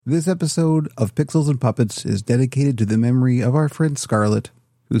This episode of Pixels and Puppets is dedicated to the memory of our friend Scarlett,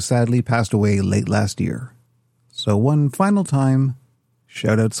 who sadly passed away late last year. So one final time,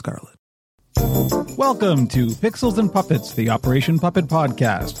 shout out Scarlett. Welcome to Pixels and Puppets, the Operation Puppet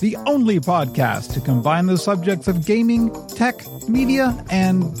podcast, the only podcast to combine the subjects of gaming, tech, media,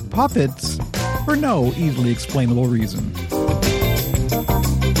 and puppets for no easily explainable reason.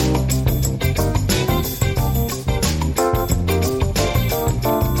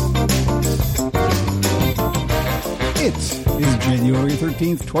 It is January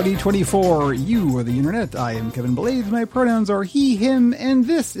 13th, 2024. You are the internet. I am Kevin Blades. My pronouns are he, him, and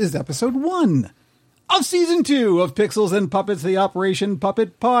this is episode 1 of season 2 of Pixels and Puppets, the Operation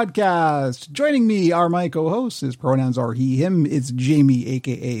Puppet podcast. Joining me are my co-hosts. His pronouns are he, him. It's Jamie,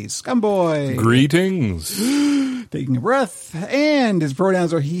 a.k.a. Scumboy. Greetings. Taking a breath. And his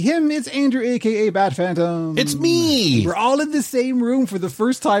pronouns are he, him. It's Andrew, a.k.a. Bat Phantom. It's me. We're all in the same room for the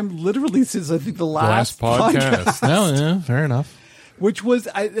first time, literally since I think the last podcast. Oh, yeah, fair enough. Which was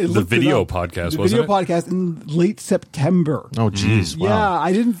the video podcast, wasn't it? The video podcast in late September. Oh, geez. Wow. Yeah,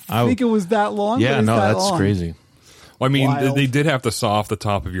 I didn't think it was that long. Yeah, but no, that that's long. crazy. Well, I mean, Wild. they did have to saw off the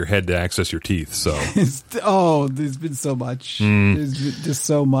top of your head to access your teeth, so. There's been so much. There's been just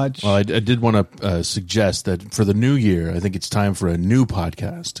so much. Well, I did want to suggest that for the new year, I think it's time for a new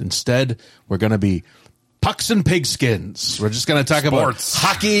podcast. Instead, we're going to be Pucks and Pigskins. We're just going to talk Sports. about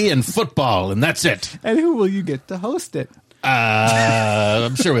hockey and football, and that's it. And who will you get to host it?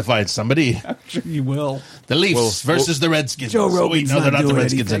 I'm sure we'll find somebody. I'm sure you will. The Leafs versus the Redskins. Joe So Rogan's they're not not the doing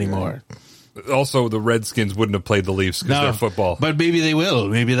Redskins anything, anymore. Also, the Redskins wouldn't have played the Leafs because they're football. But maybe they will.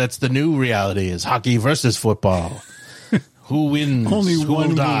 Maybe that's the new reality is hockey versus football. Who wins? Who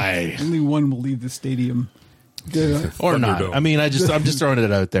will die? Only one will leave the stadium. Or not. Thunderdome. I mean, I'm just throwing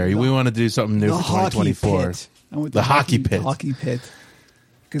it out there. We want to do something new for 2024. The hockey pit. Hockey pit.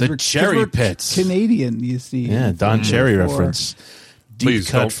 The cherry pits. Canadian, you see. Yeah, Don Cherry Before. reference. Deep Please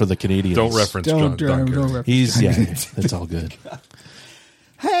cut for the Canadians. Don't reference Don't John Dunker. reference. He's, yeah, that's all good.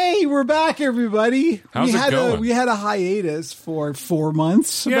 Hey, we're back, everybody. How's it going? We had a hiatus for 4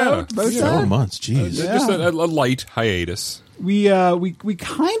 months. Yeah. About 4 that. months, jeez. Yeah. Just a light hiatus. We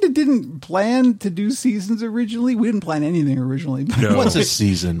kind of didn't plan to do seasons originally. We didn't plan anything originally. But No. What's a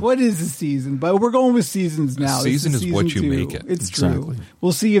season? What is a season? But we're going with seasons now. This season is what you 2. make it. It's Exactly. true.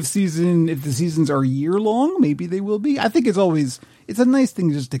 We'll see if the seasons are year long. Maybe they will be. I think it's a nice thing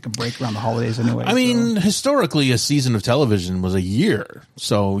to just take a break around the holidays anyway. I mean, historically, a season of television was a year.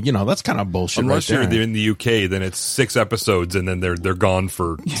 So, that's kind of bullshit Unless right you're there. in the UK, then it's 6 episodes, and then they're gone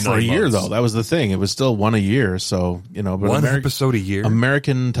for 9 For a year, months. though. That was the thing. It was still one a year. So, but One episode a year?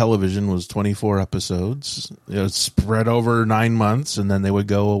 American television was 24 episodes. It was spread over 9 months, and then they would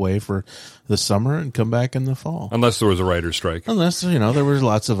go away for the summer and come back in the fall. Unless there was a writer's strike. Unless, there were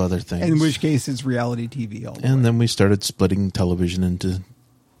lots of other things. in which case it's reality TV all the way. And then we started splitting television into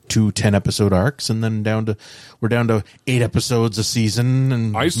 2 10-episode arcs, and then we're down to 8 episodes a season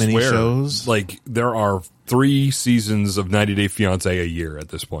and I mini swear, shows. there are 3 seasons of 90 Day Fiancé a year at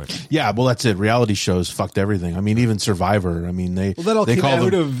this point. Yeah, well, that's it. Reality shows fucked everything. I mean, even Survivor. I mean, that all they came call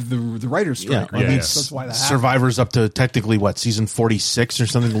out them, of the writer's strike, right? I mean, That's why that happened. Survivor's up to technically season 46 or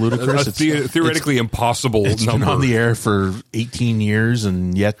something ludicrous. Theoretically impossible It's number. been on the air for 18 years,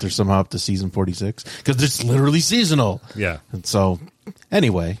 and yet they're somehow up to season 46 because it's literally seasonal. Yeah. And so,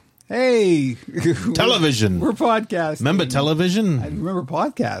 anyway, Hey, television. We're podcasting. Remember television? I remember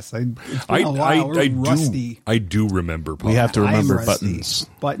podcasts. It's been a while. We're rusty. I do remember. We have to remember I'm rusty.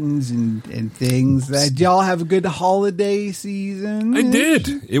 buttons. and things. Did y'all have a good holiday season? I did.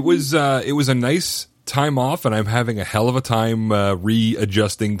 It was a nice time off, and I'm having a hell of a time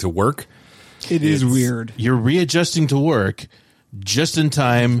readjusting to work. It is weird. You're readjusting to work just in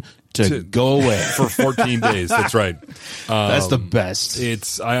time to go away for 14 days. That's right. That's the best.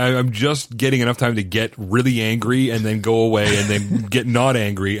 I'm just getting enough time to get really angry and then go away and then get not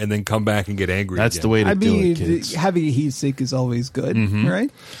angry and then come back and get angry. That's again. the way to do it, kids. Having a heat sink is always good,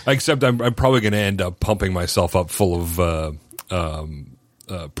 right? Except I'm probably going to end up pumping myself up full of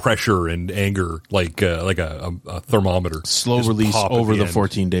pressure and anger, like a thermometer. Slow Just release pop at over the end.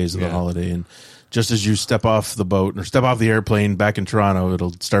 14 days of the holiday, and just as you step off the boat or step off the airplane back in Toronto,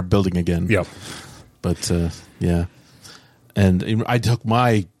 it'll start building again. Yep. But yeah, and I took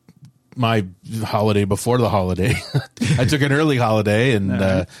my holiday before the holiday. I took an early holiday, and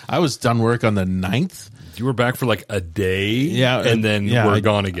I was done work on the 9th. You were back for like a day, and then we're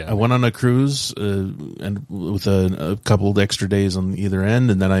gone again. I went on a cruise and with a couple of extra days on either end,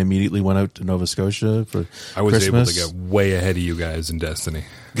 and then I immediately went out to Nova Scotia for I was Christmas. able to get way ahead of you guys in Destiny.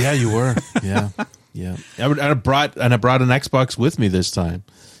 Yeah, you were. Yeah. I brought an Xbox with me this time.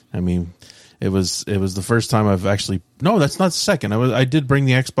 I mean, it was the first time I've actually. No, that's not the second. I did bring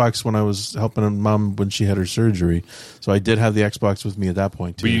the Xbox when I was helping Mom when she had her surgery, so I did have the Xbox with me at that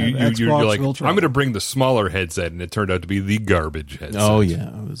point too. But you're like, I'm going to bring the smaller headset, and it turned out to be the garbage headset. Oh yeah,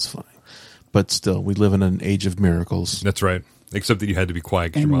 it was fine. But still, we live in an age of miracles. That's right. Except that you had to be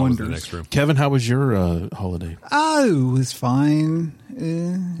quiet because your mom was in the next room. Kevin, how was your holiday? Oh, it was fine.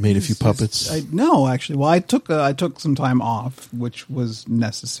 Made a few puppets. No, actually. Well, I took some time off, which was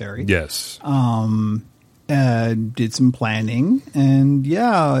necessary. Yes. Did some planning, and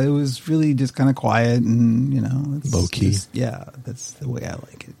yeah, it was really just kind of quiet and low key. Yeah, that's the way I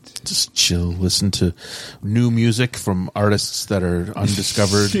like it. Just chill, listen to new music from artists that are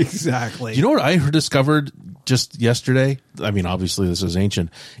undiscovered. Exactly. You know what I discovered just yesterday? I mean, obviously this is ancient.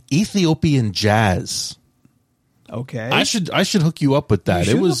 Ethiopian jazz. Okay. I should hook you up with that.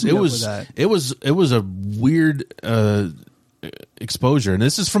 It was a weird exposure, and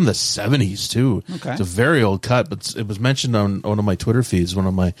this is from the 70s too. Okay. It's a very old cut, but it was mentioned on one of my Twitter feeds. One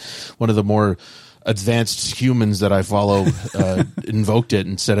of the more advanced humans that I follow invoked it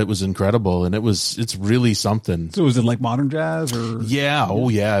and said it was incredible, and it's really something. So was it like modern jazz or? Yeah, oh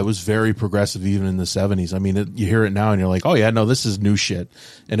yeah, it was very progressive even in the 70s. I mean, you hear it now and you're like, oh yeah, no, this is new shit,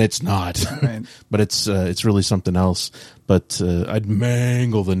 and it's not. Right. But it's really something else. But I'd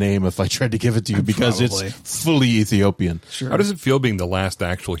mangle the name if I tried to give it to you because Probably. It's fully Ethiopian. Sure. How does it feel being the last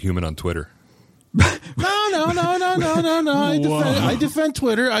actual human on Twitter? No. I defend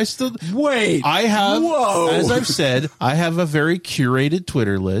Twitter. I still Wait. I have, Whoa. as I've said, I have a very curated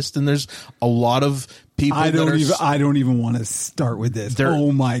Twitter list, and there's a lot of people. I don't even want to start with this.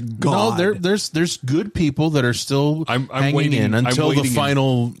 Oh my god! No, there's good people that are still hanging waiting, in until the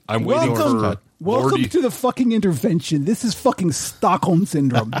final. I'm waiting for. Welcome to the fucking intervention. This is fucking Stockholm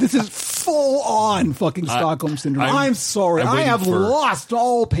Syndrome. This is full on fucking Stockholm Syndrome. I'm sorry. I have lost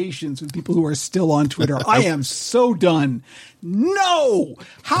all patience with people who are still on Twitter. I am so done. No!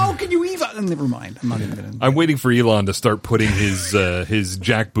 How can you even... Never mind. I'm not even going to... I'm waiting for Elon to start putting his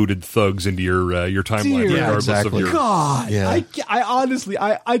jackbooted thugs into your timeline, regardless of your... God! Yeah. I honestly,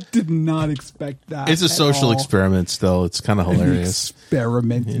 I did not expect that. It's a social experiment still. It's kind of hilarious.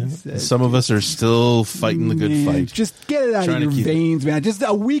 Experiment. Yeah. Some of us are still fighting the good fight. Just get it out of your veins, man. Just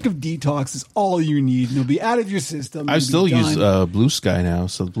a week of detox is all you need. And it'll be out of your system. I still use Blue Sky now,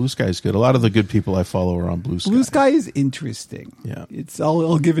 so Blue Sky is good. A lot of the good people I follow are on Blue Sky. Blue Sky is interesting. Yeah,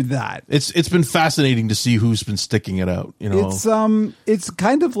 I'll give it that. It's been fascinating to see who's been sticking it out. It's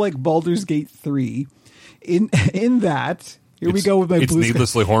kind of like Baldur's Gate 3 in that. We go with my It's Blue Sky.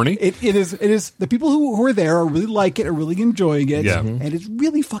 needlessly horny. It is the people who are there are really like it, are really enjoying it, yeah. And it's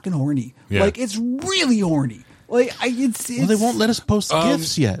really fucking horny. Yeah. Like it's really horny. Like it's they won't let us post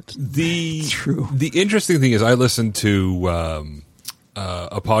GIFs yet. True. The interesting thing is, I listened to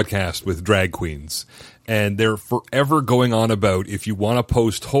a podcast with drag queens. And they're forever going on about if you want to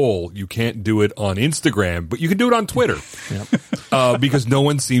post whole, you can't do it on Instagram, but you can do it on Twitter. Yep. Because no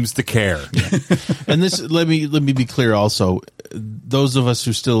one seems to care. Yeah. And this, let me be clear also, those of us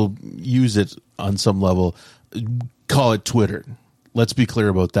who still use it on some level, call it Twitter. Let's be clear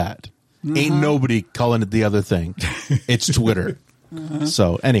about that. Ain't nobody calling it the other thing. It's Twitter.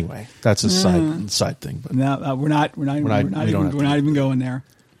 So anyway, that's a side thing. But no, we're not even going there.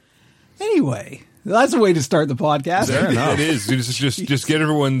 Anyway. That's a way to start the podcast. Fair enough. It is. Just get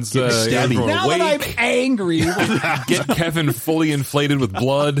everyone's everyone now awake. That I'm angry. Get Kevin fully inflated with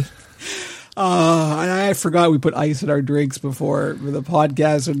blood. And I forgot we put ice in our drinks before the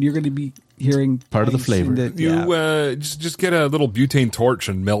podcast, and you're going to be hearing part of the flavor. Just get a little butane torch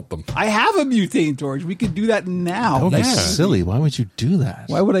and melt them. I have a butane torch. We could do that now. Don't be silly. Why would you do that?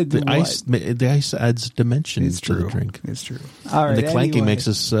 Why would I do the ice adds dimension to the drink. It's true. All right. And the clanking makes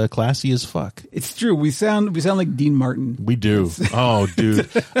us classy as fuck. It's true. We sound like Dean Martin. We do. Oh, dude,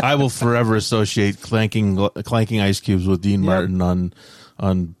 I will forever associate clanking ice cubes with Dean Martin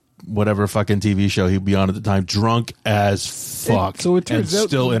on whatever fucking TV show he'd be on at the time, drunk as fuck. So it turns out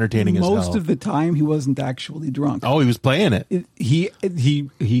still entertaining as hell. Most of the time, he wasn't actually drunk. Oh, he was playing it.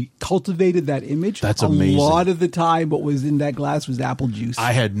 He cultivated that image. That's amazing. A lot of the time, what was in that glass was apple juice.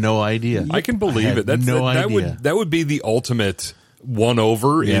 I had no idea. I can believe it. That would be the ultimate one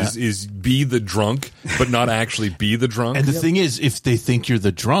over is be the drunk, but not actually be the drunk. And the thing is, if they think you're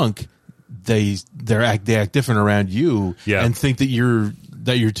the drunk, they act different around you and think that you're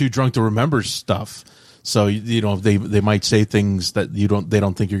too drunk to remember stuff. So they might say things that they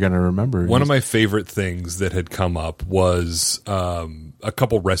don't think you're going to remember. One of my favorite things that had come up was a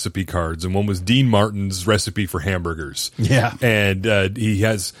couple recipe cards, and one was Dean Martin's recipe for hamburgers. Yeah, and he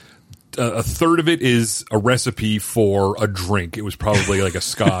has a third of it is a recipe for a drink. It was probably like a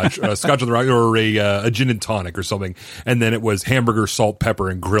scotch, scotch on the rock, or a gin and tonic or something. And then it was hamburger, salt, pepper,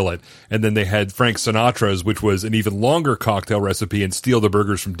 and grill it. And then they had Frank Sinatra's, which was an even longer cocktail recipe, and steal the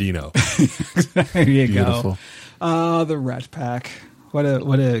burgers from Dino. There you Beautiful. go. The Rat Pack. What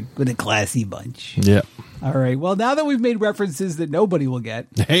a classy bunch. Yeah. All right. Well, now that we've made references that nobody will get.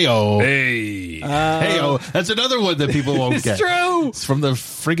 Hey-o. Hey. Hey-o. That's another one that people won't get. It's true. It's from the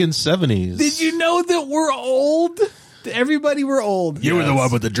friggin' 70s. Did you know that we're old? Everybody, we're old. You were the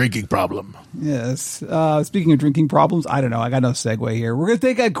one with the drinking problem. Yes. Speaking of drinking problems, I don't know. I got no segue here. We're going to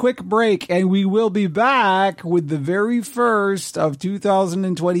take a quick break, and we will be back with the very first of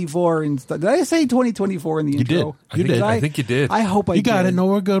 2024. Did I say 2024 in the intro? You did. I think you did. I hope I did. You got it. No,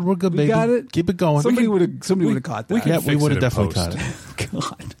 we're good. We're good, We baby. got it? Keep it going. Somebody would have caught that. Yeah, we fix would it have in definitely post. caught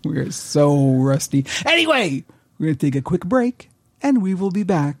it. God, we're so rusty. Anyway, we're going to take a quick break, and we will be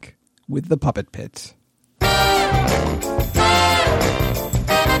back with the Puppet Pit.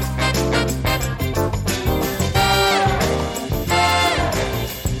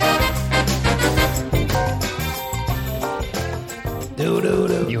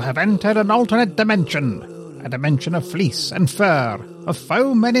 You have entered an alternate dimension, a dimension of fleece and fur, of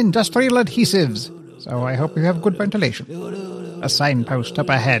foam and industrial adhesives, so I hope you have good ventilation. A signpost up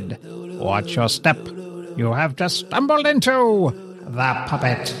ahead. Watch your step. You have just stumbled into the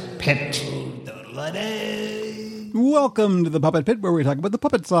Puppet Pit. Welcome to the Puppet Pit, where we talk about the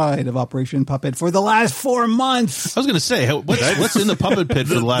puppet side of Operation Puppet for the last 4 months. I was going to say, what's in the puppet pit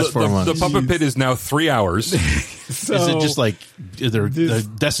for the last 4 months? The puppet pit is now 3 hours. So, Is it just like, are there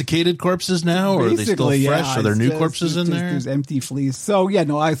desiccated corpses now, or are they still fresh? yeah, Are there it's new just- corpses in there? There's empty fleece. So yeah,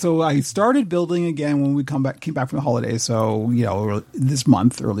 no. I started building again when we came back from the holidays. So early this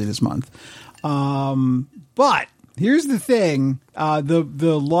month. But here's the thing: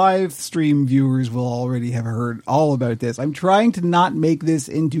 the live stream viewers will already have heard all about this. I'm trying to not make this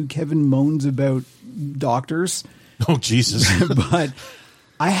into Kevin moans about doctors, Oh, Jesus. but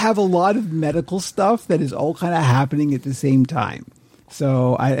I have a lot of medical stuff that is all kind of happening at the same time.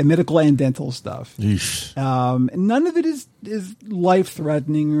 So medical and dental stuff. Yeesh. None of it is life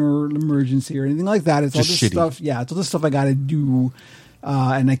threatening or an emergency or anything like that. It's all Just just shitty. stuff. Yeah, it's all the stuff I got to do,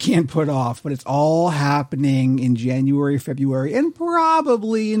 and I can't put off. But it's all happening in January, February, and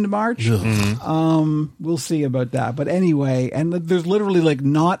probably into March. We'll see about that. But anyway, and there's literally like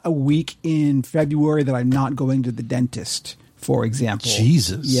not a week in February that I'm not going to the dentist, for example.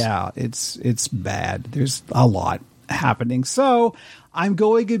 Jesus. Yeah, it's bad. There's a lot happening. So I'm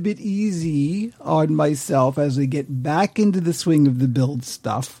going a bit easy on myself as I get back into the swing of the build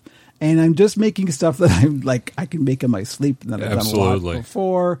stuff. And I'm just making stuff that I'm like, I can make in my sleep that I've done a Absolutely. lot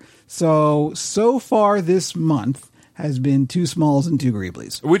before. So far this month has been 2 smalls and 2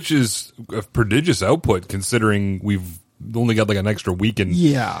 greeblies. Which is a prodigious output considering we've only got like an extra week in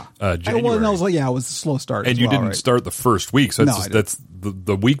Yeah. January. Well, and I was like, yeah, it was a slow start. And as you well, didn't right? start the first week, so No, that's, I that's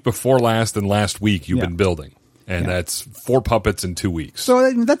the week before last and last week you've Yeah. been building, and Yeah. that's 4 puppets in 2 weeks.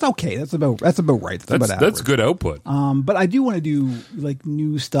 So that's okay. That's about right. That's about average. That's good output. But I do want to do like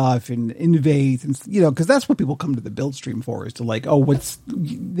new stuff and innovate, and because that's what people come to the build stream for, is to like,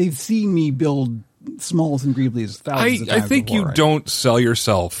 they've seen me build smalls and greeblies thousands of I times think before, you right? don't sell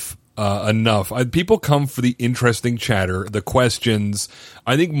yourself enough. People come for the interesting chatter, the questions.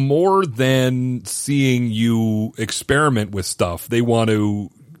 I think more than seeing you experiment with stuff, they want to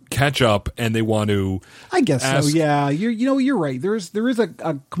catch up and they want to. I guess ask- so. Yeah, you're right. There is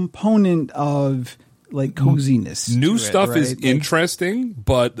a component of like coziness. New to it, stuff right? is Like, interesting,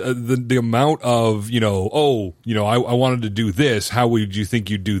 but the amount of I wanted to do this. How would you think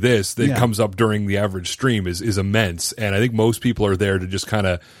you'd do this? That Yeah. comes up during the average stream is immense, and I think most people are there to just kind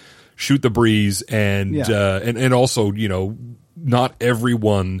of shoot the breeze, and Yeah. and also not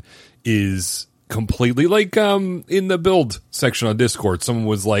everyone is completely like in the build section on Discord. Someone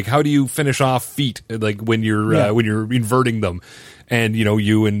was like, "How do you finish off feet like when you're inverting them?" And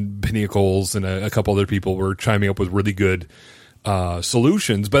you and Pinnacles and a couple other people were chiming up with really good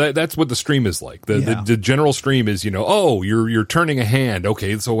solutions. But that's what the stream is like. The general stream is you're turning a hand.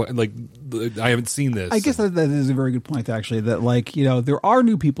 Okay, so like I haven't seen this. I guess that is a very good point, actually. That there are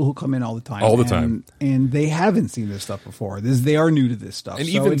new people who come in all the time, and they haven't seen this stuff before. They are new to this stuff, And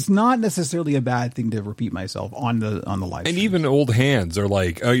so even- it's not necessarily a bad thing to repeat myself on the live. And streams. even old hands are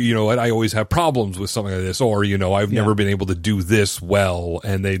like, what? I always have problems with something like this, or I've never been able to do this well,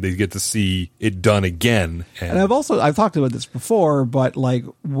 and they get to see it done again. And I've talked about this before. before, but like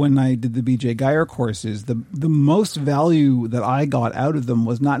when I did the BJ Geyer courses, the most value that I got out of them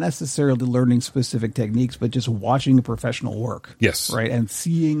was not necessarily learning specific techniques, but just watching a professional work. Yes. Right. And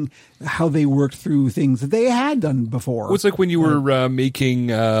seeing how they worked through things that they had done before. Well, it's like when you were making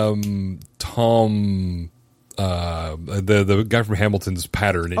Tom, the guy from Hamilton's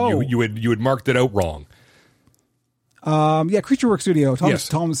pattern, and you had marked it out wrong. Creature Work Studio. Yes.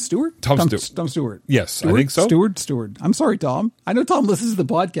 Tom Stewart? Tom Stewart. Yes, Stewart? I think so. Stewart. I'm sorry, Tom. I know Tom listens to the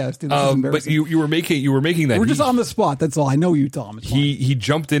podcast. But you were making that. We're just on the spot. That's all. I know you, Tom. He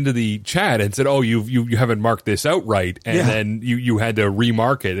jumped into the chat and said, "Oh, you haven't marked this out right," and then you had to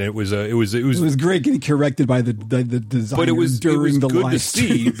remark it. And it was great getting corrected by the designer. But it was during the good live to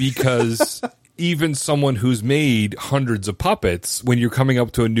see because. Even someone who's made hundreds of puppets, when you're coming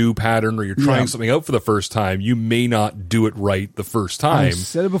up to a new pattern or you're trying something out for the first time, you may not do it right the first time. I've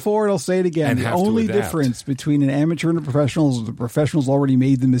said it before and I'll say it again. The only difference between an amateur and a professional is the professional's already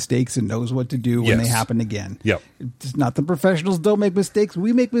made the mistakes and knows what to do when they happen again. Yep. It's not the professionals don't make mistakes.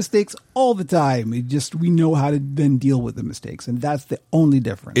 We make mistakes all the time. We know how to then deal with the mistakes, and that's the only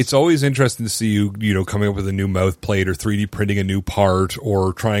difference. It's always interesting to see you coming up with a new mouth plate or 3D printing a new part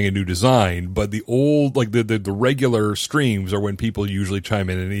or trying a new design, but the old, like the regular streams are when people usually chime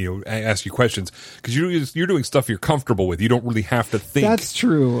in and ask you questions because you're doing stuff you're comfortable with. You don't really have to think. That's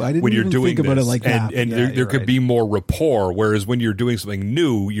true. I didn't when you're even doing think about this. it like that. And there could be more rapport. Whereas when you're doing something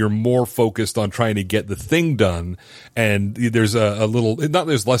new, you're more focused on trying to get the thing done. And there's a little not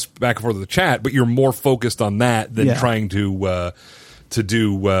there's less back and forth of the chat, but you're more focused on that than trying to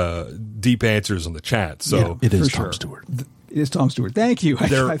do deep answers on the chat. So it is Tom Stewart. It is Tom Stewart. Thank you.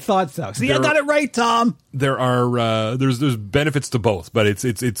 I thought so. See, I got it right, Tom. There are there's benefits to both, but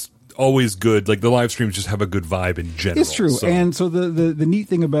it's always good. Like the live streams just have a good vibe in general. It's true. And so the neat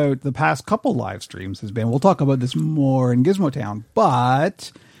thing about the past couple live streams has been, we'll talk about this more in Gizmo Town,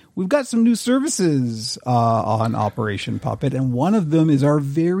 but we've got some new services on Operation Puppet, and one of them is our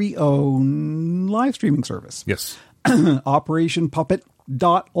very own live streaming service. Yes.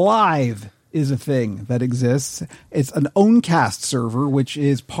 OperationPuppet.live is a thing that exists. It's an Owncast server, which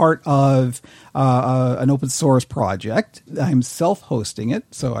is part of an open source project. I'm self-hosting it,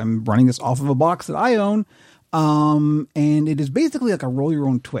 so I'm running this off of a box that I own, and it is basically like a roll your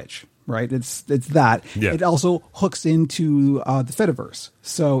own Twitch. Right, it's that. Yeah. It also hooks into the Fediverse,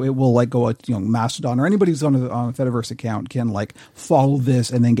 so it will like go at Mastodon, or anybody who's on a Fediverse account can like follow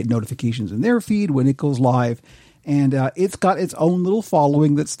this and then get notifications in their feed when it goes live. And it's got its own little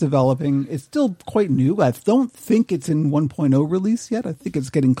following that's developing. It's still quite new. I don't think it's in 1.0 release yet. I think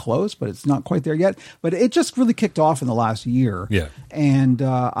it's getting close, but it's not quite there yet. But it just really kicked off in the last year. Yeah. And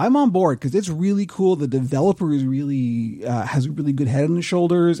I'm on board because it's really cool. The developer is really has a really good head on his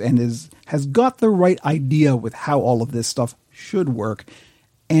shoulders and has got the right idea with how all of this stuff should work.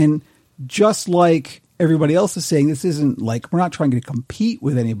 And just like everybody else is saying, this isn't like, we're not trying to compete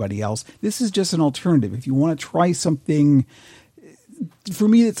with anybody else. This is just an alternative. If you want to try something, for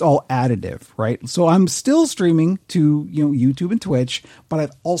me, it's all additive, right? So I'm still streaming to, YouTube and Twitch, but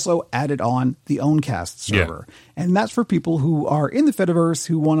I've also added on the Owncast server. Yeah. And that's for people who are in the Fediverse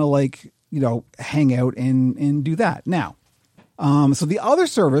who want to hang out and do that. Now, so the other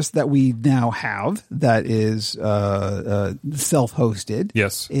service that we now have that is self-hosted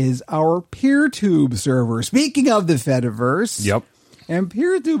is our PeerTube server. Speaking of the Fediverse. Yep. And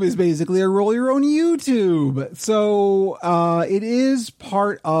PeerTube is basically a roll your own YouTube. So it is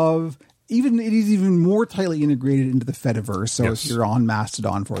part of... It is even more tightly integrated into the Fediverse. So if you're on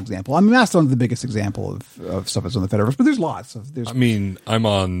Mastodon, for example, Mastodon's the biggest example of stuff that's on the Fediverse, but there's lots of. I'm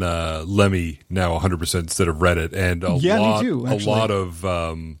on Lemmy now 100% instead of Reddit, and me too, a lot of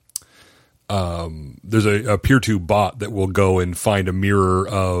there's a PeerTube bot that will go and find a mirror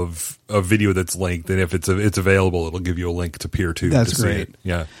of a video that's linked, and if it's available, it'll give you a link to PeerTube. That's to great. See it.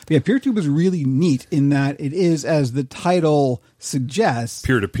 Yeah, PeerTube is really neat in that it is, as the title suggests,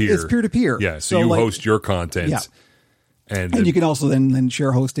 peer-to-peer. It's peer-to-peer. Yeah, so you host your content. Yeah. And you can also then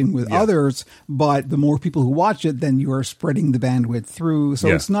share hosting with others, but the more people who watch it, then you are spreading the bandwidth through. So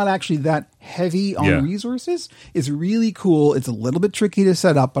it's not actually that heavy on resources. It's really cool. It's a little bit tricky to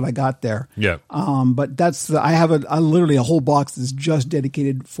set up, but I got there. Yeah. But I have literally a whole box that's just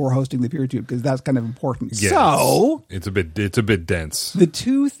dedicated for hosting the PeerTube because that's kind of important. Yeah, so it's a bit dense. The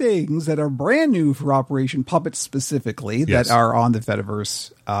two things that are brand new for Operation Puppet specifically that are on the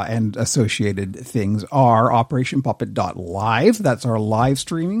Fediverse and associated things are OperationPuppet.live. That's our live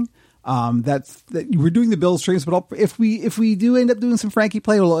streaming. We're doing the build streams, but if we do end up doing some Frankie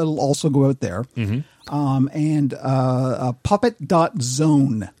play, it'll also go out there. Mm-hmm. And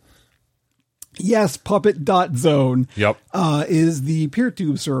Puppet.zone. Yes, Puppet.zone Yep. is the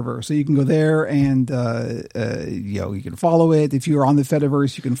PeerTube server. So you can go there and, you can follow it. If you're on the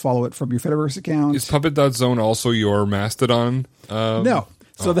Fediverse, you can follow it from your Fediverse account. Is Puppet.zone also your Mastodon? No.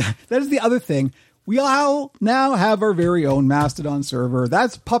 So that is the other thing. We all now have our very own Mastodon server.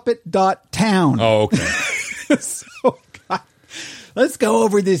 That's Puppet.town. Oh, okay. So, God, let's go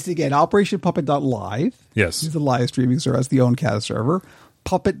over this again. Operation Puppet.live. Yes. Is the live streaming server. That's the Owncast server.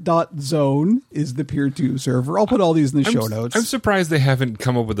 Puppet.zone is the PeerTube server. I'll put all these in the show notes. I'm surprised they haven't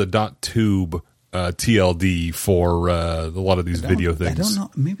come up with a .tube TLD for a lot of these video things. I don't know.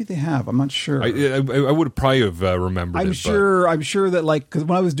 Maybe they have. I'm not sure. I would probably have remembered. I'm sure that because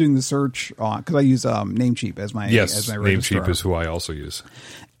when I was doing the search on, because I use Namecheap as my Namecheap is who I also use,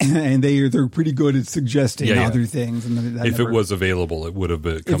 and they're pretty good at suggesting other things. And if it was available, it would have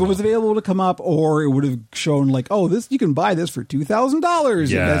been. If it was available to come up, or it would have shown like, oh, you can buy this for $2,000.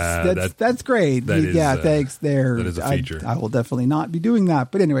 Yeah, that's great. Thanks. There, that is a feature. I will definitely not be doing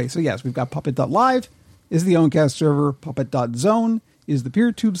that. But anyway, so yes, we've got Puppet.live is the Owncast server. Puppet.zone is the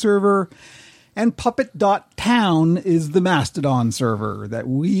PeerTube server. And Puppet.town is the Mastodon server that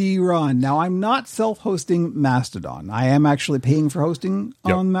we run. Now, I'm not self-hosting Mastodon. I am actually paying for hosting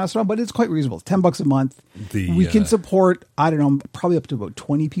on Mastodon, but it's quite reasonable. It's $10 a month. We can support, I don't know, probably up to about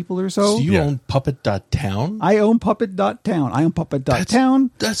 20 people or so. So you own Puppet.town? I own Puppet.town. I own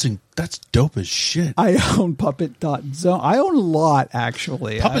Puppet.town. That's dope as shit. I own Puppet.zone. I own a lot,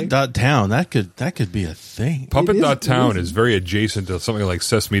 actually. Puppet.town, that could be a thing. Puppet.town is very adjacent to something like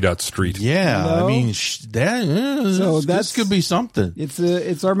Sesame.street. Yeah, I mean, this could be something.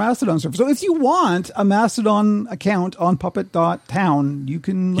 It's our Mastodon server. So if you want a Mastodon account on Puppet.town, you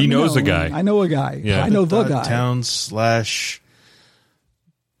can. He knows a guy. I know a guy. Yeah. I know the guy. Town /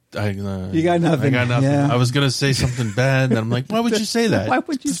 you got nothing. I got nothing. Yeah. I was going to say something bad, and I'm like, why would you say that? Why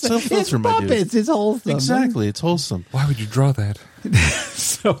would you say it's puppets? It's wholesome. Exactly, it's wholesome. Why would you draw that?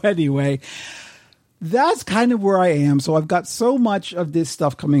 So anyway, that's kind of where I am. So I've got so much of this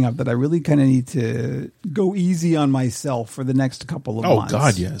stuff coming up that I really kind of need to go easy on myself for the next couple of months. Oh,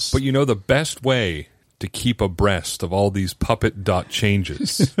 God, yes. But the best way to keep abreast of all these puppet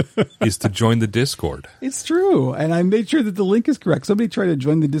changes is to join the Discord. It's true. And I made sure that the link is correct. Somebody tried to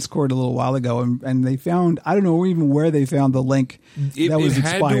join the Discord a little while ago, and they found, I don't know even where they found the link that was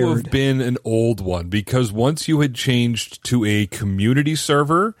expired. It had to have been an old one, because once you had changed to a community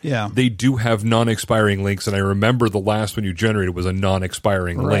server, they do have non-expiring links, and I remember the last one you generated was a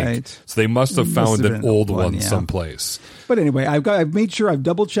non-expiring link. So they must have found an old one someplace. But anyway, I've made sure I've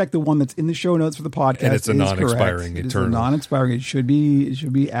double checked the one that's in the show notes for the podcast. And it's a non-expiring eternal. It's a non-expiring. It should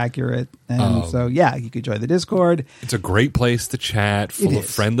be accurate. And so you could join the Discord. It's a great place to chat, full of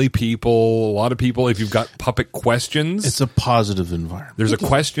friendly people. A lot of people. If you've got puppet questions, it's a positive environment. There's a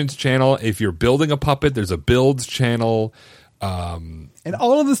questions channel. If you're building a puppet, there's a builds channel. And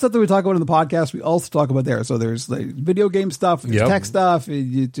all of the stuff that we talk about in the podcast, we also talk about there. So there's like video game stuff, there's tech stuff,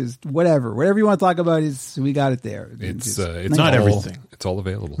 just whatever you want to talk about we got it there. It's not everything. It's all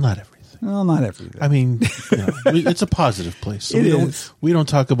available. Not everything. Well, not everything. I mean, it's a positive place. So we don't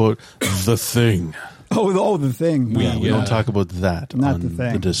talk about the thing. The thing. We don't talk about that not on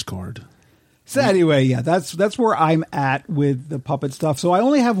the Discord. So anyway, that's where I'm at with the puppet stuff. So I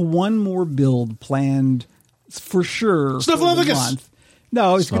only have one more build planned for sure. Snuffleupagus.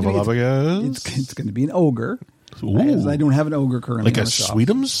 No, it's going to be an ogre. As I don't have an ogre currently. Like a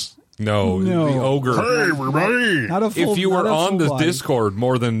Sweetums? No, the ogre. Hey, everybody! If you were on the Discord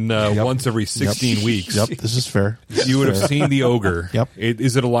more than once every 16 weeks, this is fair. You would have seen the ogre.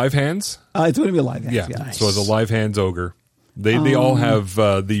 Is it a live hands? It's going to be a live hands. Yeah, nice. So it's a live hands ogre. They all have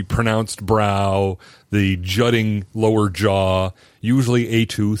the pronounced brow, the jutting lower jaw, usually a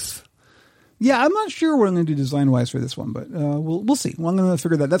tooth. Yeah, I'm not sure what I'm going to do design-wise for this one, but we'll see. Well, I'm going to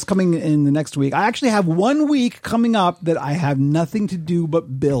figure that. That's coming in the next week. I actually have 1 week coming up that I have nothing to do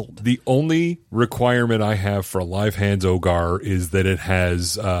but build. The only requirement I have for a live hands Ogar is that it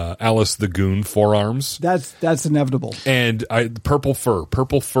has Alice the Goon forearms. That's inevitable. And purple fur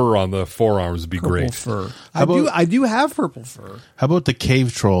on the forearms would be great. Purple fur. I do have purple fur. How about the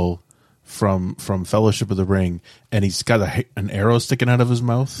cave troll from Fellowship of the Ring, and he's got an arrow sticking out of his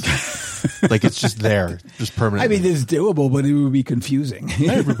mouth? Like it's just there, just permanently. I mean, it's doable, but it would be confusing. Hey,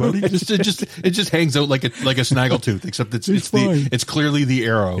 everybody, it just hangs out like a snaggletooth, except it's clearly the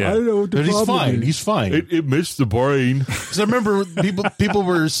arrow. Yeah. I don't know what the problem is. He's fine. It missed the brain. Because I remember people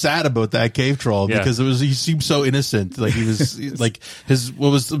were sad about that cave troll because he seemed so innocent. Like he was like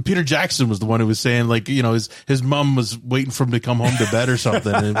Peter Jackson was the one who was saying like his mom was waiting for him to come home to bed or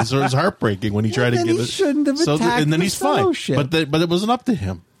something, and it was heartbreaking when he tried to give it. Shouldn't have attacked and then he's fine. But it wasn't up to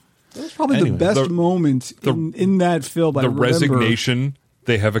him. That's probably the best moment in that film. The resignation.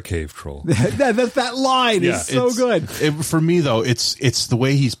 They have a cave troll. that line is so good. For me, though, it's the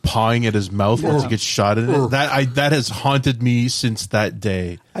way he's pawing at his mouth once he gets shot in it. That has haunted me since that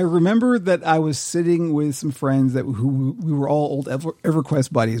day. I remember that I was sitting with some friends who we were all old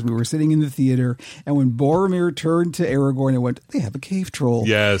EverQuest buddies. We were sitting in the theater, and when Boromir turned to Aragorn and went, "They have a cave troll."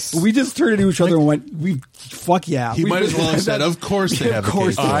 Yes, we just turned to each other and went, "Fuck yeah!" He might as well have said, "Of course they have a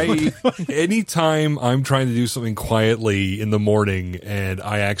cave troll." Anytime I'm trying to do something quietly in the morning and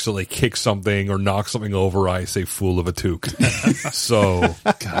I accidentally kick something or knock something over, I say "fool of a toque." So,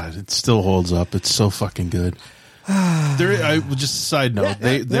 God, it still holds up. It's so fucking good. Just a side note,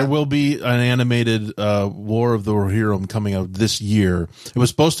 there will be an animated War of the Rohirrim coming out this year. It was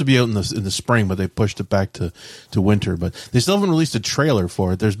supposed to be out in the spring, but they pushed it back to winter. But they still haven't released a trailer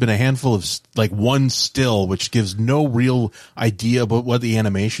for it. There's been a handful of one still, which gives no real idea about what the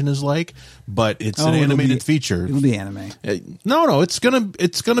animation is like. But it's an animated feature. It'll be anime. No, it's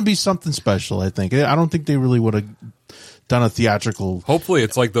gonna be something special. I think. I don't think they really would have done a theatrical. Hopefully,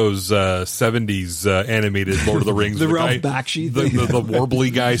 it's like those 70s animated Lord of the Rings. the Ralph Bakshi thing. The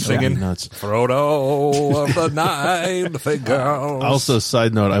warbly guy singing. Frodo of the Nine Fingers. Also,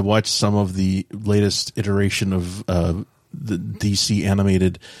 side note, I watched some of the latest iteration of the DC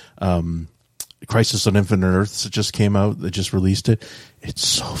animated Crisis on Infinite Earths that just came out. They just released it. It's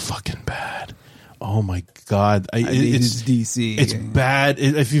so fucking bad. Oh my God! It's DC. It's bad.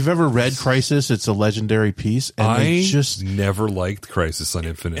 If you've ever read Crisis, it's a legendary piece. And I just never liked Crisis on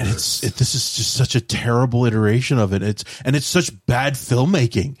Infinite Earths. This is just such a terrible iteration of it. It's such bad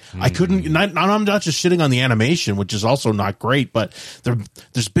filmmaking. I couldn't. I'm not just shitting on the animation, which is also not great. But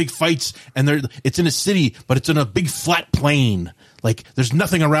there's big fights, and it's in a city, but it's in a big flat plain. Like there's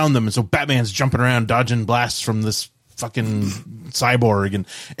nothing around them, and so Batman's jumping around, dodging blasts from this fucking cyborg, and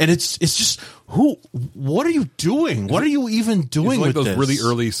it's just what are you doing? What are you even doing like with those this? really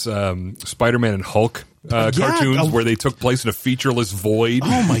early Spider-Man and Hulk cartoons where they took place in a featureless void?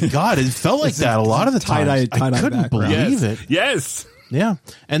 Oh my God, it felt like that a lot of the time. I couldn't believe it. Yes. Yeah,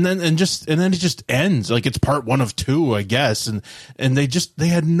 and then it just ends like it's part 1 of 2, I guess, and they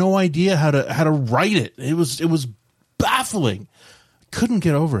had no idea how to write it. It was baffling. Couldn't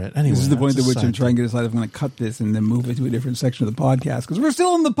get over it. Anyway, this is the point at which I'm trying to decide if I'm going to cut this and then move it to a different section of the podcast because we're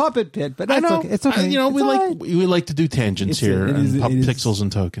still in the puppet pit. But that's okay. It's okay. We like to do tangents here and pixels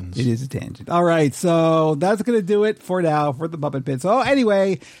and tokens. It is a tangent. All right, so that's going to do it for now for the puppet pit. So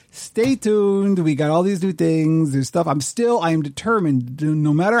anyway, stay tuned. We got all these new things. There's stuff. I am determined.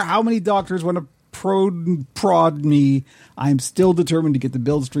 No matter how many doctors want to prod me, I'm still determined to get the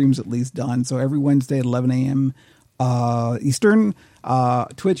build streams at least done. So every Wednesday at 11 a.m. Eastern.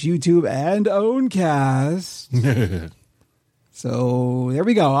 Twitch, YouTube, and Owncast. So there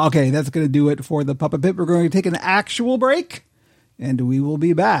we go. Okay, that's going to do it for the Puppet Pit. We're going to take an actual break, and we will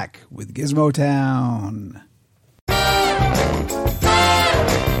be back with Gizmo Town.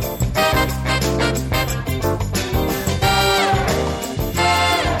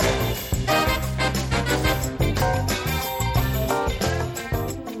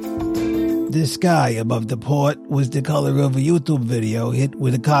 The sky above the port was the color of a YouTube video hit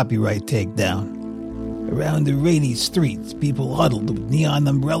with a copyright takedown. Around the rainy streets, people huddled with neon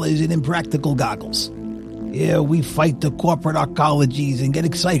umbrellas and impractical goggles. Here we fight the corporate arcologies and get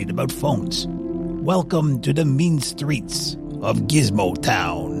excited about phones. Welcome to the mean streets of Gizmo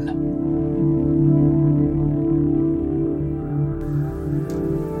Town.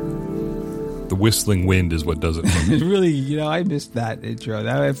 The whistling wind is what does it. Really, I missed that intro.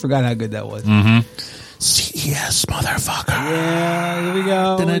 I forgot how good that was. Mm-hmm. CES, motherfucker. Yeah, here we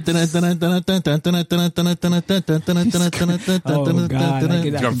go. Oh, God. I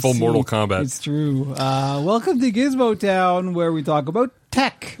got full Mortal Kombat. It's true. Welcome to Gizmo Town, where we talk about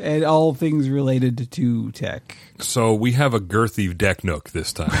tech and all things related to tech. So we have a girthy deck nook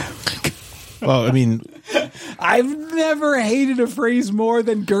this time. Well, I mean, I've never hated a phrase more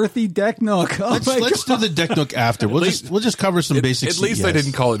than girthy deck nook. Let's do the deck nook after. We'll just cover some basics. At least I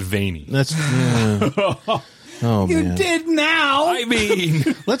didn't call it veiny. That's oh you man. did now. I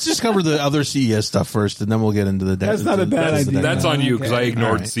mean, let's just cover the other CES stuff first, and then we'll get into the deck. That's not a bad idea. That's on you because I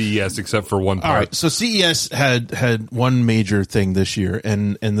ignored CES except for one part. All right, so CES had one major thing this year,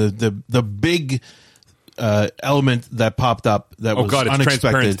 and the big element that popped up that was God, it's unexpected.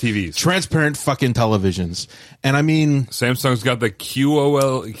 transparent TVs. Transparent fucking televisions. And I mean, Samsung's got the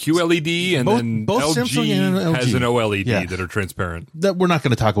QLED, and then both LG, Samsung and LG has an OLED Yeah. that are transparent. that we're not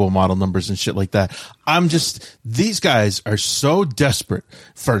going to talk about model numbers and shit like that. These guys are so desperate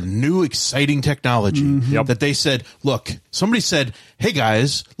for new exciting technology that they said, look, somebody said, hey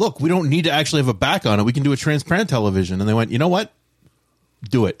guys, look, we don't need to actually have a back on it. We can do a transparent television. And they went, you know what?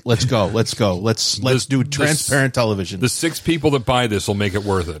 Do it. Let's go. Let's do transparent television. The 6 people that buy this will make it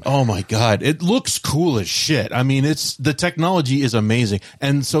worth it. Oh my God. It looks cool as shit. I mean, the technology is amazing.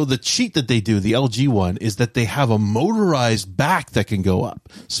 And so the cheat that they do, the LG one, is that they have a motorized back that can go up.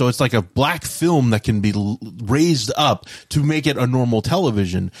 So it's like a black film that can be raised up to make it a normal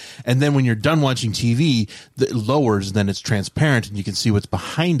television. And then when you're done watching TV, it lowers, and then it's transparent and you can see what's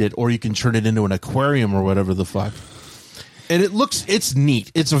behind it, or you can turn it into an aquarium or whatever the fuck. And it's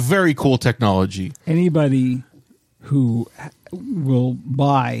neat. It's a very cool technology. Anybody who will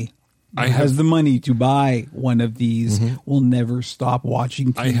buy, has the money to buy one of these, will never stop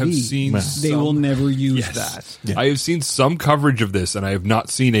watching TV. I have seen They will never use that. Yeah. I have seen some coverage of this, and I have not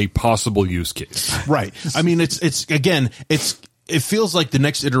seen a possible use case. Right. I mean, it feels like the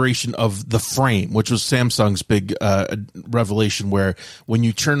next iteration of the frame, which was Samsung's big revelation, where when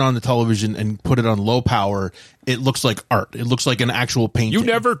you turn on the television and put it on low power, it looks like art. It looks like an actual painting. You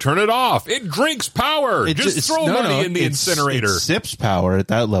never turn it off. It drinks power. Just throw money in the incinerator. It sips power at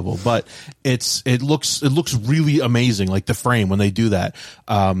that level, but it looks really amazing, like the frame when they do that.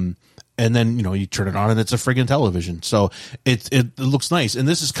 And then, you turn it on and it's a friggin' television. So it looks nice. And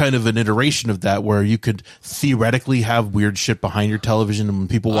this is kind of an iteration of that, where you could theoretically have weird shit behind your television. And when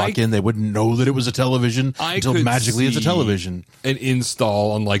people walk in, they wouldn't know that it was a television until magically it's a television. An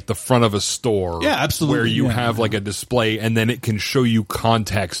install on like the front of a store. Yeah, absolutely. Where you have like a display, and then it can show you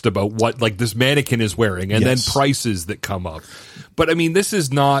context about what like this mannequin is wearing, and then prices that come up. But I mean, this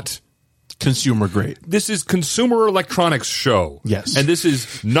is not consumer grade. This is consumer electronics show. Yes. And this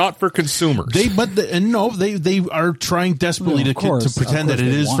is not for consumers. They are trying desperately to pretend that it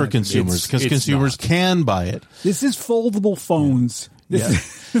is for consumers, because consumers can buy it. This is foldable phones. Yeah.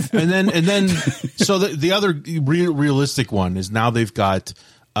 and then so the other realistic one is, now they've got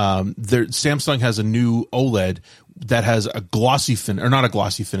Samsung has a new OLED that has a glossy finish, or not a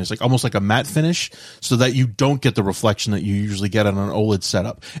glossy finish, like almost like a matte finish, so that you don't get the reflection that you usually get on an OLED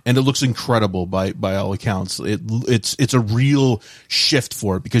setup. And it looks incredible by all accounts. It's a real shift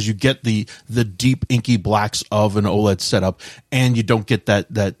for it, because you get the deep inky blacks of an OLED setup, and you don't get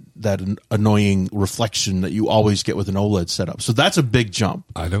that annoying reflection that you always get with an OLED setup. So that's a big jump.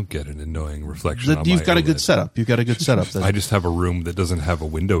 I don't get an annoying reflection. You've got a good setup. You've got a good setup. I just have a room that doesn't have a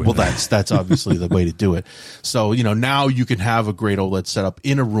window in it. Well, that's obviously the way to do it. So, now you can have a great OLED setup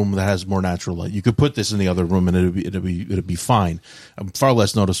in a room that has more natural light. You could put this in the other room and it'd be fine. Far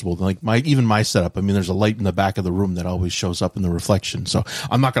less noticeable than like my setup. I mean, there's a light in the back of the room that always shows up in the reflection. So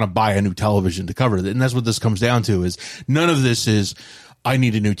I'm not going to buy a new television to cover it. And that's what this comes down to, is none of this is, I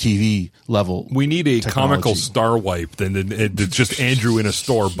need a new TV level. We need a technology. comical star wipe than it's just Andrew in a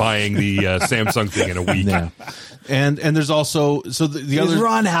store buying the Samsung thing in a week. Yeah. And there's also, so the other, is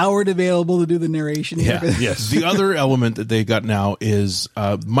Ron Howard available to do the narration here? yeah, yes. The other element that they got now is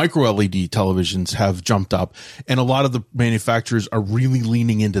micro LED televisions have jumped up, and a lot of the manufacturers are really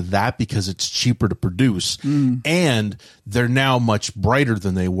leaning into that because it's cheaper to produce, and they're now much brighter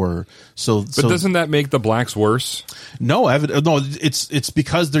than they were. But doesn't that make the blacks worse? No, it's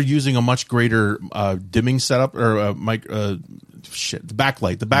because they're using a much greater dimming setup, or the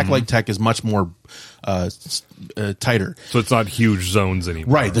backlight. The backlight tech is much more tighter. So it's not huge zones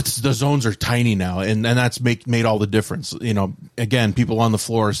anymore. Right. The zones are tiny now, and that's made all the difference. Again, people on the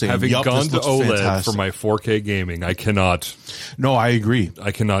floor are saying, having gone to OLED fantastic for my 4K gaming, I cannot. No, I agree.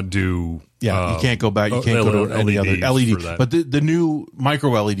 I cannot do. Yeah, you can't go back. You can't go to any other LED. But the new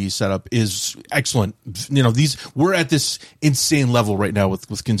micro LED setup is excellent. We're at this insane level right now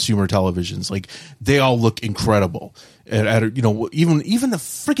with consumer televisions. Like, they all look incredible. Even the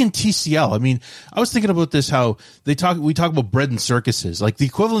freaking TCL. I mean, I was thinking about this, how we talk about bread and circuses. Like, the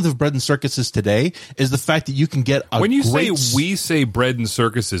equivalent of bread and circuses today is the fact that you can get a when you we say bread and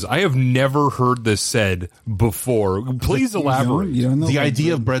circuses, I have never heard this said before. Please elaborate. You don't know the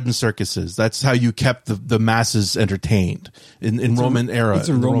idea of bread and circuses. That's how you kept the masses entertained in Roman era. It's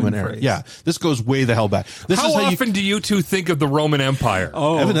a Roman era. Yeah, this goes way the hell back. How often do you two think of the Roman Empire?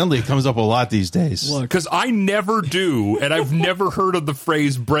 Evidently, it comes up a lot these days. Because I never do. too, and I've never heard of the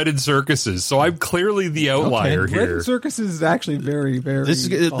phrase breaded circuses, so I'm clearly the outlier here. Breaded circuses is actually very, very.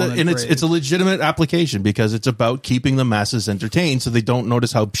 It's a legitimate application because it's about keeping the masses entertained so they don't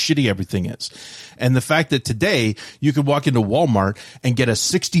notice how shitty everything is. And the fact that today you could walk into Walmart and get a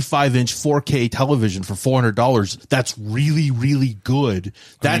 65-inch 4K television for $400, that's really, really good.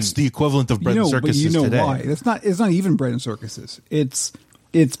 That's the equivalent of breaded circuses today. Why? It's not even breaded circuses. It's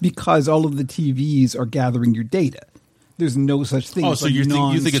because all of the TVs are gathering your data. There's no such thing. Oh, so you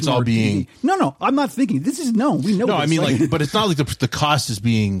think it's all being? TV. No, I'm not thinking. This is known. We know. No, this. I mean, but it's not like the cost is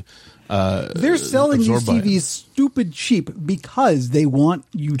being. They're selling these TVs stupid cheap because they want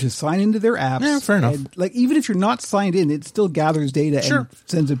you to sign into their apps. Yeah, fair enough. And, even if you're not signed in, it still gathers data and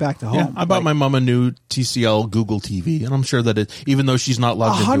sends it back to home. Yeah, I bought my mom a new TCL Google TV, and I'm sure that even though she's not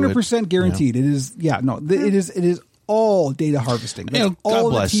logged into it, 100% guaranteed. It is. Yeah, no, it is. All data harvesting. That's God all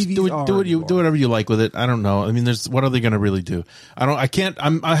bless. The TVs do whatever you like with it. I don't know. I mean, what are they going to really do? I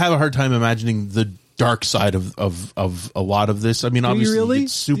have a hard time imagining the dark side of a lot of this. I mean, obviously,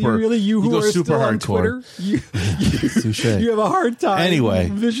 it's super. You go are super still on hardcore. Twitter, you have a hard time. Anyway,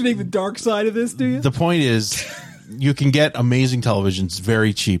 envisioning the dark side of this, do you? The point is, you can get amazing televisions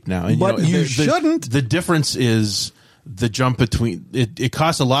very cheap now, and but you shouldn't. The difference is the jump between it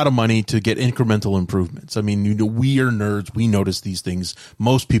costs a lot of money to get incremental improvements. I mean, we are nerds. We notice these things.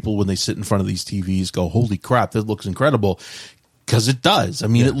 Most people, when they sit in front of these TVs, go, "Holy crap, that looks incredible." Because it does. I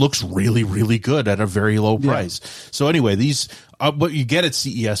mean, it looks really, really good at a very low price. So anyway, these what you get at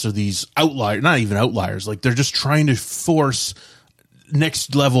CES are these outliers, not even outliers. Like they're just trying to force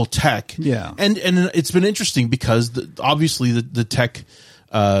next level tech. Yeah, and it's been interesting because obviously the tech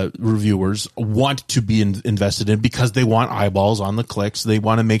reviewers want to be invested in because they want eyeballs on the clicks. They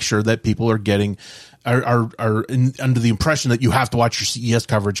want to make sure that people are getting are under the impression that you have to watch your CES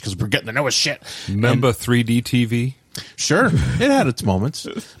coverage because we're getting the newest shit. Remember 3D TV? Sure, it had its moments,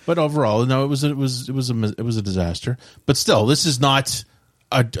 but overall, no, it was a disaster. But still, this is not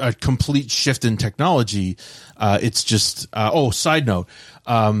a complete shift in technology. It's just side note.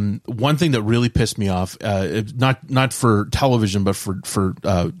 One thing that really pissed me off, not for television, but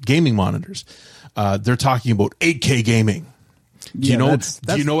for gaming monitors, they're talking about 8K gaming. Do you know what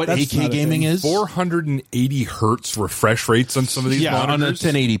 8K gaming is? 480 hertz refresh rates on some of these monitors. On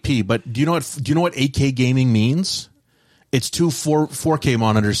a 1080p. But do you know what 8K gaming means? It's two 4K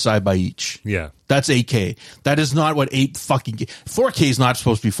monitors side by each. Yeah. That's 8K. That is not what 4K is not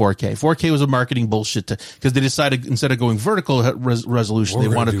supposed to be 4K. 4K was a marketing bullshit because they decided instead of going vertical resolution, they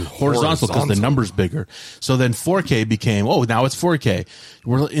wanted horizontal because the number's bigger. So then 4K became, now it's 4K.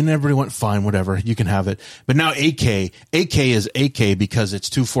 And everybody went, fine, whatever, you can have it. But now 8K is 8K because it's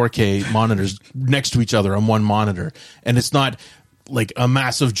two 4K monitors next to each other on one monitor. And it's not like a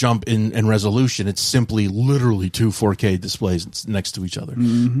massive jump in resolution. It's simply literally two 4K displays next to each other.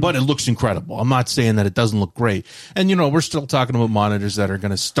 Mm-hmm. But it looks incredible. I'm not saying that it doesn't look great. And, we're still talking about monitors that are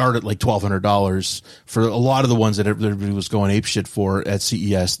going to start at like $1,200 for a lot of the ones that everybody was going apeshit for at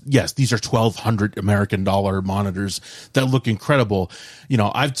CES. Yes, these are $1,200 American dollar monitors that look incredible.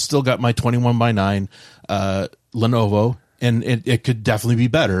 I've still got my 21x9 Lenovo, and it could definitely be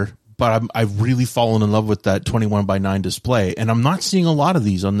better. But I've really fallen in love with that 21x9 display, and I'm not seeing a lot of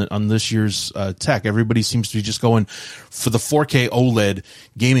these on this year's tech. Everybody seems to be just going for the 4K OLED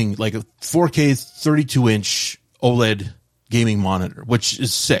gaming, like a 4K 32-inch OLED gaming monitor, which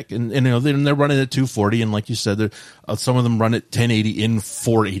is sick. And they're running at 240, and like you said, some of them run at 1080 in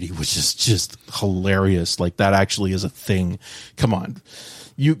 480, which is just hilarious. Like that actually is a thing. Come on,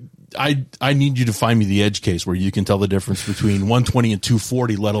 I need you to find me the edge case where you can tell the difference between 120 and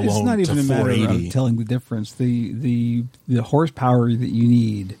 240, let alone it's not even to a matter 480. of telling the difference. The horsepower that you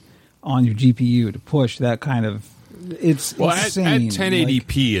need on your GPU to push that kind of it's insane. At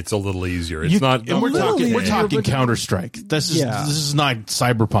 1080p, it's a little easier. It's not. And we're talking Counter Strike. This is not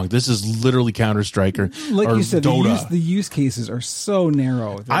Cyberpunk. This is literally Counter Strike or you said. Dota. The use cases are so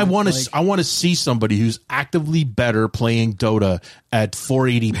narrow. I want to see somebody who's actively better playing Dota at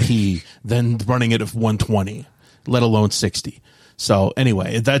 480p than running it at 120, let alone 60. So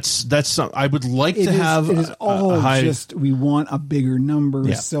anyway, that's I would like to have. It is all just we want a bigger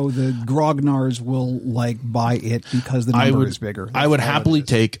number, so the grognards will buy it because the number is bigger. I would happily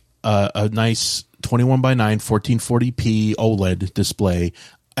take a nice 21x9 1440p OLED display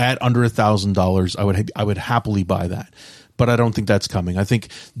at under $1,000. I would happily buy that. but I don't think that's coming. I think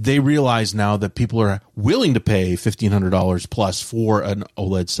they realize now that people are willing to pay $1,500 plus for an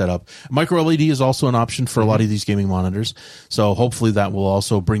OLED setup. Micro LED is also an option for a lot of these gaming monitors, so hopefully that will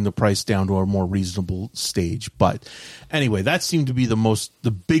also bring the price down to a more reasonable stage. But anyway, that seemed to be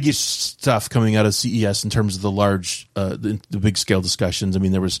the biggest stuff coming out of CES in terms of the large, the big scale discussions. I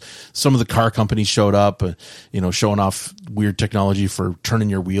mean, there was some of the car companies showed up, showing off weird technology for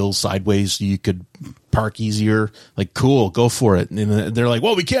turning your wheels sideways so you could park easier. Like, cool, go for it. And they're like,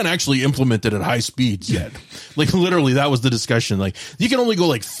 well, we can't actually implement it at high speeds yet. Like, literally, that was the discussion. Like, you can only go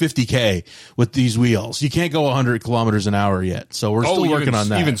like 50K with these wheels. You can't go 100 kilometers an hour yet. So we're still working on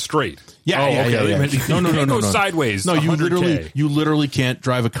that. Even straight. Yeah, yeah. No. Sideways. No, you literally can't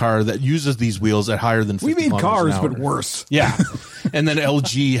drive a car that uses these wheels at higher than 50 We made cars, an hour. but worse. Yeah. And then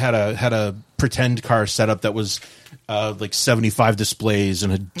LG had a pretend car setup that was like 75 displays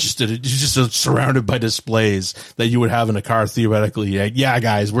and just surrounded by displays that you would have in a car theoretically. Yeah,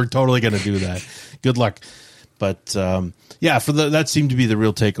 guys, we're totally going to do that. Good luck. But that seemed to be the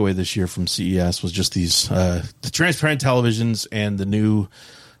real takeaway this year from CES was just these the transparent televisions and the new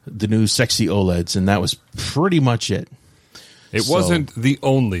sexy OLEDs, and that was pretty much it. It wasn't the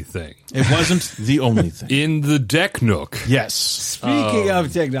only thing. It wasn't the only thing. In the Deck Nook. Yes. Speaking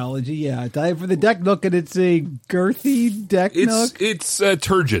of technology, time for the Deck Nook, and it's a girthy Deck Nook. It's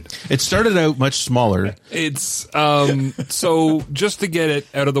turgid. It started out much smaller. It's so just to get it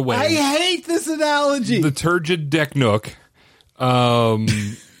out of the way. I hate this analogy. The turgid Deck Nook.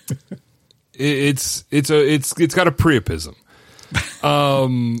 It's got a priapism.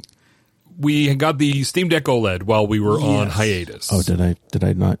 We got the Steam Deck OLED while we were on hiatus. Oh, did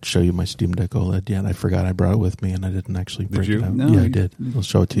I not show you my Steam Deck OLED yet? I forgot I brought it with me and I didn't actually break it out. No, yeah, I did. I'll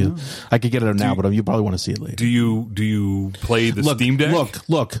show it to you. No. I could get it out now, but you probably want to see it later. Do you play the Steam Deck? Look.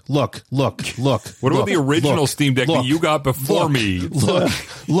 What about the original Steam Deck that you got before me? Look.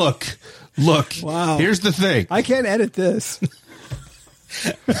 Wow. Here's the thing. I can't edit this.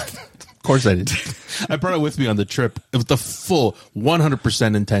 Of course I did. I brought it with me on the trip with the full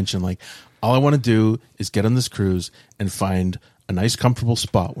 100% intention. Like, all I want to do is get on this cruise and find a nice, comfortable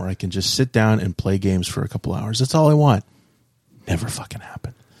spot where I can just sit down and play games for a couple hours. That's all I want. Never fucking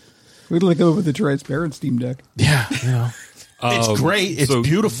happened. We'd like go with the transparent Steam Deck. Yeah, it's great. It's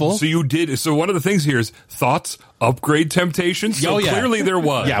beautiful. So you did. So one of the things here is thoughts, upgrade temptations. So clearly there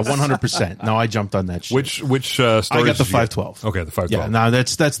was. Yeah, 100%. No, I jumped on that shit. Which storage? I got the 512. Okay, the 512. Yeah, no,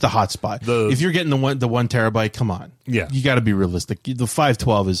 that's the hot spot. If you're getting the 1 terabyte, come on. Yeah, you got to be realistic. The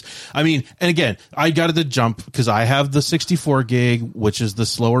 512 is. I mean, and again, I got to jump because I have the 64 gig, which is the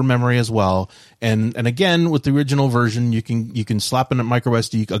slower memory as well. And again, with the original version, you can slap in a micro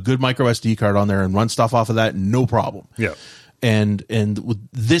SD card on there and run stuff off of that, no problem. Yeah. And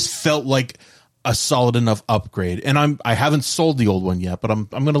this felt like a solid enough upgrade. And I haven't sold the old one yet, but I'm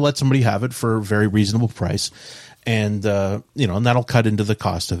going to let somebody have it for a very reasonable price. And and that'll cut into the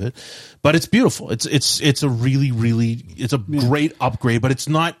cost of it. But it's beautiful. It's a really, really great upgrade, but it's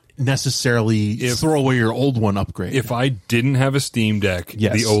not necessarily throw away your old one upgrade. If I didn't have a Steam Deck, the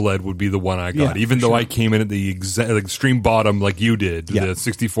OLED would be the one I got, even though I came in at the extreme bottom like you did, the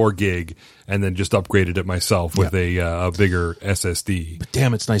 64 gig, and then just upgraded it myself with a bigger SSD. But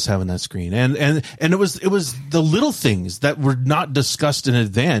damn, it's nice having that screen. And it was the little things that were not discussed in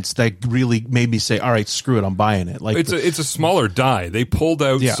advance that really made me say, all right, screw it, I'm buying it. Like it's a smaller die. They pulled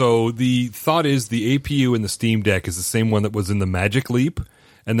out, so the thought is the APU in the Steam Deck is the same one that was in the Magic Leap.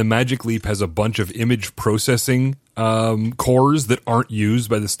 And the Magic Leap has a bunch of image processing cores that aren't used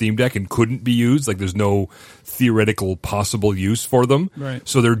by the Steam Deck and couldn't be used. Like, there's no theoretical possible use for them. Right.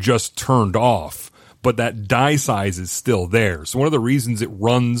 So they're just turned off. But that die size is still there. So one of the reasons it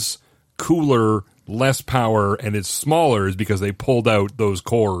runs cooler, less power, and is smaller is because they pulled out those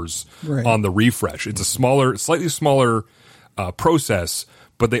cores on the refresh. It's a slightly smaller process,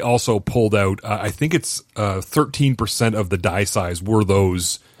 but they also pulled out, I think it's 13% of the die size were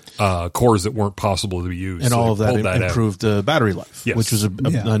those cores that weren't possible to be used. And so all of that improved battery life, which was a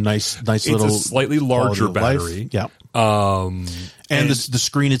nice little... It's a slightly larger battery. Yeah. And the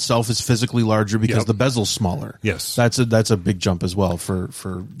screen itself is physically larger because the bezel's smaller. Yes. That's a big jump as well for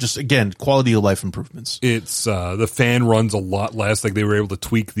just, again, quality of life improvements. It's the fan runs a lot less. Like, they were able to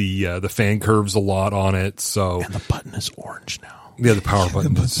tweak the fan curves a lot on it. So, and the button is orange now. Yeah, the power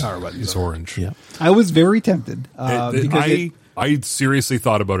button is orange. Yeah. I was very tempted. I seriously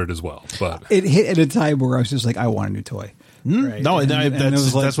thought about it as well. But it hit at a time where I was just like, I want a new toy. Right? No,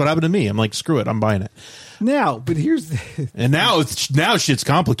 that's what happened to me. I'm like, screw it, I'm buying it. Now, but here's and now shit's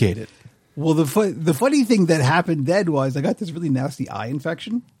complicated. Well, the funny thing that happened then was I got this really nasty eye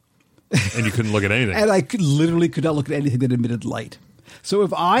infection. and you couldn't look at anything. And I literally could not look at anything that emitted light. So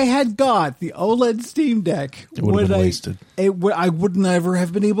if I had got the OLED Steam Deck, it would have been wasted. I would never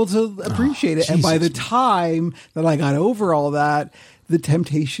have been able to appreciate it. And by the time that I got over all that, the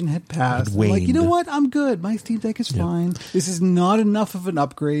temptation had passed. I'm like, you know what? I'm good. My Steam Deck is fine. This is not enough of an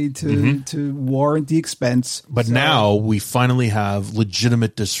upgrade to warrant the expense. But now we finally have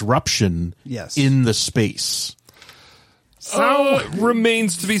legitimate disruption in the space. So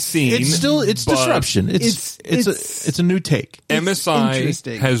remains to be seen. It's disruption. It's a new take.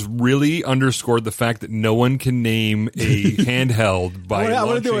 MSI has really underscored the fact that no one can name a handheld by I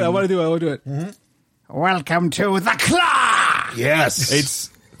want to do it. Mm-hmm. Welcome to the Claw! Yes. It's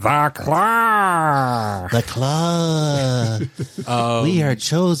the Claw. The Claw. We are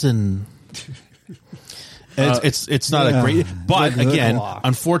chosen. It's not a great, but again,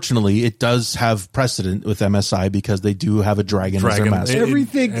 unfortunately, it does have precedent with MSI because they do have a dragon as their mascot.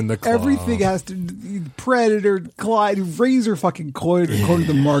 Everything has to Predator, Clyde, razor fucking coin according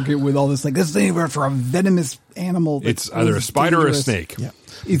to the market with all this. Like this is anywhere for a venomous animal. It's either a spider or a snake. Yeah.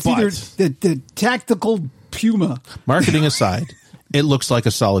 It's either the tactical puma. Marketing aside, it looks like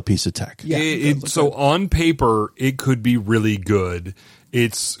a solid piece of tech. Yeah, so on paper, it could be really good.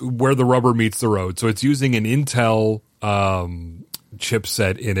 It's where the rubber meets the road. So it's using an Intel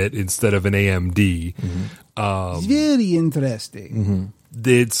chipset in it instead of an AMD. Very interesting.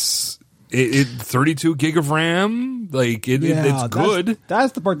 It's 32 gig of RAM. Like it's good.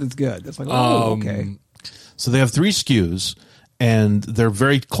 That's the part that's good. That's like, okay. So they have 3 SKUs. And they're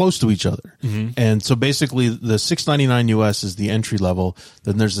very close to each other. And so basically the $699 US is the entry level.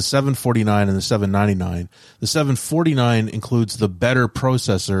 Then there's the $749 and the $799. The $749 includes the better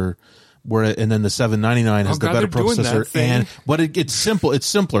processor, and then the $799 has the better processor. But it's simple. It's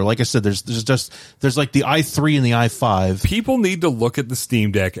simpler. Like I said, there's like the i3 and the i5. People need to look at the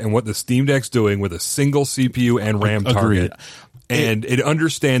Steam Deck and what the Steam Deck's doing with a single CPU and RAM target. And it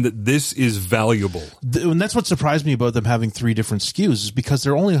understand that this is valuable. And that's what surprised me about them having 3 different SKUs is because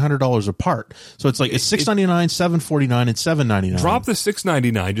they're only $100 apart. So it's like it's $699, $749, and $799. Drop the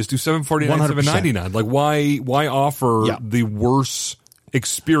 $699. Just do $749, $799. Like why offer the worse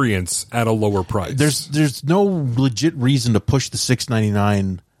experience at a lower price? There's no legit reason to push the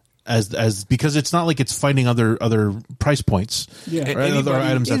 $699 as because it's not like it's fighting other price points. Yeah, other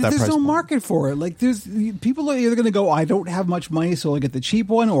items at that price. There's no point. market for it. Like there's people are either going to go, I don't have much money, so I'll get the cheap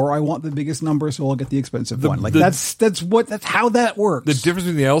one, or I want the biggest number, so I'll get the expensive one. Like that's how that works. The difference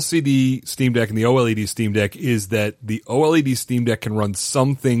between the LCD Steam Deck and the OLED Steam Deck is that the OLED Steam Deck can run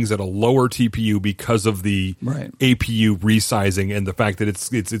some things at a lower TPU because of the APU resizing and the fact that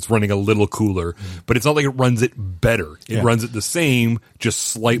it's running a little cooler. But it's not like it runs it better. It runs it the same, just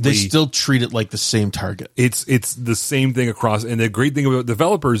slightly. They still treat it like the same target. It's the same thing across. And the great thing about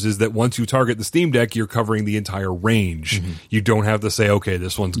developers is that once you target the Steam Deck, you're covering the entire range. You don't have to say, okay,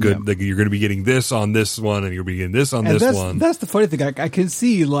 this one's good. Like, you're going to be getting this on this one, and you're going to be getting this on this one. That's the funny thing. I can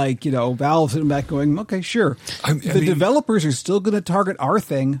see, like, Valve sitting back going, okay, sure. The developers are still going to target our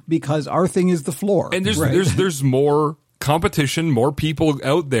thing because our thing is the floor. And there's more competition, more people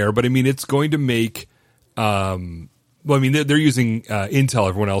out there. But, I mean, it's going to make... Well, I mean, they're using Intel.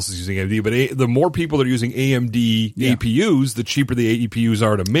 Everyone else is using AMD. But the more people that are using AMD APUs, the cheaper the APUs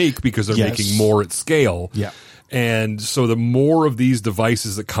are to make because they're making more at scale. Yeah. And so the more of these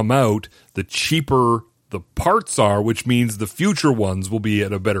devices that come out, the cheaper the parts are, which means the future ones will be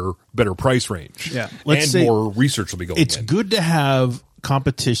at a better price range. Yeah. More research will be going in. It's good to have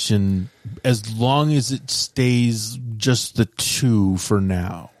competition as long as it stays just the 2 for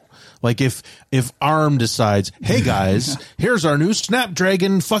now. Like if ARM decides, hey guys, here's our new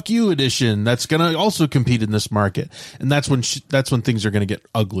Snapdragon fuck you edition that's going to also compete in this market, and that's when things are going to get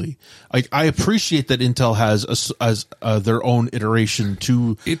ugly. I appreciate that Intel has their own iteration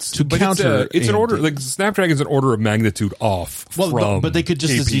to counter. It's an order, like Snapdragon's an order of magnitude off. But they could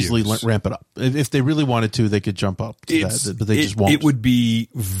just APUs. as easily ramp it up if they really wanted to. They could jump up to that, but they just won't. It would be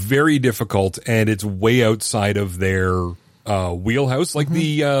very difficult, and it's way outside of their wheelhouse. Like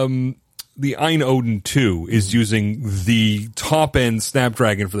the Ein Odin 2 is using the top end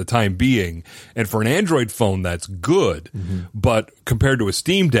Snapdragon for the time being, and for an Android phone that's good, but compared to a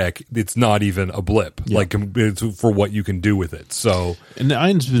Steam Deck, it's not even a blip. Like for what you can do with it. So, and the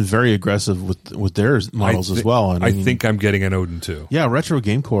Ein's been very aggressive with their models as well. And I think I'm getting an Odin 2. Yeah, Retro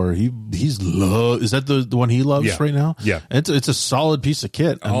Game Core. Is that the one he loves right now? Yeah, it's a solid piece of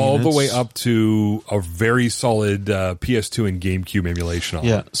kit. All the way up to a very solid PS2 and GameCube emulation on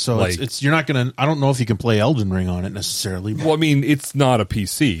it. So it's you're not going to. I don't know if you can play Elden Ring on it necessarily. Well, I mean, it's not a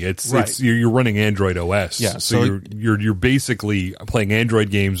PC. It's you're running Android OS. Yeah, so you're basically playing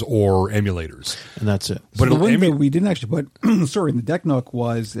Android games or emulators, and that's it. But the one that we didn't actually put, sorry, in the deck nook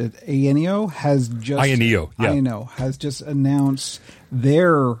was that Aeneo has just announced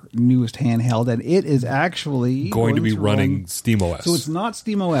their newest handheld, and it is actually going to be running SteamOS. So it's not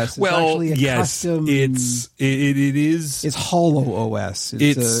SteamOS. It's actually a custom. It is. It's Hollow OS.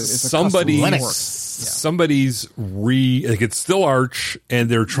 It's somebody's it's still Arch, and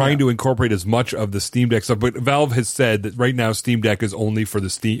they're trying to incorporate as much of the Steam Deck stuff. But Valve has said that right now Steam Deck is only for the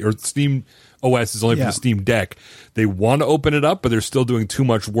Steam OS is only for the Steam Deck. They want to open it up, but they're still doing too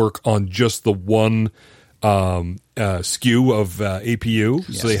much work on just the one SKU of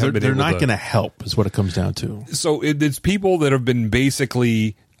APU. So they're not going to help is what it comes down to. So it's people that have been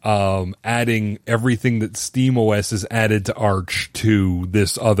basically adding everything that SteamOS has added to Arch to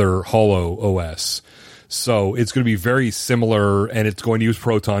this other Hollow OS. So it's going to be very similar, and it's going to use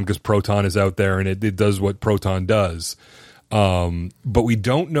Proton because Proton is out there and it does what Proton does. But we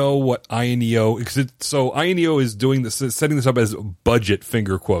don't know what Aeneo, so Aeneo is doing this, setting this up as budget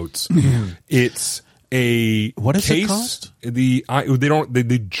finger quotes. It's what does case, it cost? They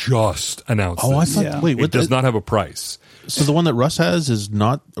just announced. Oh, this. I thought. Wait, it does not have a price. So the one that Russ has is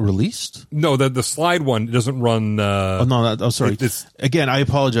not released? No, the slide one doesn't run. Sorry. Again, I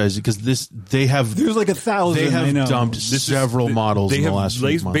apologize because there's like 1,000. They have dumped several models in the last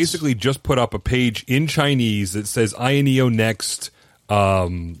few months. Basically just put up a page in Chinese that says Aeneo Next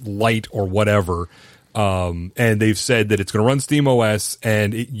Lite or whatever. And they've said that it's going to run SteamOS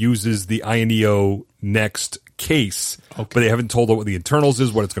and it uses the Aeneo Next case, but they haven't told what the internals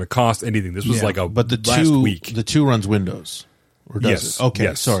is, what it's going to cost, anything. This was last week. The 2 runs Windows. Or does it?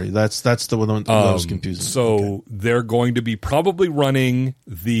 Okay, sorry. That's the one that was confusing. So they're going to be probably running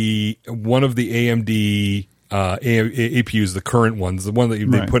one of the AMD APUs, the current ones, the one that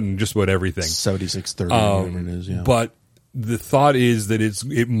they put in just about everything. 7630, whatever it is, yeah. But the thought is that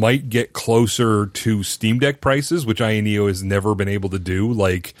it might get closer to Steam Deck prices, which Aeneo has never been able to do.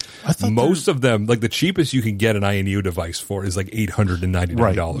 Like most of them, like the cheapest you can get an Aeneo device for is like $899.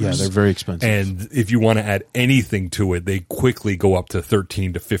 Right. Yeah, they're very expensive. And if you want to add anything to it, they quickly go up to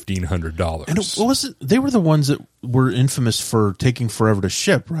 $1,300 to $1,500. And they were the ones that were infamous for taking forever to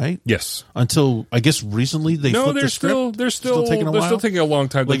ship, right? Yes. Until I guess recently they flipped the script. They're still taking a long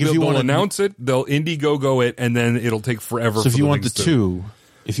time. Like they'll announce it, they'll Indiegogo it, and then it'll take forever. So if you want the 2,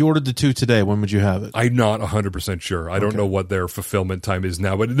 if you ordered the 2 today, when would you have it? I'm not 100% sure. I don't know what their fulfillment time is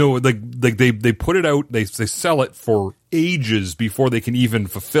now, but no, like they put it out, they sell it for ages before they can even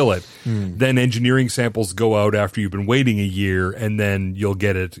fulfill it. Then engineering samples go out after you've been waiting a year, and then you'll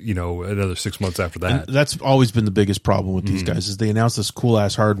get it, another 6 months after that. And that's always been the biggest problem with these guys is they announce this cool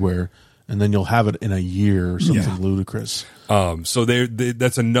ass hardware, and then you'll have it in a year or something ludicrous. So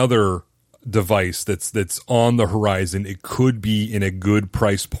that's another device that's on the horizon. It could be in a good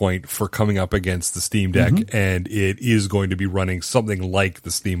price point for coming up against the Steam Deck, and it is going to be running something like the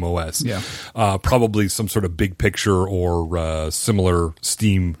Steam OS. Probably some sort of big picture or similar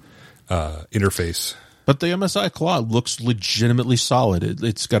Steam interface. But the MSI Claw looks legitimately solid.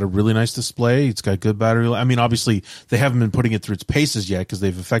 It's got a really nice display. It's got good battery. I mean, obviously, they haven't been putting it through its paces yet because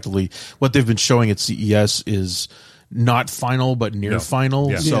what they've been showing at CES is not final, but near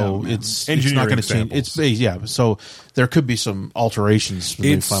final. So it's not going to change. So there could be some alterations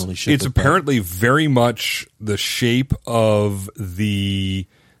when they finally ship it. It's apparently very much the shape of the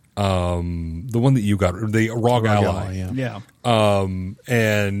one that you got, the ROG Ally.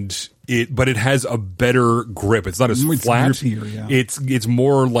 But it has a better grip. It's not as flat. Grippier, It's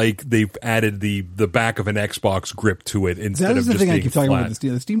more like they've added the back of an Xbox grip to it instead of just being flat. That is the thing I keep talking about.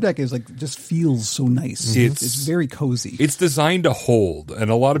 The Steam Deck is just feels so nice. It's very cozy. It's designed to hold, and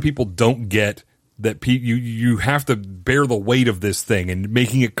a lot of people don't get that you have to bear the weight of this thing, and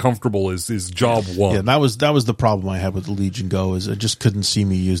making it comfortable is job one. Yeah, that was the problem I had with the Legion Go is I just couldn't see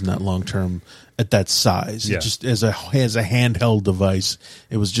me using that long term at that size. Yeah. It just as a handheld device,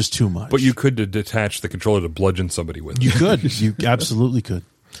 it was just too much. But you could detach the controller to bludgeon somebody with. You could, you absolutely could.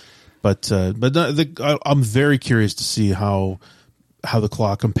 But I'm very curious to see how the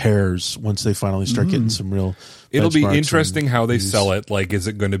Claw compares once they finally start getting some real. It'll be interesting how they sell it. Like, is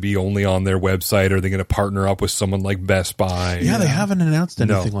it going to be only on their website? Are they going to partner up with someone like Best Buy? Yeah, they haven't announced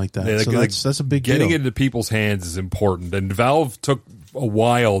anything like that. So that's a big deal. Getting it into people's hands is important. And Valve took a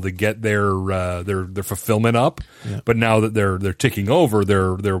while to get their fulfillment up, but now that they're ticking over,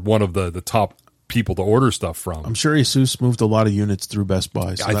 they're one of the top people to order stuff from. I'm sure Asus moved a lot of units through Best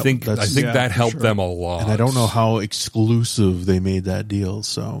Buy. So I think that helped them a lot. And I don't know how exclusive they made that deal.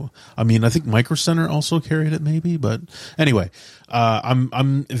 So, I mean, I think Micro Center also carried it maybe, but anyway,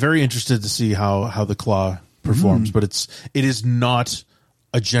 I'm very interested to see how the Claw performs, but it is not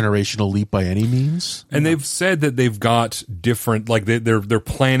a generational leap by any means. And they've said that they've got different, like they're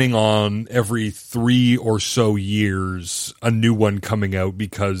planning on every 3 or so years a new one coming out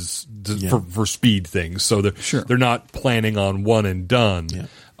because for speed things. So they're not planning on one and done.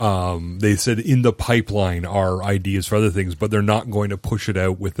 Yeah. They said in the pipeline are ideas for other things, but they're not going to push it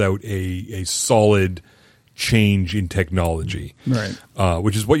out without a solid change in technology, right?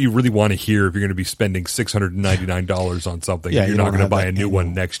 Which is what you really want to hear if you're going to be spending $699 on something. Yeah, you're not going to buy a new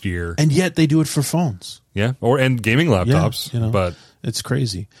one next year, and yet they do it for phones. Yeah, and gaming laptops. Yeah, but it's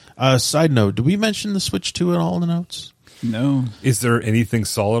crazy. Side note: did we mention the Switch 2 at all in the notes? No. Is there anything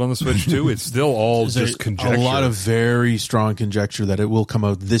solid on the Switch 2? It's still all just conjecture. A lot of very strong conjecture that it will come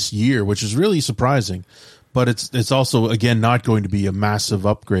out this year, which is really surprising. But it's also, again, not going to be a massive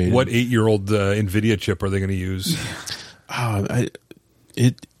upgrade. What 8-year-old NVIDIA chip are they going to use? I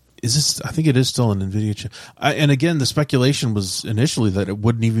think it is still an NVIDIA chip. And again, the speculation was initially that it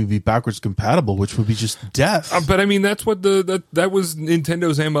wouldn't even be backwards compatible, which would be just death. But I mean, that's what that was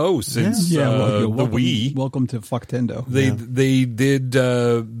Nintendo's MO since the Wii. Welcome to Fucktendo. They did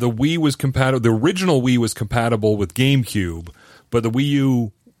the Wii was compatible. The original Wii was compatible with GameCube, but the Wii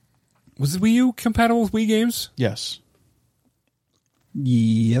U. Was the Wii U compatible with Wii games? Yes.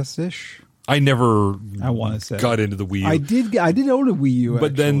 Yes-ish. I want to say got into the Wii U. I did own a Wii U,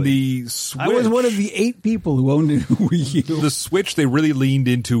 but then the Switch. I was one of the 8 people who owned a Wii U. The Switch, they really leaned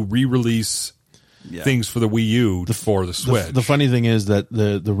into re-release things for the Wii U for the Switch. The funny thing is that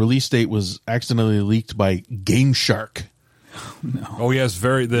the release date was accidentally leaked by Game Shark. No. Oh yes,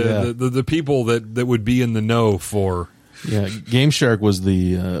 the people that would be in the know for. Yeah, Game Shark was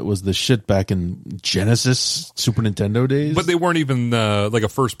the shit back in Genesis, Super Nintendo days. But they weren't even like a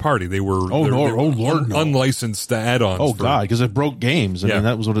first party. They were unlicensed add-ons. Oh god, because it broke games. I mean,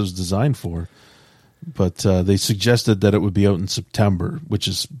 that was what it was designed for. But they suggested that it would be out in September, which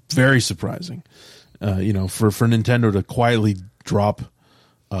is very surprising. For Nintendo to quietly drop.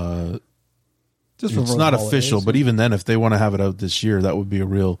 It's not official, but even then, if they want to have it out this year, that would be a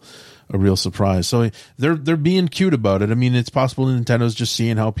real surprise. So they're being cute about it. I mean, it's possible Nintendo's just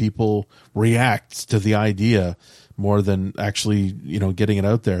seeing how people react to the idea more than actually, getting it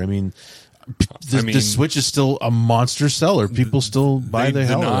out there. I mean, the Switch is still a monster seller. People still buy the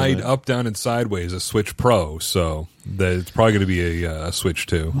hell out of it. They denied up, down, and sideways a Switch Pro, so it's probably going to be a Switch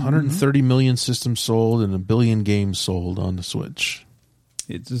 2. 130 million systems sold and 1 billion games sold on the Switch.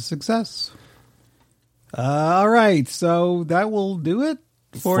 It's a success. All right, so that will do it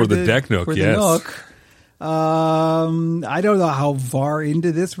for the Deck Nook. For the Nook. I don't know how far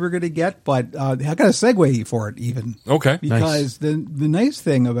into this we're going to get, but I got a segue for it even. Okay, because the nice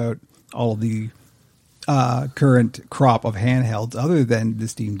thing about all of the current crop of handhelds, other than the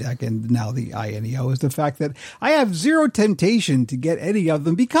Steam Deck and now the iNeo, is the fact that I have zero temptation to get any of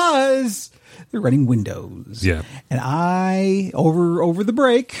them because they're running Windows. Yeah, and I over the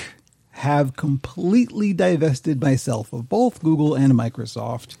break have completely divested myself of both Google and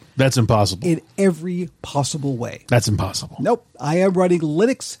Microsoft. That's impossible. In every possible way. That's impossible. Nope. I am running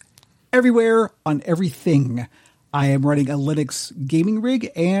Linux everywhere on everything. I am running a Linux gaming rig,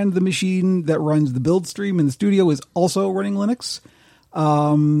 and the machine that runs the build stream in the studio is also running Linux.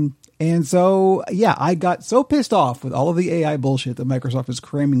 And so, I got so pissed off with all of the AI bullshit that Microsoft is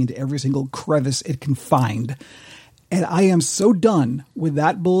cramming into every single crevice it can find. And I am so done with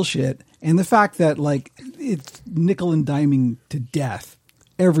that bullshit and the fact that, it's nickel and diming to death.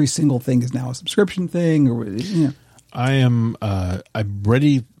 Every single thing is now a subscription thing. I'm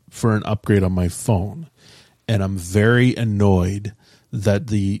ready for an upgrade on my phone, and I'm very annoyed that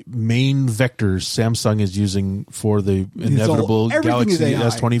the main vectors Samsung is using for the inevitable Galaxy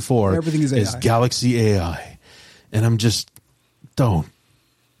S24 is Galaxy AI. And I'm just, don't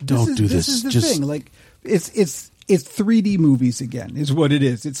do this. This is the thing. It's 3D movies again, is what it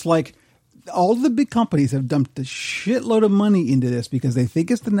is. It's like all the big companies have dumped a shitload of money into this because they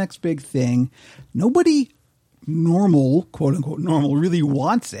think it's the next big thing. Nobody normal, quote unquote normal, really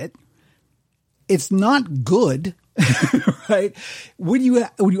wants it. It's not good, right? When you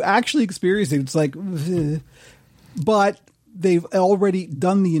actually experience it, it's like, but they've already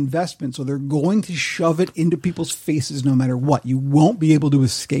done the investment, so they're going to shove it into people's faces no matter what. You won't be able to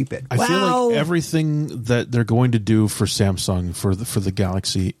escape it. I feel like everything that they're going to do for Samsung for the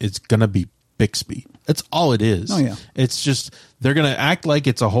Galaxy is going to be Bixby. That's all it is. Oh, yeah. It's just they're going to act like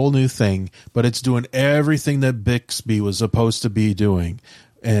it's a whole new thing, but it's doing everything that Bixby was supposed to be doing.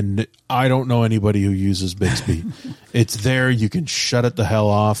 And I don't know anybody who uses Bixby. It's there. You can shut it the hell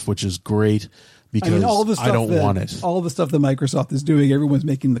off, which is great because all the stuff I don't want it. All the stuff that Microsoft is doing, everyone's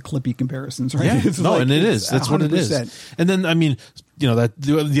making the Clippy comparisons, right? Yeah, It's no, like, and it is. That's 100%. What it is. And then, I mean, that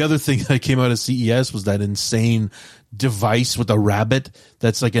the other thing that came out of CES was that insane device with a rabbit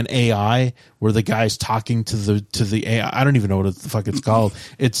that's like an AI where the guy's talking to the AI. I don't even know what the fuck it's called.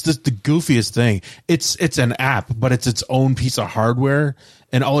 It's just the goofiest thing. It's an app, but it's its own piece of hardware,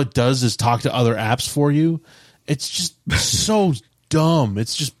 and all it does is talk to other apps for you. It's just so dumb.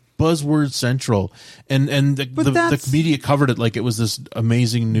 It's just buzzword central, and the media covered it like it was this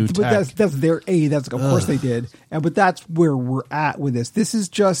amazing new tech. But that's their that's of course they did, but that's where we're at with this. This is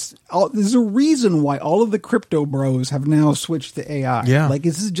just there's a reason why all of the crypto bros have now switched to AI. Yeah, like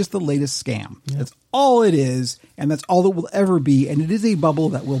this is just the latest scam. Yeah. That's all it is, and that's all it will ever be. And it is a bubble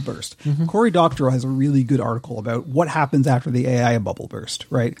that will burst. Cory Doctorow has a really good article about what happens after the AI bubble burst,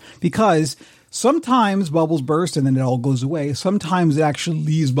 right? Because sometimes bubbles burst and then it all goes away. Sometimes it actually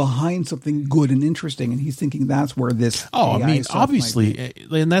leaves behind something good and interesting, and he's thinking that's where this. Oh, AI I mean, obviously,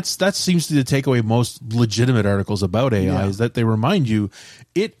 and that seems to be the takeaway most legitimate articles about AI is that they remind you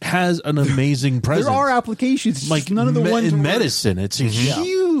it has an amazing presence. There are applications, like none of the ones in medicine. It's a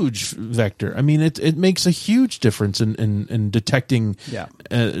huge vector. I mean, it makes a huge difference in detecting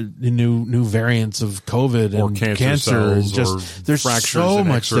new variants of COVID or and cancer. Just there's so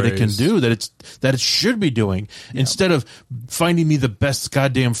much that it can do that it should be doing instead of finding me the best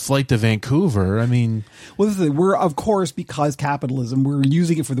goddamn flight to Vancouver. I mean, well, this is we're of course because capitalism, we're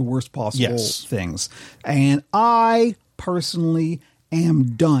using it for the worst possible things, and I personally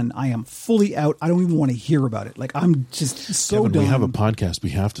am done. I am fully out. I don't even want to hear about it. Like I'm just so Kevin, done. We have a podcast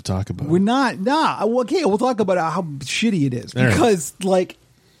we have to talk about. We're not. Okay, we'll talk about how shitty it is because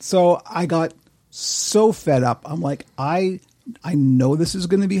so I got so fed up. I'm like I know this is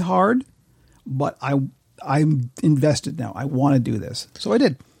going to be hard. But I'm invested now. I want to do this. So I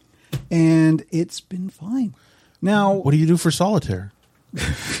did. And it's been fine. Now, what do you do for solitaire?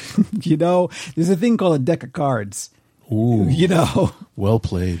 There's a thing called a deck of cards. Ooh. Well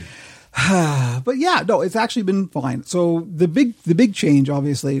played. But yeah, no, it's actually been fine. So the big change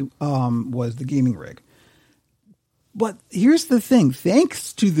obviously was the gaming rig. But here's the thing,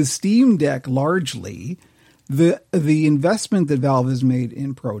 thanks to the Steam Deck largely, the investment that Valve has made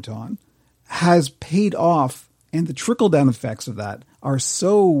in Proton has paid off, and the trickle-down effects of that are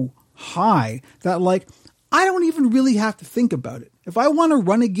so high that, I don't even really have to think about it. If I want to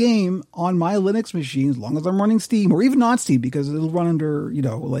run a game on my Linux machine, as long as I'm running Steam, or even not Steam, because it'll run under,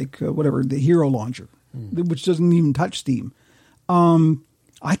 whatever, the Hero launcher, which doesn't even touch Steam,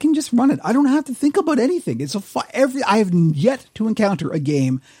 I can just run it. I don't have to think about anything. I have yet to encounter a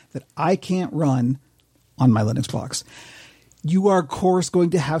game that I can't run on my Linux box. You are, of course,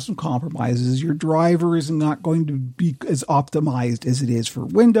 going to have some compromises. Your driver is not going to be as optimized as it is for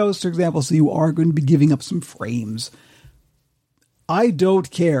Windows, for example, so you are going to be giving up some frames. I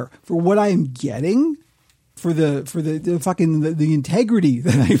don't care for what I am getting, for the fucking the integrity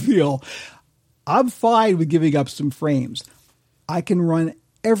that I feel. I'm fine with giving up some frames. I can run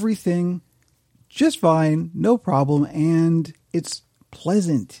everything just fine, no problem, and it's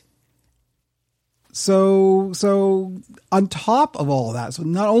pleasant. So on top of all of that, so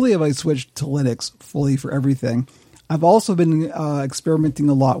not only have I switched to Linux fully for everything, I've also been experimenting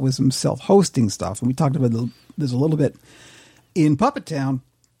a lot with some self-hosting stuff. And we talked about this a little bit in Puppet Town,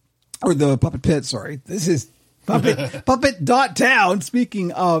 or the Puppet Pit, sorry. This is Puppet.town,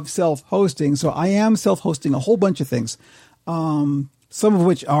 speaking of self-hosting. So I am self-hosting a whole bunch of things, some of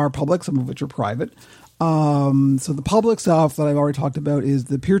which are public, some of which are private. So the public stuff that I've already talked about is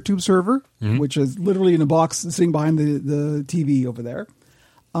the PeerTube server, which is literally in a box sitting behind the TV over there.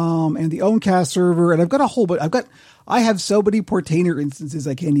 And the Owncast server, and I've got a whole bunch. I have so many Portainer instances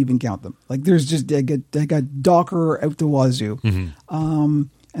I can't even count them. Like there's just I got Docker out the wazoo.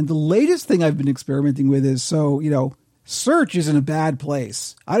 And the latest thing I've been experimenting with is search isn't a bad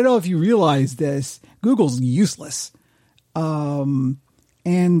place. I don't know if you realize this. Google's useless.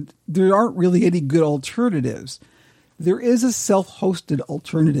 And there aren't really any good alternatives. There is a self-hosted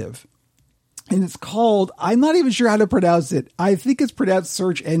alternative. And it's called, I'm not even sure how to pronounce it. I think it's pronounced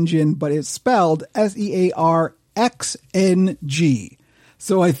Search Engine, but it's spelled SEARXNG.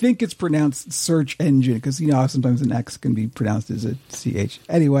 So I think it's pronounced Search Engine, because how sometimes an X can be pronounced as a CH.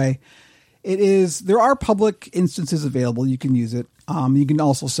 Anyway, there are public instances available. You can use it. You can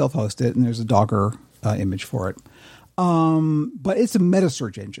also self-host it, and there's a Docker image for it. But it's a meta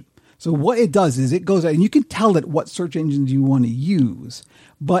search engine. So what it does is it goes out and you can tell it what search engines you want to use,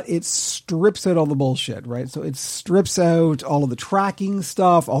 but it strips out all the bullshit, right? So it strips out all of the tracking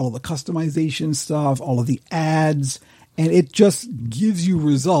stuff, all of the customization stuff, all of the ads, and it just gives you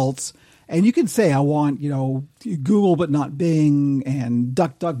results. And you can say, I want, Google, but not Bing, and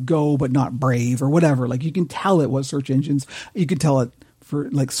DuckDuckGo, but not Brave, or whatever. Like, you can tell it what search engines. You can tell it for,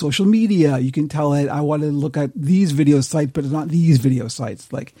 like, social media. You can tell it, I want to look at these video sites, but not these video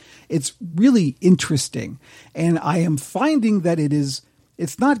sites. Like, it's really interesting. And I am finding that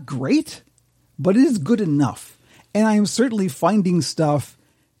it's not great, but it is good enough. And I am certainly finding stuff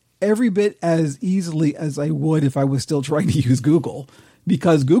every bit as easily as I would if I was still trying to use Google.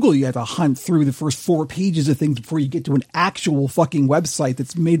 Because Google, you have to hunt through the first 4 pages of things before you get to an actual fucking website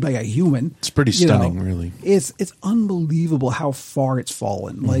that's made by a human. It's pretty stunning, really. It's unbelievable how far it's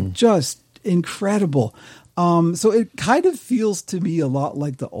fallen. Like, just incredible. So it kind of feels to me a lot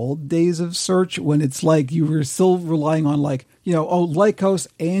like the old days of search, when it's like you were still relying on, like, Lycos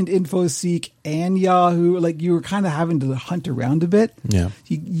and InfoSeek and Yahoo. Like, you were kind of having to hunt around a bit. Yeah.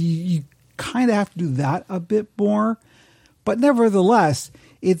 You kind of have to do that a bit more. But nevertheless,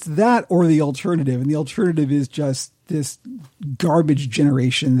 it's that or the alternative. And the alternative is just this garbage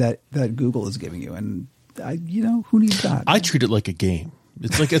generation that Google is giving you. And, who needs that? I treat it like a game.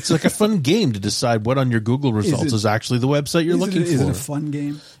 It's like a fun game to decide what on your Google results is actually the website you're looking for. Is it a fun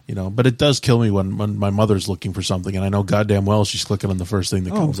game? But it does kill me when my mother's looking for something and I know goddamn well she's clicking on the first thing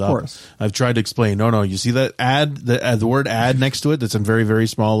that comes up. Course. I've tried to explain, no, you see that ad, the word ad next to it that's in very, very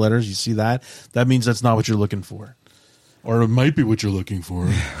small letters, you see that? That means that's not what you're looking for. Or it might be what you're looking for.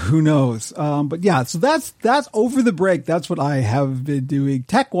 Who knows? But yeah, so that's over the break. That's what I have been doing.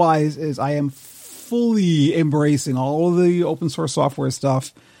 Tech-wise is I am fully embracing all of the open source software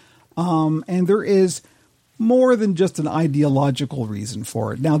stuff. And there is more than just an ideological reason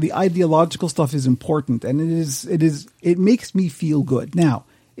for it. Now, the ideological stuff is important, and it makes me feel good. Now,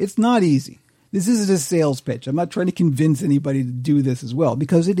 it's not easy. This isn't a sales pitch. I'm not trying to convince anybody to do this as well,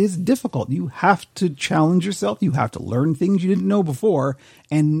 because it is difficult. You have to challenge yourself. You have to learn things you didn't know before.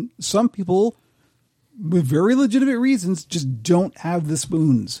 And some people, with very legitimate reasons, just don't have the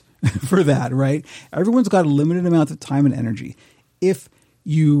spoons for that, right? Everyone's got a limited amount of time and energy. If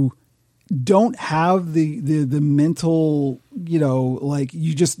you don't have the mental, like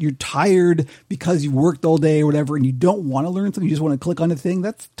you're tired because you worked all day or whatever, and you don't want to learn something, you just want to click on a thing,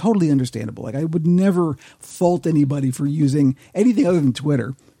 that's totally understandable. Like, I would never fault anybody for using anything other than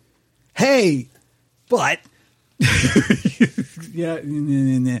Twitter. Hey, but yeah.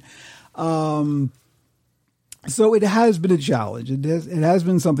 So it has been a challenge. It has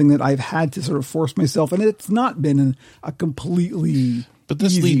been something that I've had to sort of force myself, and it's not been a completely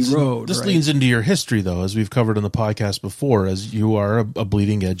easy road. This leans into your history, though, as we've covered on the podcast before, as you are a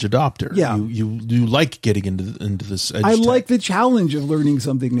bleeding edge adopter. Yeah. You like getting into this edge. I like the challenge of learning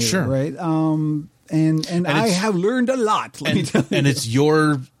something new, sure. Right? And I have learned a lot. Let me tell you. And it's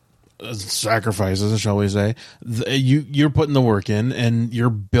your sacrifices, shall we say. You're putting the work in, and you're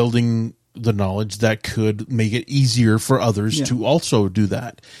building the knowledge that could make it easier for others to also do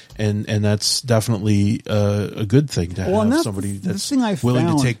that, and that's definitely a good thing to have somebody that's willing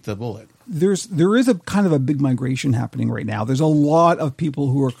to take the bullet. There is a kind of a big migration happening right now. There's a lot of people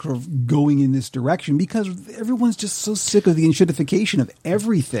who are kind of going in this direction because everyone's just so sick of the enshittification of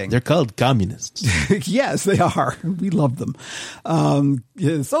everything. They're called communists. Yes, they are. We love them.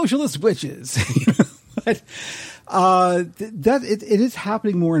 Socialist witches. But it is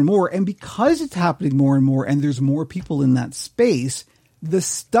happening more and more, and because it's happening more and more, and there's more people in that space, the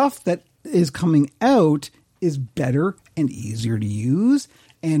stuff that is coming out is better and easier to use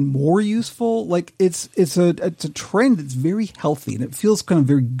and more useful. Like, it's a trend that's very healthy, and it feels kind of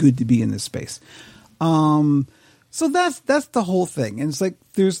very good to be in this space. So that's the whole thing, and it's like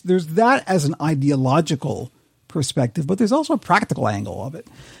there's that as an ideological perspective, but there's also a practical angle of it.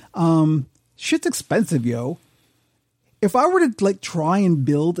 Shit's expensive, yo. If I were to try and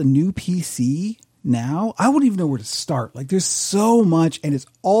build a new PC now, I wouldn't even know where to start. Like, there's so much, and it's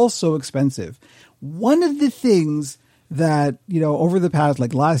all so expensive. One of the things that, over the past,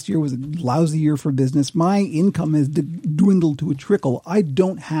 last year was a lousy year for business. My income has dwindled to a trickle. I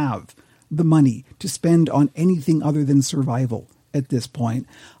don't have the money to spend on anything other than survival at this point.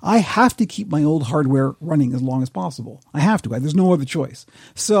 I have to keep my old hardware running as long as possible. I have to. There's no other choice.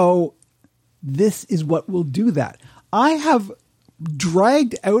 So this is what will do that. I have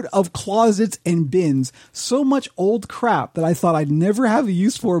dragged out of closets and bins so much old crap that I thought I'd never have a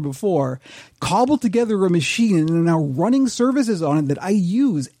use for before, cobbled together a machine and are now running services on it that I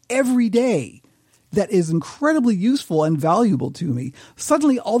use every day that is incredibly useful and valuable to me.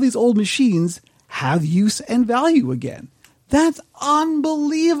 Suddenly, all these old machines have use and value again. That's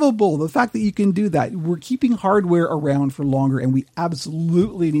unbelievable. The fact that you can do that. We're keeping hardware around for longer, and we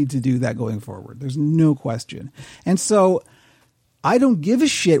absolutely need to do that going forward. There's no question. And so I don't give a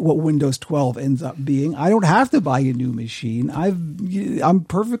shit what Windows 12 ends up being. I don't have to buy a new machine. I'm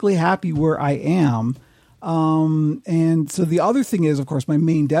perfectly happy where I am. And so the other thing is, of course, my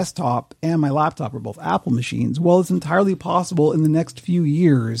main desktop and my laptop are both Apple machines. Well, it's entirely possible in the next few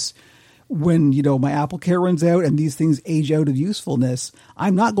years when, my Apple Care runs out and these things age out of usefulness,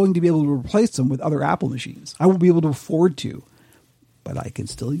 I'm not going to be able to replace them with other Apple machines. I won't be able to afford to, but I can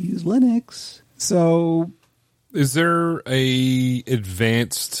still use Linux. So is there a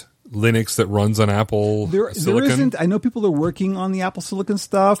advanced Linux that runs on Apple Silicon? There isn't. I know people are working on the Apple Silicon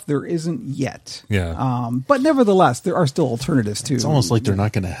stuff. There isn't yet. Yeah. But nevertheless, there are still alternatives too. It's almost like they're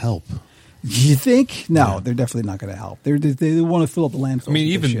not going to help. You think? No, they're definitely not going to help. They want to fill up the landfill. I mean,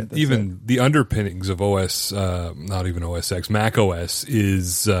 even the underpinnings of OS, not even OS X, Mac OS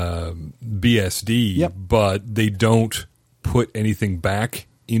is BSD, Yep. but they don't put anything back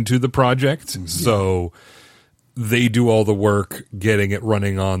into the project. So they do all the work getting it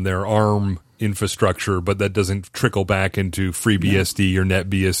running on their ARM infrastructure, but that doesn't trickle back into FreeBSD or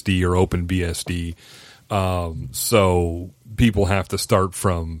NetBSD or OpenBSD. So people have to start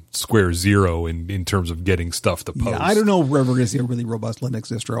from square zero in terms of getting stuff to post. Yeah, I don't know if we're ever going to see a really robust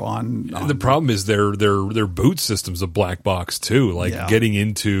Linux distro on the problem is their boot system's a black box too. Like getting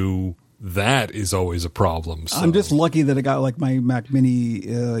into that is always a problem. So. I'm just lucky that I got like my Mac Mini,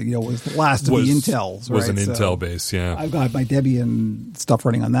 was the last of the Intels. Was right? an Intel base, yeah. I've got my Debian stuff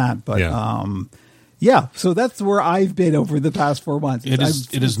running on that, but so that's where I've been over the past 4 months.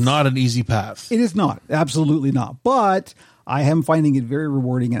 It is not an easy path. It is not, absolutely not. But I am finding it very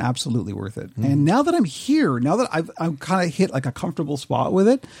rewarding and absolutely worth it. And now that I'm here, now that I've kind of hit like a comfortable spot with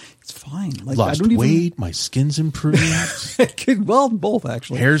it, it's fine. Like Lost I don't weight, my skin's improved. Well, both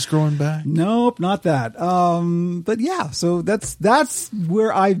actually. Hair's growing back. Nope, not that. But yeah, so that's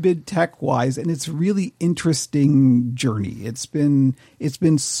where I've been tech wise, and it's really interesting journey. It's been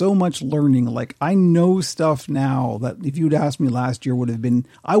so much learning. Like I know stuff now that if you'd asked me last year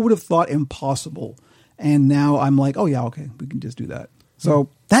I would have thought impossible. And now I'm like, oh yeah, okay, we can just do that. So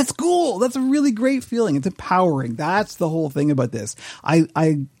that's cool. That's a really great feeling. It's empowering. That's the whole thing about this.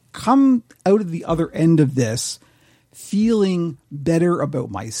 I come out of the other end of this feeling better about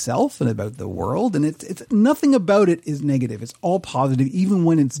myself and about the world. And it's nothing about it is negative. It's all positive. Even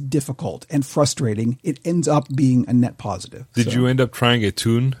when it's difficult and frustrating, it ends up being a net positive. Did you end up trying a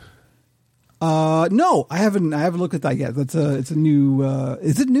tune? No, I haven't looked at that yet. It's a new,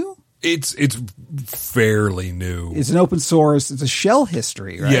 is it new? It's fairly new. It's an open source. It's a shell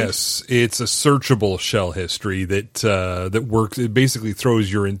history, right? Yes, it's a searchable shell history that works. It basically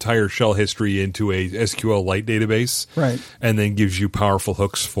throws your entire shell history into a SQLite database, right? And then gives you powerful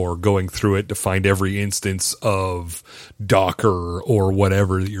hooks for going through it to find every instance of Docker or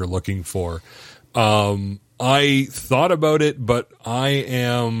whatever that you're looking for. I thought about it, but I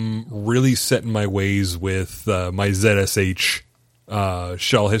am really set in my ways with my ZSH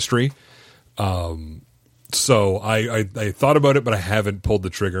shell history. So I thought about it, but I haven't pulled the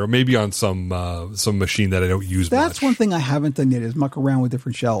trigger. Or maybe on some machine that I don't use much. That's one thing I haven't done yet is muck around with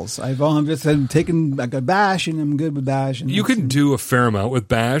different shells. I've just taken like a bash and I'm good with bash. And you can do a fair amount with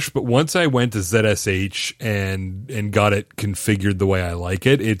bash, but once I went to ZSH and got it configured the way I like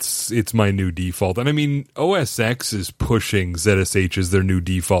it, it's my new default. And I mean, OS X is pushing ZSH as their new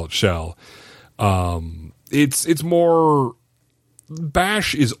default shell. It's more...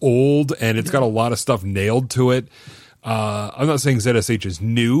 Bash is old and it's got a lot of stuff nailed to it. I'm not saying ZSH is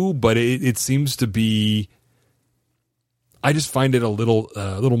new, but it seems to be. I just find it a little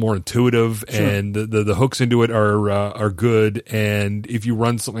more intuitive, sure. And the hooks into it are good. And if you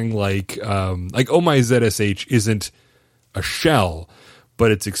run something like Oh My ZSH isn't a shell, but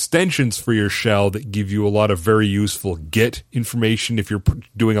it's extensions for your shell that give you a lot of very useful Git information if you're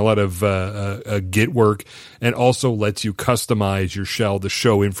doing a lot of Git work, and also lets you customize your shell to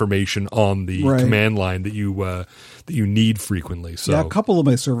show information on the command line that you need frequently. So yeah, a couple of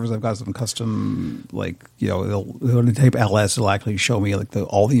my servers I've got some custom, like, when I type ls, it'll actually show me like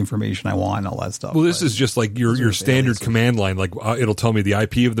all the information I want and all that stuff. Well, this is just like your standard command line. Like it'll tell me the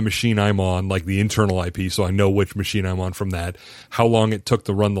IP of the machine I'm on, like the internal IP, so I know which machine I'm on from that, how long it took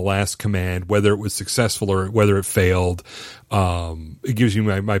to run the last command, whether it was successful or whether it failed. It gives you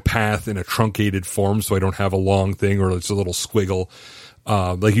my path in a truncated form, so I don't have a long thing or it's a little squiggle.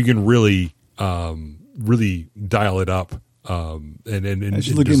 Like you can really dial it up and I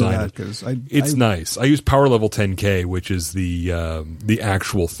should look into design that it. because It's nice. I use Power Level 10K, which is the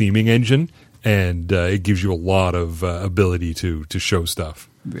actual theming engine, and it gives you a lot of ability to show stuff.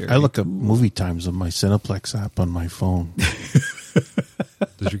 I look up movie times on my Cineplex app on my phone.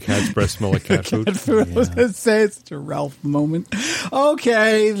 Does your cat's breath smell like cat food? I was going to say it's such a Ralph moment.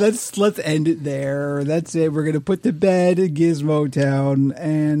 Okay, let's end it there. That's it. We're going to put to bed Gizmo Town,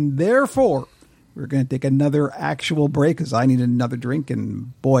 and therefore we're going to take another actual break because I need another drink,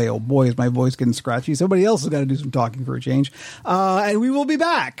 and boy, oh boy, is my voice getting scratchy. Somebody else has got to do some talking for a change. And we will be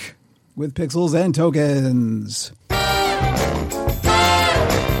back with Pixels and Tokens.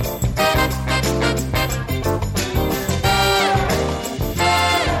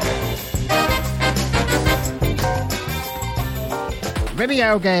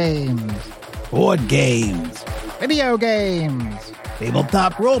 Video games. Board games. Video games.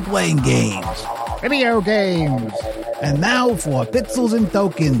 Tabletop role-playing games. Video games. And now for Pixels and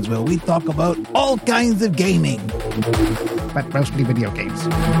Tokens, where we talk about all kinds of gaming. But mostly video games.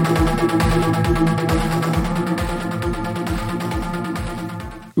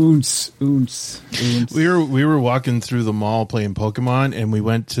 Oons. We were walking through the mall playing Pokemon, and we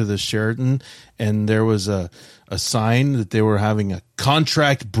went to the Sheraton, and there was a sign that they were having a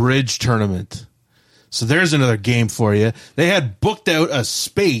contract bridge tournament. So there's another game for you. They had booked out a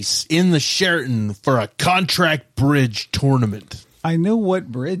space in the Sheraton for a contract bridge tournament. I know what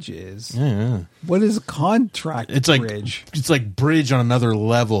bridge is. Yeah. What is contract bridge? It's like bridge on another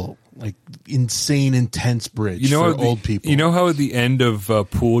level. Like insane, intense bridge for old people. You know how at the end of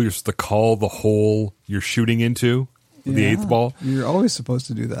pool you're supposed to call the hole you're shooting into? The eighth ball. You're always supposed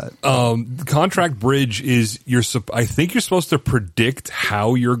to do that. Contract bridge is I think you're supposed to predict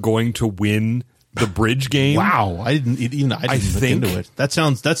how you're going to win the bridge game. Wow, I didn't look into it. That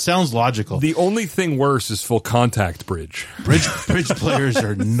sounds logical. The only thing worse is full contact bridge. Bridge players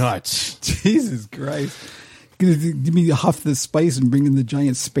are nuts. Jesus Christ. Give me huff the spice and bring in the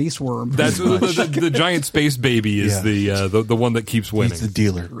giant space worm. That's the giant space baby is the one that keeps winning. He's the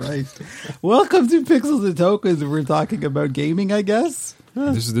dealer. Right. Welcome to Pixels and Tokens. We're talking about gaming, I guess.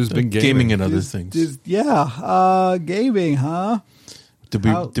 There's been gaming and other things. Gaming, huh?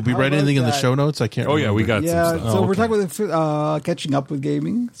 Did we write anything in the show notes? I can't remember. Yeah, we got some stuff. So we're talking about catching up with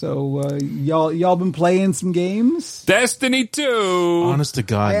gaming. So y'all been playing some games? Destiny 2. Honest to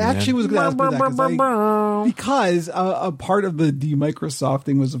God, I actually was going to ask you that because a part of the de-Microsoft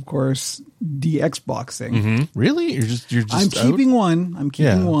thing was, of course, de-Xbox thing. Mm-hmm. Really? You're just I'm keeping one. I'm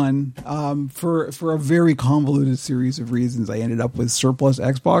keeping one. For a very convoluted series of reasons, I ended up with surplus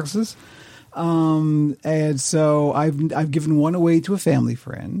Xboxes. And so I've given one away to a family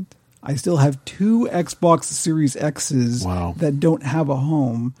friend. I still have 2 Xbox Series X's that don't have a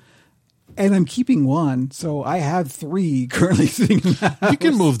home, and I'm keeping one. So I have 3 currently sitting in the house. You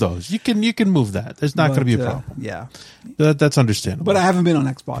can move those. You can move that. There's not going to be a problem. Yeah. That's understandable. But I haven't been on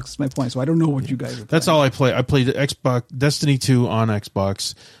Xbox, is my point. So I don't know what you guys are playing. That's all I play. I played Xbox Destiny 2 on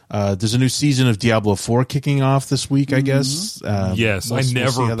Xbox. There's a new season of Diablo 4 kicking off this week, I guess. Yes, I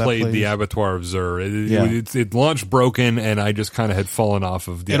never played the Abattoir of Zur. It launched broken, and I just kind of had fallen off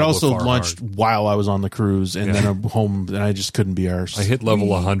of Diablo. It also launched while I was on the cruise, and then I'm home, and I just couldn't be arsed. I hit level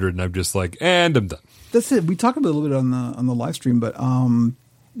 100, and I'm just like, and I'm done. That's it. We talked a little bit on the live stream, but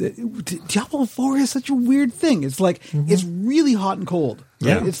Diablo 4 is such a weird thing. It's like it's really hot and cold.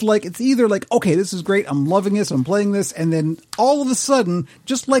 Right? Yeah. It's like it's either like, okay, this is great, I'm loving this, I'm playing this, and then all of a sudden,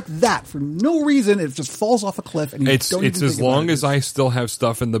 just like that, for no reason, it just falls off a cliff. And it's as long as I still have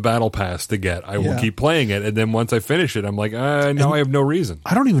stuff in the battle pass to get, I will keep playing it, and then once I finish it, I'm like, now I have no reason.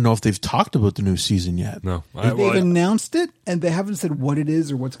 I don't even know if they've talked about the new season yet. No, they've announced it, and they haven't said what it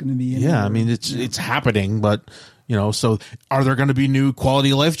is or what's going to be in it. Yeah, I mean it's happening, but. So are there going to be new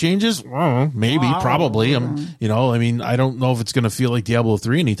quality of life changes? Maybe, probably. I don't know if it's going to feel like Diablo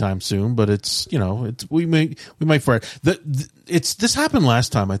 3 anytime soon, but we might fire. This happened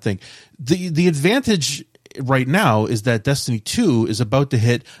last time, I think. The advantage right now is that Destiny 2 is about to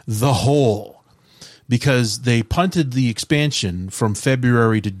hit the hole because they punted the expansion from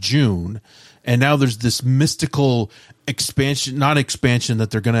February to June, and now there's this mystical expansion that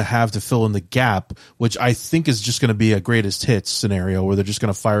they're going to have to fill in the gap, which I think is just going to be a greatest hits scenario where they're just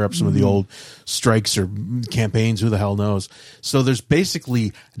going to fire up some of the old strikes or campaigns, who the hell knows. So there's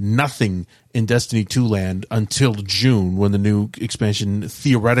basically nothing in Destiny 2 land until June when the new expansion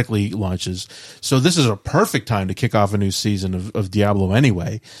theoretically launches. So this is a perfect time to kick off a new season of Diablo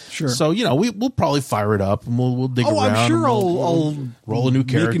anyway. Sure. So, we'll probably fire it up and we'll dig around. I'm sure I'll roll a new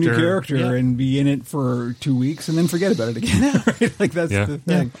character. Make a new character and can be in it for 2 weeks and then forget about it again. Right? Like that's the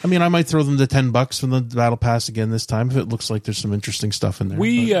thing. I mean, I might throw them the $10 from the Battle Pass again this time if it looks like there's some interesting stuff in there.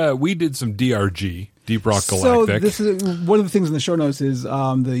 We did some DRG, Deep Rock So Galactic. this is one of the things in the show notes is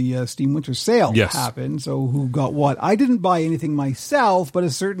the Steam Winter Sale happened. So who got what? I didn't buy anything myself, but a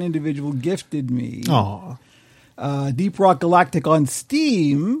certain individual gifted me. Aw. Deep Rock Galactic on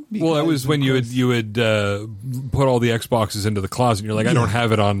Steam. Well, that was when you had put all the Xboxes into the closet. And you're like, I don't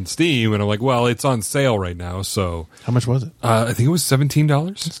have it on Steam, and I'm like, well, it's on sale right now. So How much was it? I think it was $17.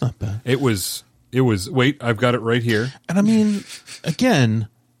 It's not bad. It was. Wait, I've got it right here. And I mean, again,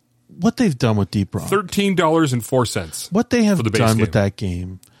 what they've done with Deep Rock, $13.04. what they have for the base done game. with that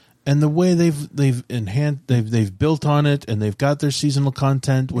game, and the way they've enhanced, they've built on it, and they've got their seasonal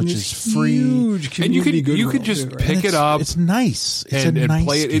content, which is free. Huge And you community could just goodwill, too, pick it up. It's nice. It's and a nice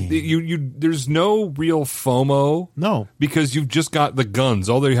play it. game. There's no real FOMO. No. Because you've just got the guns.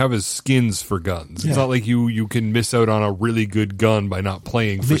 All they have is skins for guns. It's not like you can miss out on a really good gun by not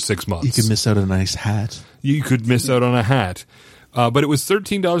playing for 6 months. You can miss out on a nice hat. You could miss out on a hat. But it was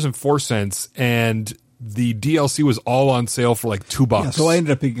 $13.04, and the DLC was all on sale for like $2. Yeah, so I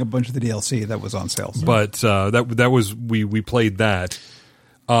ended up picking a bunch of the DLC that was on sale. So. But that was we played that.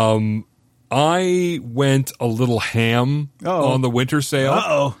 I went a little ham on the winter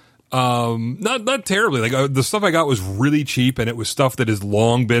sale. Not terribly. Like the stuff I got was really cheap, and it was stuff that has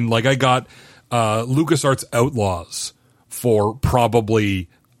long been like I got LucasArts Outlaws for probably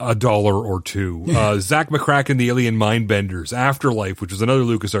 $1 or $2. Zach McCracken, the Alien Mindbenders, Afterlife, which was another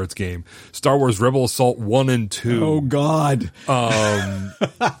LucasArts game, Star Wars Rebel Assault 1 and 2. Oh God! I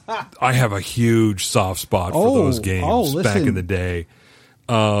have a huge soft spot for those games back in the day.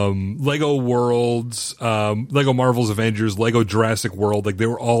 Lego Worlds, Lego Marvel's Avengers, Lego Jurassic World, like they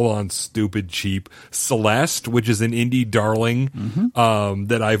were all on stupid cheap. Celeste, which is an indie darling,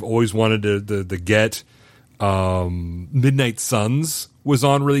 that I've always wanted to get. Midnight Suns was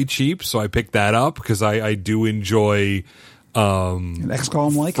on really cheap, so I picked that up because I do enjoy An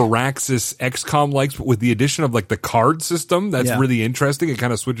XCOM like Firaxis XCOM likes, but with the addition of like the card system, that's really interesting. It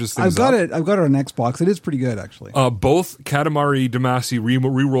kind of switches things up. I've got it on Xbox. It is pretty good actually. Both Katamari Damacy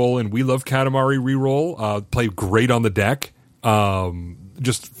Reroll and We Love Katamari Reroll play great on the deck.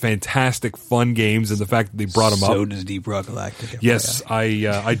 Just fantastic, fun games, and the fact that they brought them up. So does Deep Rock Galactic. Yes,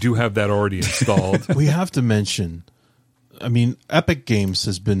 I do have that already installed. We have to mention, I mean, Epic Games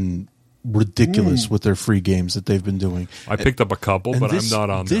has been ridiculous with their free games that they've been doing. I picked up a couple, but I'm not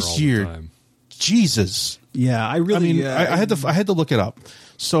on there this all year. the time. Jesus, Yeah, I had to look it up.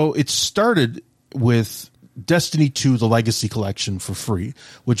 So it started with Destiny 2, the Legacy Collection for free,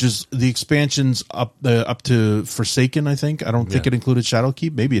 which is the expansions up to Forsaken, I think. I don't think it included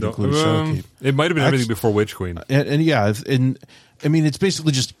Shadowkeep. Maybe it included Shadowkeep. It might have been everything before Witch Queen. And I mean, it's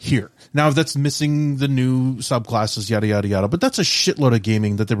basically just here. Now, if that's missing the new subclasses, yada, yada, yada. But that's a shitload of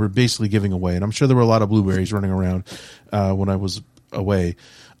gaming that they were basically giving away. And I'm sure there were a lot of blueberries running around when I was away.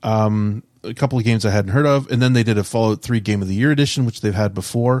 A couple of games I hadn't heard of. And then they did a Fallout 3 Game of the Year edition, which they've had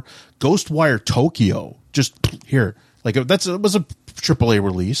before. Ghostwire Tokyo, just here. Like, it was a AAA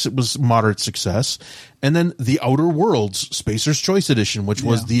release. It was moderate success. And then The Outer Worlds Spacer's Choice Edition, which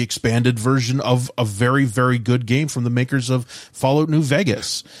was the expanded version of a very, very good game from the makers of Fallout New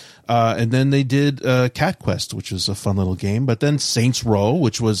Vegas. And then they did Cat Quest, which was a fun little game. But then Saints Row,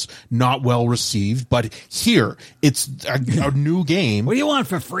 which was not well received. But here, it's a new game. What do you want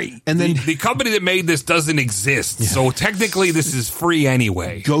for free? And then The company that made this doesn't exist, so technically this is free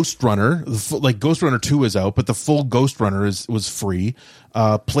anyway. Ghost Runner, like Ghost Runner 2 is out, but the full Ghost Runner was free.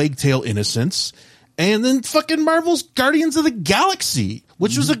 Plague Tale Innocence. And then fucking Marvel's Guardians of the Galaxy,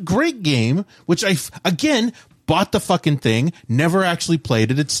 which was a great game, which again, bought the fucking thing, never actually played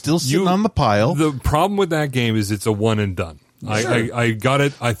it. It's still sitting on the pile. The problem with that game is it's a one and done. Sure. I got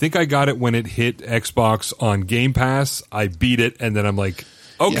it. I think I got it when it hit Xbox on Game Pass. I beat it, and then I'm like,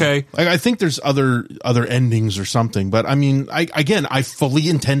 okay. Yeah. I think there's other endings or something, but I mean, I fully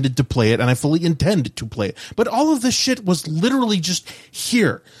intended to play it, and I fully intend to play it. But all of this shit was literally just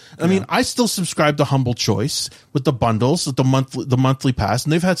here. I mean, I still subscribe to Humble Choice with the bundles, with the monthly pass,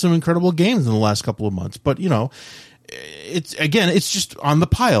 and they've had some incredible games in the last couple of months. But you know, it's just on the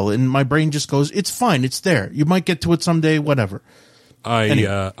pile, and my brain just goes, "It's fine, it's there. You might get to it someday, whatever." I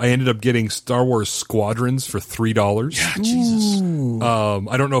ended up getting Star Wars Squadrons for $3. Yeah, Jesus.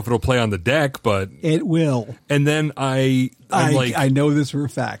 I don't know if it'll play on the deck, but It will. and then I know this for a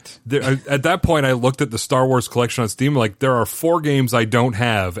fact. At that point, I looked at the Star Wars collection on Steam. Like, there are 4 games I don't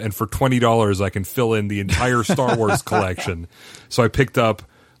have, and for $20, I can fill in the entire Star Wars collection. So I picked up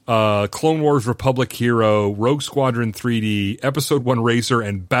Clone Wars Republic Hero, Rogue Squadron 3D, Episode 1 Racer,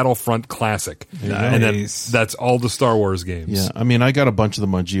 and Battlefront Classic. Nice. And then that's all the Star Wars games. Yeah, I mean, I got a bunch of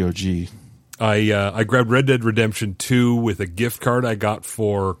them on GOG. I grabbed Red Dead Redemption 2 with a gift card I got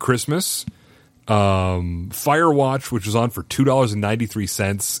for Christmas. Firewatch, which was on for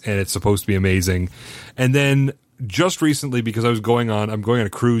 $2.93, and it's supposed to be amazing. And then just recently, because I'm going on a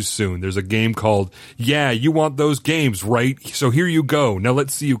cruise soon, there's a game called Yeah, You Want Those Games, Right? So here you go. Now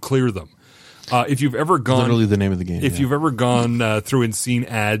let's see you clear them. If you've ever gone, literally the name of the game. If you've ever gone through and seen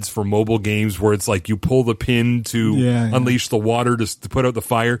ads for mobile games where it's like you pull the pin to unleash the water to put out the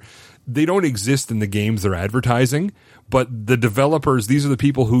fire, they don't exist in the games they're advertising. But the developers, these are the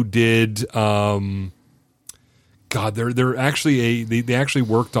people who did. They're actually they actually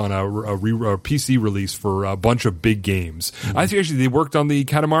worked on a PC release for a bunch of big games. Mm-hmm. I think actually they worked on the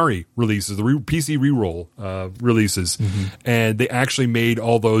Katamari releases, the PC reroll releases, and they actually made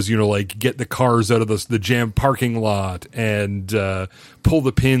all those, like get the cars out of the jam parking lot and pull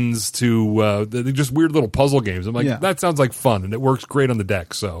the pins to they're just weird little puzzle games. I'm like, that sounds like fun, and it works great on the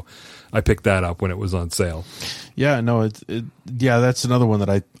deck. So I picked that up when it was on sale. Yeah, no, that's another one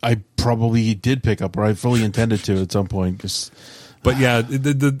that I probably did pick up, or I fully intended to at some point. But yeah,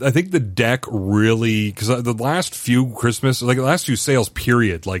 I think the deck really, because the last few Christmas, like the last few sales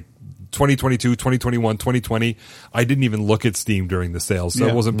period, like 2022, 2021, 2020, I didn't even look at Steam during the sales, so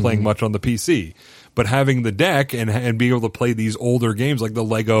I wasn't playing much on the PC. But having the deck and being able to play these older games like the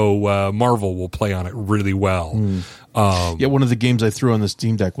Lego Marvel will play on it really well. One of the games I threw on the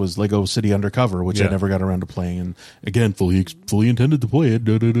Steam Deck was Lego City Undercover, which I never got around to playing, and again, fully intended to play it.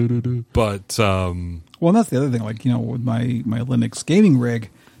 But well, and that's the other thing. Like, with my Linux gaming rig,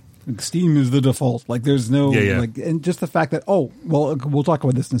 Steam is the default. Like, there's no like, and just the fact that we'll talk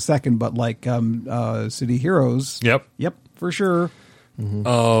about this in a second. But like City Heroes, yep, for sure.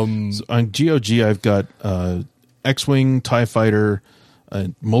 Mm-hmm. So on GOG, I've got X-Wing, TIE Fighter,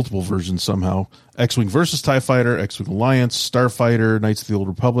 multiple versions somehow. X-Wing versus TIE Fighter, X-Wing Alliance, Starfighter, Knights of the Old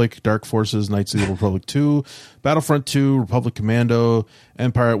Republic, Dark Forces, Knights of the Old Republic 2, Battlefront 2, Republic Commando,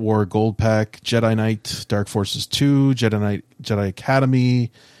 Empire at War Gold Pack, Jedi Knight, Dark Forces 2, Jedi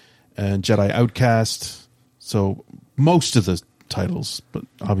Academy, and Jedi Outcast. So most of the titles, but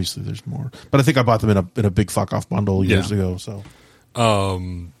obviously there's more. But I think I bought them in a big fuck off bundle years ago. So.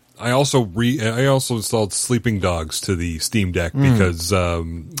 I also installed Sleeping Dogs to the Steam Deck because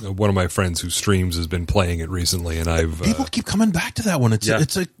one of my friends who streams has been playing it recently, and people keep coming back to that one.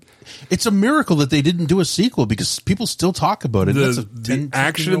 It's a miracle that they didn't do a sequel because people still talk about it. The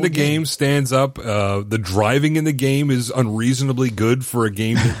action in the game stands up. The driving in the game is unreasonably good for a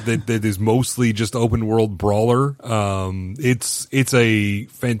game that is mostly just open world brawler. It's a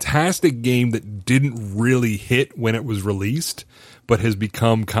fantastic game that didn't really hit when it was released, but has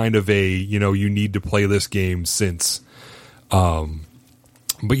become kind of a, you need to play this game since. But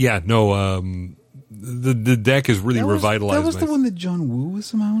yeah, no, the deck is really revitalized. That was the one that John Woo was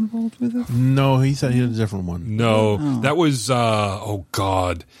somehow involved with it? No, he said he had a different one. No, that was, oh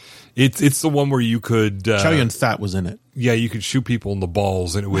God. It's the one where you could... Chow Yun Fat was in it. Yeah, you could shoot people in the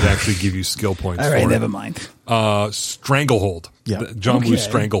balls and it would actually give you skill points. All right, for never it. mind. Stranglehold. Yeah. John Woo's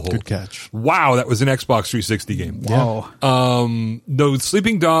Stranglehold. Good catch. Wow, that was an Xbox 360 game. Wow. No,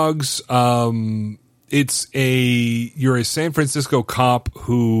 Sleeping Dogs, you're a San Francisco cop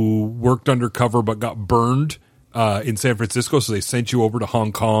who worked undercover but got burned in San Francisco, so they sent you over to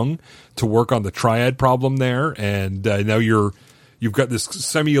Hong Kong to work on the triad problem there, and now you've got this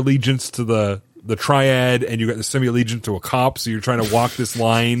semi-allegiance to the triad, and you've got the semi-allegiance to a cop, so you're trying to walk this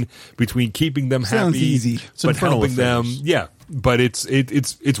line between keeping them Sounds happy, easy. but helping them. Yeah, but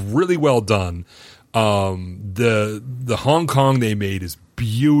it's really well done. The Hong Kong they made is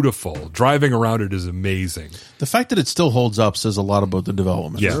beautiful. Driving around it is amazing. The fact that it still holds up says a lot about the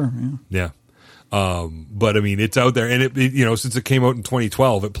development. Yeah, Sure, yeah. But I mean, it's out there, and it since it came out in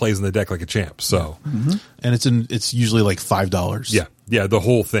 2012, it plays on the deck like a champ. So, and it's usually like $5. Yeah, the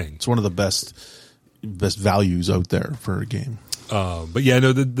whole thing. It's one of the best values out there for a game. But yeah,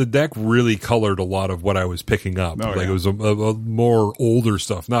 no, the deck really colored a lot of what I was picking up. It was a more older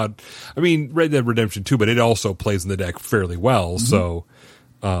stuff. Not, I mean, Red Dead Redemption 2, but it also plays in the deck fairly well. So,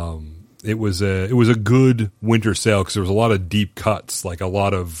 it was a good winter sale because there was a lot of deep cuts, like a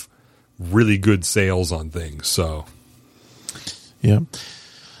lot of really good sales on things. So, yeah.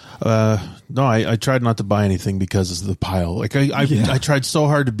 No, I tried not to buy anything because of the pile. Like I tried so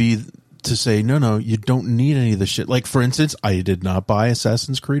hard to say, no, you don't need any of this shit. Like, for instance, I did not buy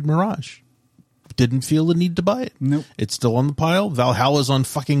Assassin's Creed Mirage. didn't feel the need to buy it. Nope. It's still on the pile. Valhalla's on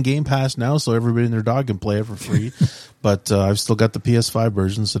fucking Game Pass now, so everybody and their dog can play it for free. But I've still got the PS5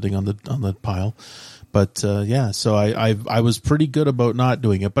 version sitting on the pile. But so I was pretty good about not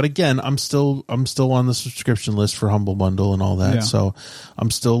doing it. But again, I'm still on the subscription list for Humble Bundle and all that. Yeah. So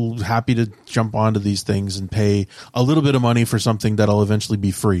I'm still happy to jump onto these things and pay a little bit of money for something that'll eventually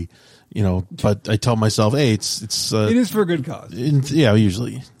be free. But I tell myself, hey, it is for a good cause.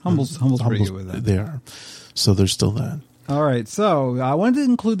 Usually Humble's pretty good with that. They are. So there's still that. All right, so I wanted to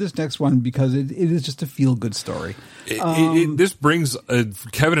include this next one because it is just a feel-good story. This brings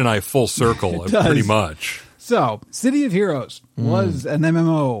Kevin and I full circle, pretty much. So, City of Heroes was an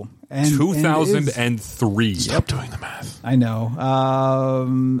MMO. And 2003. Stop doing the math. I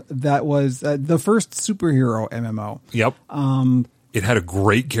know. That was the first superhero MMO. Yep. It had a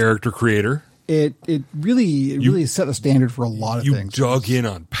great character creator. It really set the standard for a lot of things. You dug in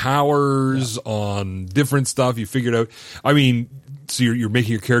on powers, on different stuff. You figured out. I mean, so you're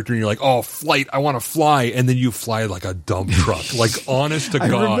making your character, and you're like, oh, flight, I want to fly, and then you fly like a dump truck. Like, honest to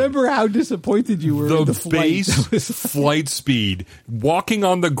God. I remember how disappointed you were. The base flight speed, walking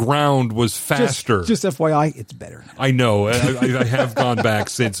on the ground was faster. Just FYI, it's better. I know. I have gone back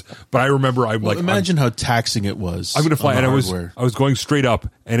since, but I remember imagine how taxing it was. I'm going to fly, and I was going straight up,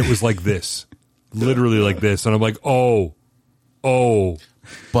 and it was like this. Literally like this, and I'm like, oh.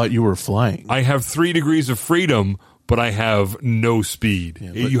 But you were flying. I have 3 degrees of freedom, but I have no speed.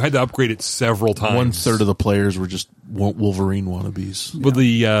 Yeah, you had to upgrade it several times. 1/3 of the players were just Wolverine wannabes. But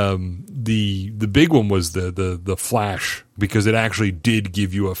the big one was the Flash, because it actually did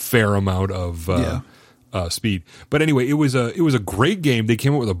give you a fair amount of speed. But anyway, it was a great game. They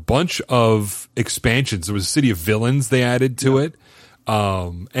came up with a bunch of expansions. There was a City of Villains they added to it,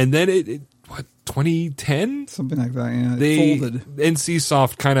 and then it 2010, something like that. Yeah, it folded.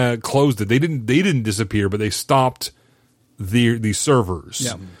 NCSoft kind of closed it. They didn't disappear, but they stopped the servers.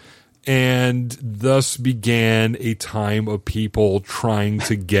 Yeah. And thus began a time of people trying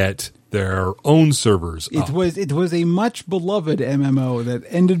to get their own servers up. It was a much beloved MMO that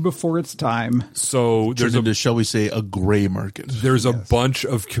ended before its time. So there's shall we say, a gray market. There's a bunch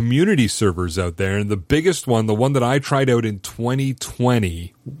of community servers out there, and the biggest one, the one that I tried out in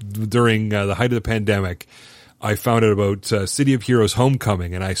 2020 during the height of the pandemic, I found out about City of Heroes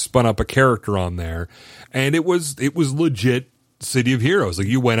Homecoming, and I spun up a character on there, and it was legit City of Heroes. Like,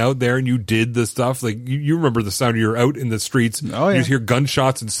 you went out there and you did the stuff. Like, you remember the sound. You're out in the streets. Oh, yeah. You hear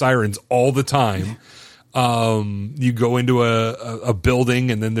gunshots and sirens all the time. You go into a building,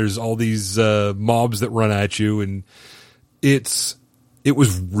 and then there's all these mobs that run at you, and it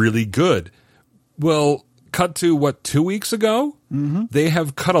was really good. Well, cut to 2 weeks ago, they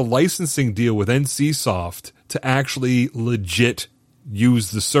have cut a licensing deal with NCSoft to actually legit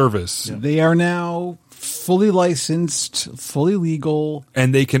use the service. Yeah. They are now fully licensed, fully legal,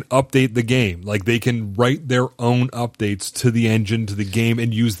 and they can update the game. Like, they can write their own updates to the engine, to the game,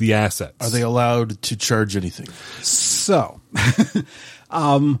 and use the assets. Are they allowed to charge anything? So,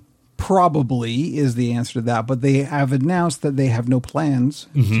 probably is the answer to that, but they have announced that they have no plans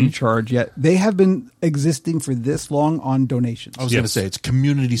to charge yet. They have been existing for this long on donations. I was going to say, it's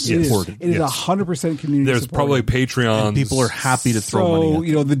community supported. It is 100% community There's supported. probably Patreon. And people are happy to throw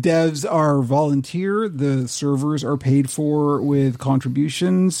money at the devs are volunteer, the servers are paid for with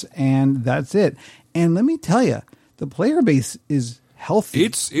contributions, and that's it. And let me tell you, the player base is healthy.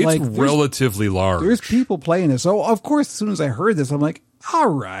 It's relatively large. There's people playing it. So, of course, as soon as I heard this, I'm like, all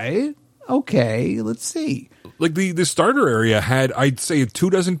right, okay, let's see. Like, the starter area had, I'd say,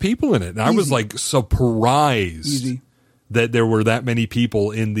 24 people in it. And I was like surprised that there were that many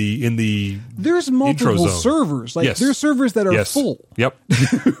people in the There's multiple intro zone. Servers. Like, there's servers that are full. Yep.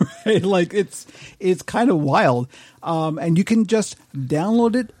 Right? Like, it's kind of wild. And you can just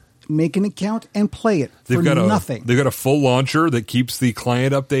download it, make an account, and play it for nothing. They've got a full launcher that keeps the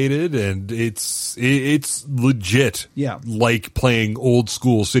client updated, and it's legit. Yeah. Like playing old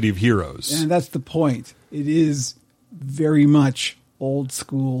school City of Heroes. And that's the point. It is very much old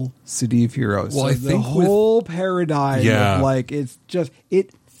school City of Heroes. Well, so I the think whole paradigm of, like, it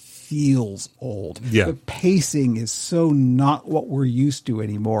feels old. Yeah. The pacing is so not what we're used to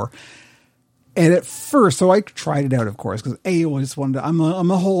anymore. And at first, so I tried it out, of course, because I just wanted to, I'm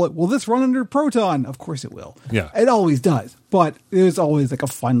a whole, will this run under Proton? Of course it will. Yeah. It always does. But there's always like a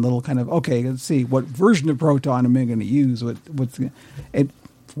fun little kind of, okay, let's see, what version of Proton am I going to use? It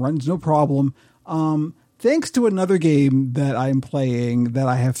runs no problem. Thanks to another game that I'm playing that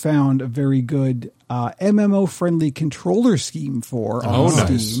I have found a very good MMO-friendly controller scheme for on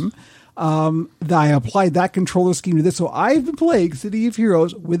Steam. That I applied that controller scheme to this. So I've been playing City of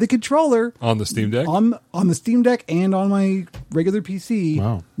Heroes with a controller On the Steam Deck? on the Steam Deck and on my regular PC.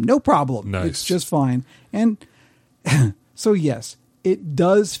 Wow. No problem. Nice. It's just fine. And so yes, it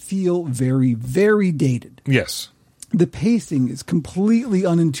does feel very, very dated. Yes. The pacing is completely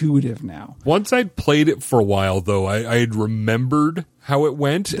unintuitive now. Once I'd played it for a while, though, I had remembered how it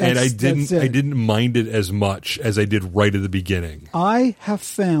went, and I didn't mind it as much as I did right at the beginning. I have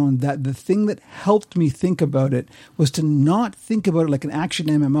found that the thing that helped me think about it was to not think about it like an action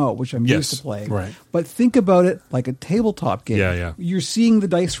MMO, which I'm used to playing, right. but think about it like a tabletop game. Yeah, yeah. You're seeing the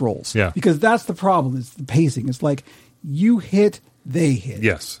dice rolls. Yeah. Because that's the problem, is the pacing. It's like you hit, they hit.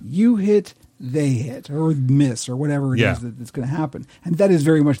 Yes. You hit, they hit, or miss, or whatever it is that's going to happen. And that is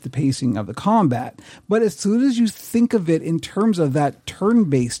very much the pacing of the combat. But as soon as you think of it in terms of that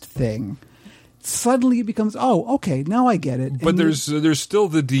turn-based thing, suddenly it becomes, oh, okay, now I get it. But And there's still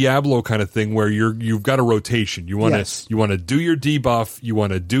the Diablo kind of thing where you've got a rotation. You want to do your debuff, you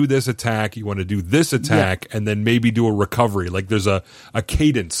want to do this attack, you want to do this attack, and then maybe do a recovery. Like there's a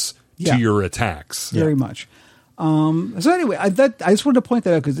cadence to your attacks. very much. So anyway, I just wanted to point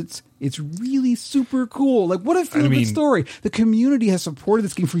that out because it's really super cool. Like, what a feel good story. The community has supported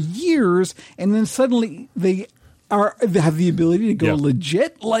this game for years, and then suddenly they have the ability to go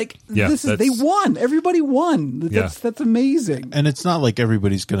legit. Like, they won. Everybody won. That's amazing. And it's not like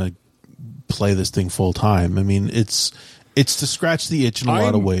everybody's going to play this thing full time. I mean, it's to scratch the itch in a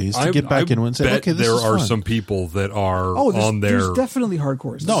lot of ways, to get back in and say, okay, this is fun. There are some people that are on there. There's definitely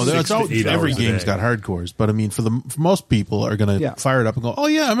hardcores. No, every game's got hardcores, but I mean, for most people are going to fire it up and go, oh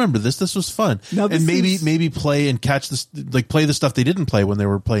yeah, I remember this. This was fun. Now, and maybe play and catch this, like play the stuff they didn't play when they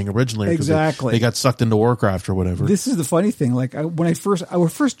were playing originally. Exactly. They got sucked into Warcraft or whatever. This is the funny thing. Like when I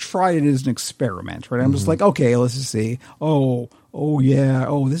first tried it as an experiment, right? I'm just like, okay, let's just see. Oh yeah.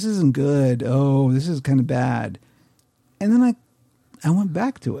 Oh, this isn't good. Oh, this is kind of bad. And then I went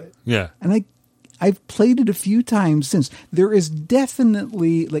back to it. Yeah. And I've played it a few times since. There is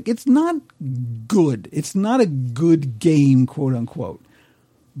definitely, like, it's not good. It's not a good game, quote unquote.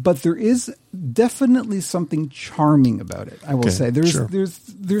 But there is definitely something charming about it, I will say.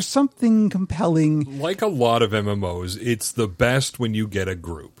 There's something compelling. Like a lot of MMOs, it's the best when you get a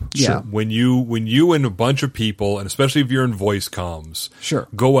group. Yeah. When you and a bunch of people, and especially if you're in voice comms,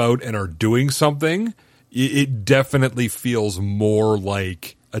 go out and are doing something, it definitely feels more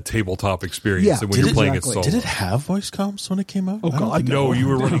like a tabletop experience than when you're playing it solo. Did it have voice comms when it came out? Oh God, no! You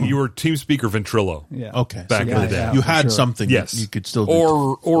were TeamSpeak or Ventrilo. Yeah. Okay. Back in the day, you had something. Yes. You could still do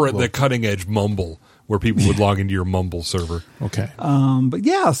or at the cutting edge Mumble, where people would log into your Mumble server. Okay. But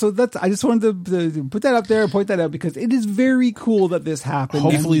yeah, so I just wanted to put that up there and point that out because it is very cool that this happened.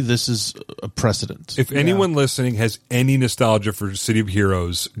 Hopefully this is a precedent. If anyone listening has any nostalgia for City of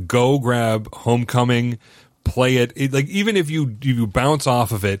Heroes, go grab Homecoming, play it. Like even if you bounce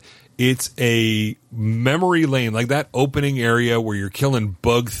off of it, it's a memory lane, like that opening area where you're killing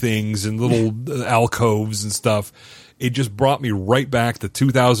bug things and little alcoves and stuff. It just brought me right back to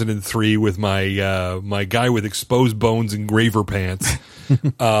 2003 with my guy with exposed bones and graver pants.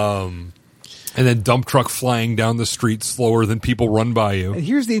 And then dump truck flying down the street slower than people run by you.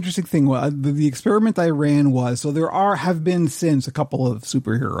 Here's the interesting thing. The experiment I ran was, so have been since a couple of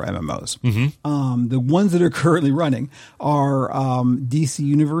superhero MMOs. Mm-hmm. The ones that are currently running are DC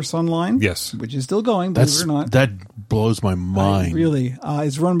Universe Online. Yes. Which is still going, believe it or not. That blows my mind. Really.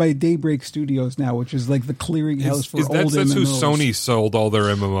 It's run by Daybreak Studios now, which is like the clearinghouse for old MMOs. That's who Sony sold all their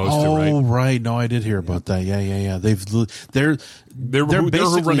MMOs to, right? Oh, right. No, I did hear about that. Yeah. They're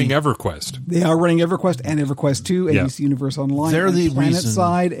running EverQuest. They are running EverQuest and EverQuest 2 and DC Universe Online. They're the Planet reason.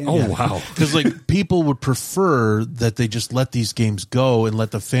 Side. Wow. Because like people would prefer that they just let these games go and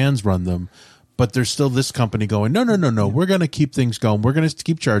let the fans run them. But there's still this company going, no. We're going to keep things going. We're going to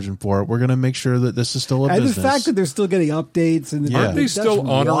keep charging for it. We're going to make sure that this is still a business. And the fact that they're still getting updates. And aren't they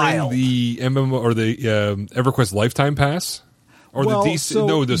still honoring the MMO or the EverQuest Lifetime Pass? Or the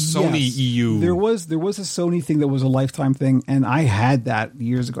Sony EU. There was a Sony thing that was a lifetime thing, and I had that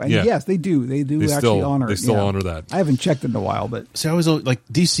years ago. And yes, they do. They actually honor it. They still honor that. I haven't checked it in a while, but see, I was like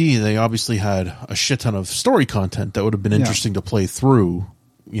DC. They obviously had a shit ton of story content that would have been interesting to play through.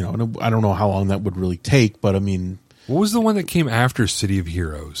 You know, and I don't know how long that would really take, but I mean, What was the one that came after City of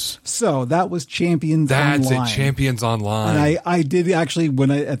Heroes? So that was Champions Online. That's it, Champions Online. And I did actually,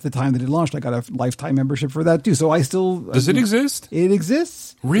 at the time that it launched, I got a lifetime membership for that too. So I still... Does it exist? It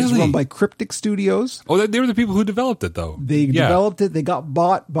exists. Really? It's run by Cryptic Studios. Oh, they were the people who developed it, though. They developed it. They got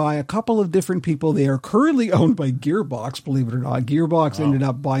bought by a couple of different people. They are currently owned by Gearbox, believe it or not. Gearbox ended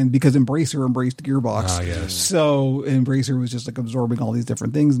up buying, because Embracer embraced Gearbox. Ah, yes. So Embracer was just like absorbing all these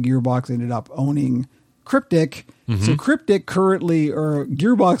different things. Gearbox ended up owning Cryptic. So Gearbox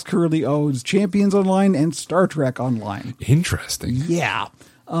currently owns Champions Online and Star Trek Online. Interesting. Yeah.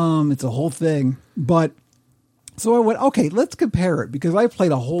 It's a whole thing. But so I went, okay, let's compare it, because I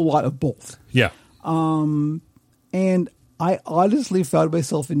played a whole lot of both. Yeah. And I honestly found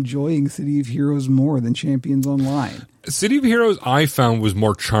myself enjoying City of Heroes more than Champions Online. City of Heroes, I found, was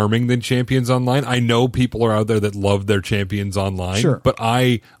more charming than Champions Online. I know people are out there that love their Champions Online, Sure. but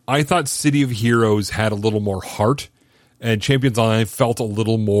I thought City of Heroes had a little more heart, and Champions Online felt a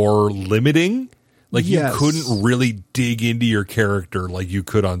little more limiting. Like, Yes. you couldn't really dig into your character like you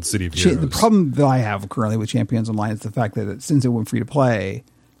could on City of Heroes. The problem that I have currently with Champions Online is the fact that since it went free to play,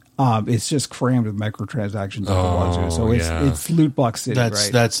 it's just crammed with microtransactions. So it's loot box city.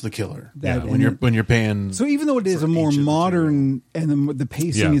 That's the killer. When you're paying. So even though it is a more modern and the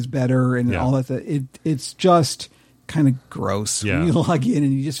pacing is better and all that, it's just kind of gross. Yeah. When you log in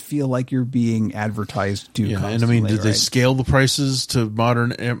and you just feel like you're being advertised to. Yeah, and I mean, did they scale the prices to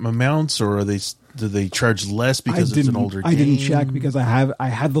modern amounts, or do they charge less because it's an older game? I didn't check, because I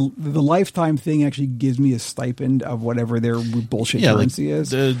had the lifetime thing actually gives me a stipend of whatever their bullshit currency is.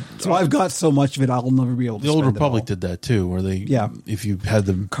 So I've got so much of it, I'll never be able to. The Old spend Republic it all. did that too, where they if you had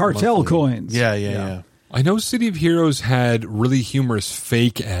the cartel monthly coins. Yeah. I know City of Heroes had really humorous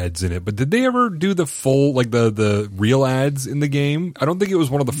fake ads in it, but did they ever do the full, like the real ads in the game? I don't think it was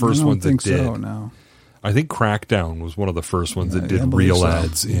one of the first ones that did. So, no. I think Crackdown was one of the first ones that I did believe real so.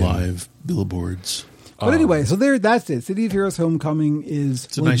 ads in. live billboards. But anyway, so that's it. City of Heroes Homecoming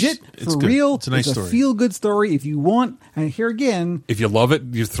is legit, for real. It's a nice story. feel-good story. If you want, and here again, If you love it,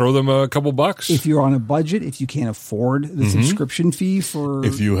 you throw them a couple bucks. if you're on a budget, if you can't afford the subscription fee for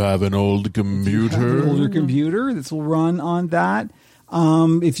If you have an old computer, an older computer, this will run on that.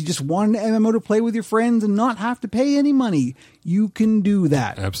 If you just want an MMO to play with your friends and not have to pay any money, you can do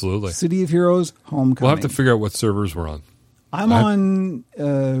that. Absolutely. City of Heroes Homecoming. We'll have to figure out what servers we're on. I'm on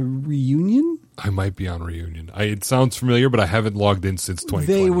Reunion. I might be on Reunion. It sounds familiar, but I haven't logged in since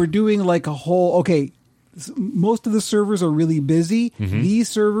 2020. They were doing like a whole, most of the servers are really busy. These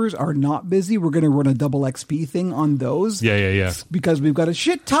servers are not busy. We're going to run a double XP thing on those. Yeah. Because we've got a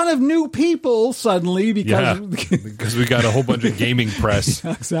shit ton of new people suddenly because because we got a whole bunch of gaming press.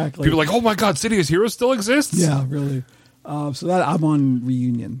 exactly. People are like, oh my God, City of Heroes still exists? Yeah, really. So that I'm on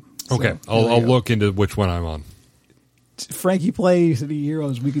Reunion. So, Okay, I'll look into which one I'm on. Frankie play City of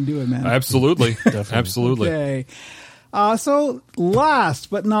Heroes. We can do it, man. Absolutely. Absolutely. Okay. So last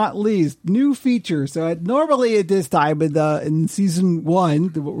but not least, new features. So normally at this time in season 1,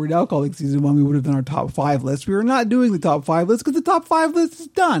 what we're now calling season 1, we would have done our top 5 list. We are not doing the top 5 list because the top 5 list is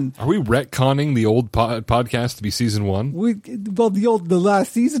done. Are we retconning the old podcast to be season 1? The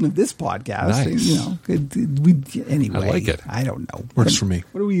last season of this podcast. Nice. Anyway, I like it. I don't know. Works for me.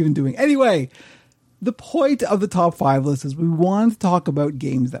 What are we even doing? Anyway, the point of the top 5 list is we want to talk about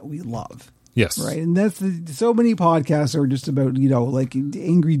games that we love. Yes. Right. And so many podcasts are just about, like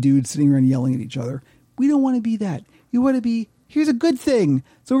angry dudes sitting around yelling at each other. We don't want to be that. We want to be, here's a good thing.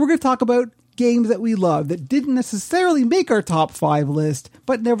 So we're going to talk about games that we love that didn't necessarily make our top 5 list,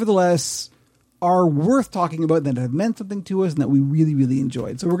 but nevertheless are worth talking about, that have meant something to us and that we really, really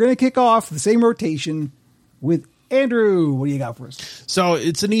enjoyed. So we're going to kick off the same rotation with Andrew. What do you got for us? So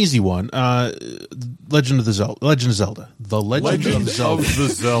it's an easy one. Legend of Zelda. The Legend of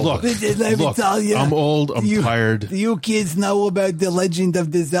Zelda. Look, Let me tell you, I'm old. I'm tired. You kids know about the Legend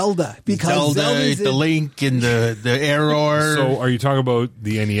of the Zelda because Zelda, the Link and the error. So are you talking about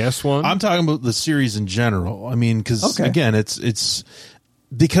the NES one? I'm talking about the series in general. I mean, because again, it's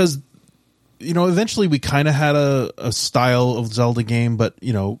because eventually we kind of had a style of Zelda game, but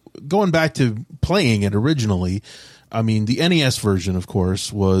going back to playing it originally, I mean, the NES version, of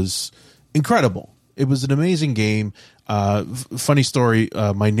course, was incredible. It was an amazing game. Funny story,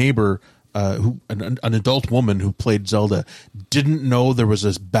 my neighbor, an adult woman who played Zelda, didn't know there was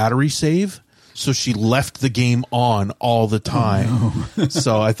this battery save, so she left the game on all the time. Oh, no.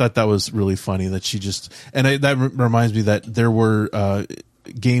 So I thought that was really funny that she just, and that reminds me that there were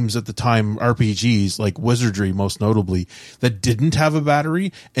games at the time, RPGs like Wizardry most notably, that didn't have a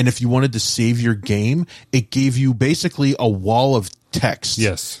battery, and if you wanted to save your game, it gave you basically a wall of text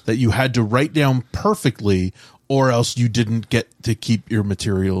that you had to write down perfectly, or else you didn't get to keep your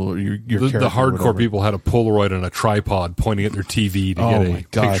material or your character. The hardcore people had a Polaroid on a tripod pointing at their TV to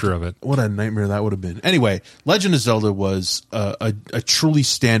get a picture of it. What a nightmare that would have been. Anyway, Legend of Zelda was a truly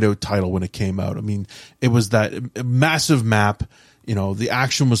standout title when it came out. I mean, it was that massive map. You know, the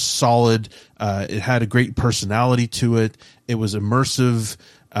action was solid. It had a great personality to it. It was immersive.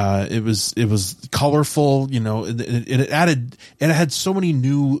 It was colorful. You know, it had so many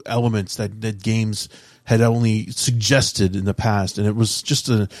new elements that games had only suggested in the past, and it was just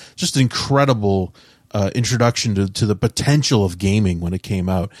an incredible introduction to the potential of gaming when it came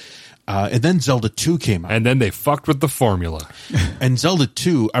out. And then Zelda 2 came out. And then they fucked with the formula. And Zelda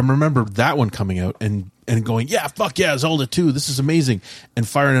 2, I remember that one coming out and going, yeah, fuck yeah, Zelda 2, this is amazing. And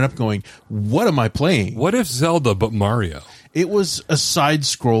firing it up going, what am I playing? What if Zelda but Mario? It was a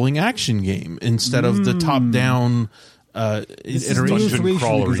side-scrolling action game instead of the top-down iteration.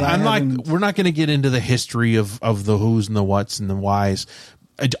 We're not going to get into the history of the who's and the whats and the whys.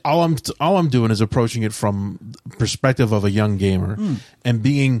 All I'm doing is approaching it from the perspective of a young gamer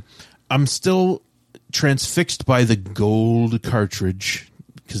and I'm still transfixed by the gold cartridge,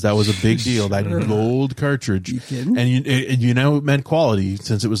 because that was a big deal. That gold cartridge, and it meant quality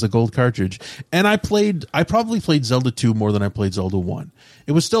since it was a gold cartridge. And I probably played Zelda 2 more than I played Zelda 1.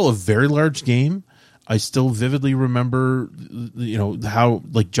 It was still a very large game. I still vividly remember, you know, how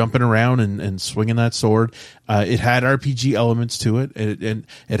like jumping around and swinging that sword. It had RPG elements to it, and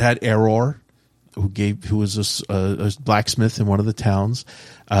it had Error, who was a blacksmith in one of the towns,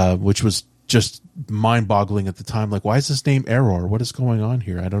 which was just mind-boggling at the time. Like, why is this name Error? What is going on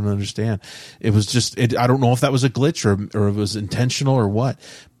here? I don't understand. It was just, I don't know if that was a glitch or it was intentional or what.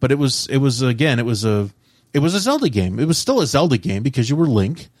 But it was a Zelda game. It was still a Zelda game because you were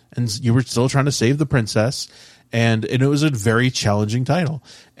Link and you were still trying to save the princess. And it was a very challenging title.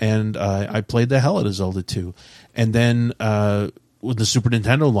 And I played the hell out of Zelda 2. And then when the Super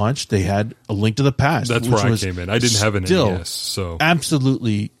Nintendo launched, they had A Link to the Past. That's where I came in. I didn't have an NES, so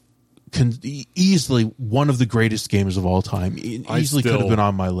absolutely, easily one of the greatest games of all time. Easily could have been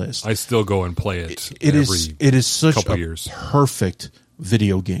on my list. I still go and play it. It is such a perfect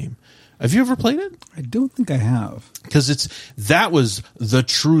video game. Have you ever played it? I don't think I have. Because that was the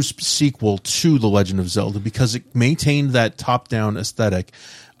true sequel to The Legend of Zelda, because it maintained that top-down aesthetic,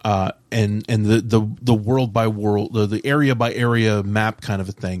 and the world by world, the area by area map kind of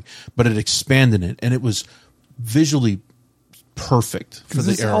a thing, but it expanded it, and it was visually perfect for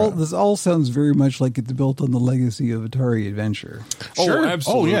the era. This all sounds very much like it's built on the legacy of Atari Adventure. Sure. Oh,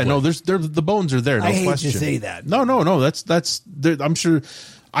 absolutely. Oh, yeah. No, the bones are there. No I question. hate to say that. No. That's. I'm sure.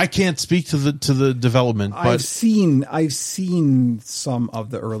 I can't speak to the development, but I've seen some of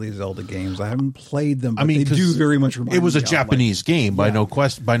the early Zelda games. I haven't played them, but they do very much remind me. It was a Japanese game by no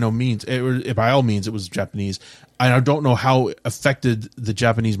means. By all means, it was Japanese. And I don't know how affected the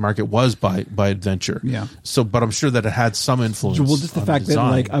Japanese market was by Adventure. Yeah. So, but I'm sure that it had some influence. Well, just the fact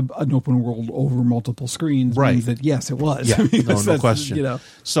design. that like an open world over multiple screens means that yes, it was. Yeah, I mean, no question. You know.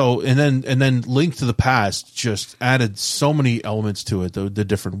 So and then Link to the Past just added so many elements to it. The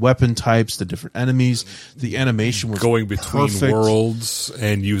different weapon types, the different enemies, the animation was going between perfect. Worlds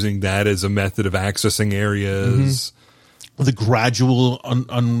and using that as a method of accessing areas. Mm-hmm. The gradual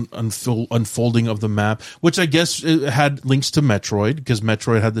unfolding of the map, which I guess it had links to Metroid, because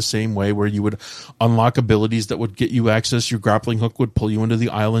Metroid had the same way, where you would unlock abilities that would get you access. Your grappling hook would pull you into the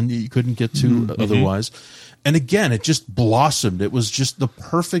island that you couldn't get to otherwise. And again, it just blossomed. It was just the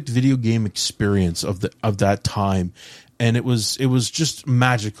perfect video game experience of that time. And it was just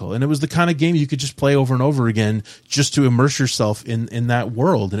magical. And it was the kind of game you could just play over and over again just to immerse yourself in that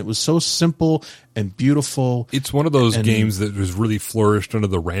world. And it was so simple and beautiful. It's one of those games that has really flourished under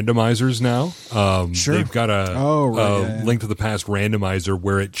the randomizers now. Sure. They've got a Link to the Past randomizer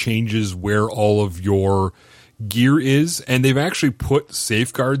where it changes where all of your gear is. And they've actually put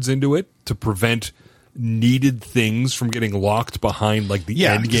safeguards into it to prevent needed things from getting locked behind like the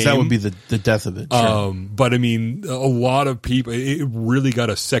end game. That would be the death of it. Sure. But I mean, a lot of people, it really got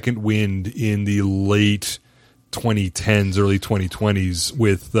a second wind in the late 2010s, early 2020s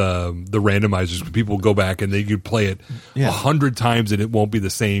with the randomizers. People go back and they could play it 100 times and it won't be the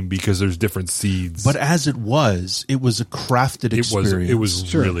same because there's different seeds. But as it was a crafted experience. It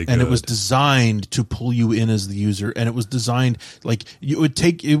was really good. And it was designed to pull you in as the user. And it was designed like you would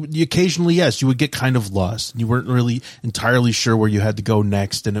occasionally, yes, you would get kind of lost. You weren't really entirely sure where you had to go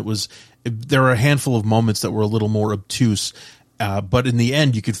next. And there were a handful of moments that were a little more obtuse. But in the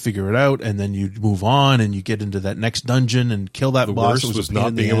end, you could figure it out, and then you'd move on, and you get into that next dungeon and kill that boss. The worst was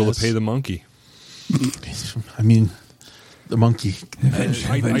not being able to pay the monkey. I mean, the monkey. I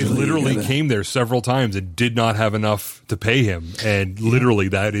literally came there several times and did not have enough to pay him, and literally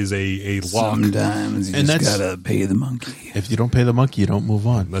that is a lock. Sometimes you just gotta pay the monkey. If you don't pay the monkey, you don't move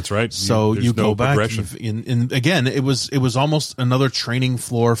on. That's right. So There's you no go back. progression. And again, it was almost another training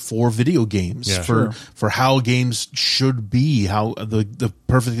floor for video games, for how games should be, how the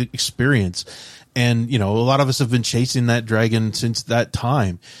perfect experience. And, a lot of us have been chasing that dragon since that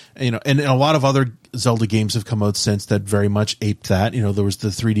time, and a lot of other Zelda games have come out since that very much aped that. There was the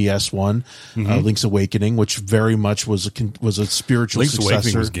 3DS one, Link's Awakening, which very much was a spiritual Link's successor.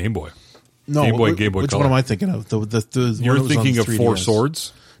 Awakening was Game Boy. No, Game Boy which Color. one am I thinking of? You're thinking of 4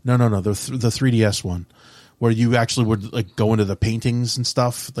 Swords? No, the 3DS one, where you actually would like go into the paintings and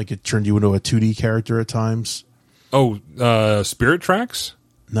stuff. Like it turned you into a 2D character at times. Oh, Spirit Tracks?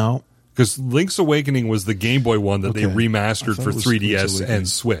 No. Because Link's Awakening was the Game Boy one that they remastered for 3DS and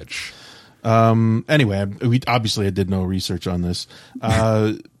Switch. Anyway, I did no research on this.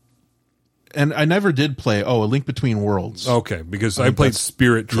 And I never did play, A Link Between Worlds. Okay, because I played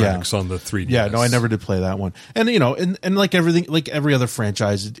Spirit Tracks on the 3DS. Yeah, no, I never did play that one. And, and like everything, like every other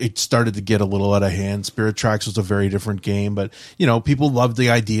franchise, it started to get a little out of hand. Spirit Tracks was a very different game, but, people loved the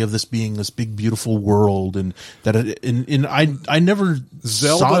idea of this being this big, beautiful world, and that, I never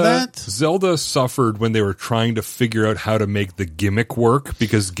saw that. Zelda suffered when they were trying to figure out how to make the gimmick work,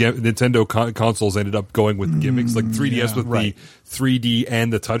 because Nintendo consoles ended up going with gimmicks, like 3DS with the 3D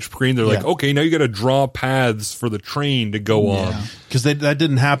and the touchscreen. They're like, okay, now you got to draw paths for the train to go on. Because that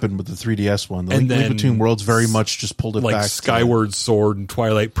didn't happen with the 3DS one. The Link Between Worlds very much just pulled it back. Like Skyward Sword and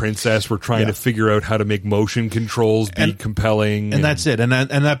Twilight Princess were trying to figure out how to make motion controls be compelling. And that's it. And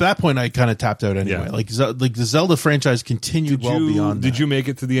at that point, I kind of tapped out anyway. Like the Zelda franchise continued beyond that. Did you make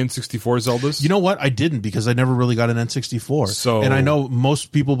it to the N64 Zeldas? You know what? I didn't, because I never really got an N64. And I know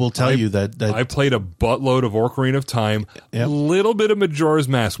most people will tell you that I played a buttload of Ocarina of Time, a little bit of Majora's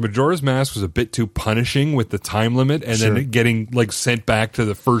Mask. Majora's Mask was a bit too punishing with the time limit, and then getting sent back to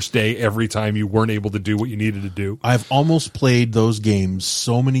the first day every time you weren't able to do what you needed to do. I've almost played those games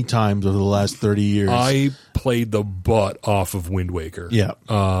so many times over the last 30 years. I played the butt off of Wind Waker. Yeah.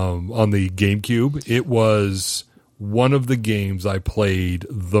 On the GameCube. It was one of the games I played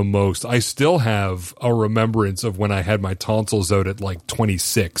the most. I still have a remembrance of when I had my tonsils out at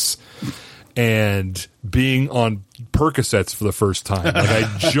 26 and being on Percocets for the first time.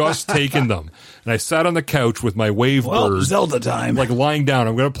 I'd just taken them. And I sat on the couch with my Wavebird. Zelda time. Lying down.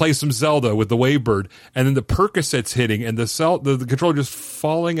 I'm going to play some Zelda with the Wavebird. And then the Percocets hitting and the controller just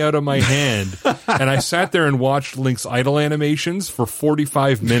falling out of my hand. And I sat there and watched Link's idle animations for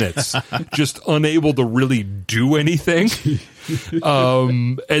 45 minutes, just unable to really do anything.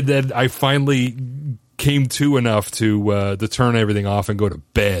 And then I finally came to enough to turn everything off and go to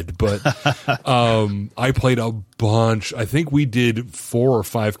bed. But I played a bunch. I think we did 4 or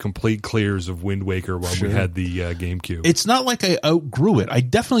 5 complete clears of Wind Waker while we had the GameCube. It's not like I outgrew it. I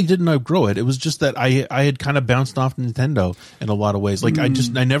definitely didn't outgrow it. It was just that I had kind of bounced off Nintendo in a lot of ways.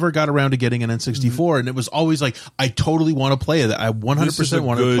 I never got around to getting an N64, and it was always I totally want to play it. I 100%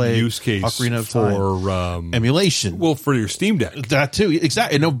 want to play use case Ocarina of for Time. Emulation. Well, for your Steam Deck. That too,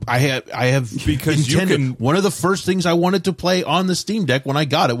 exactly. No, I have because intended, one of the first things I wanted to play on the Steam Deck when I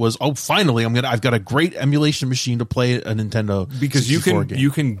got it was, finally I've got a great emulation machine to play a Nintendo because 64 game.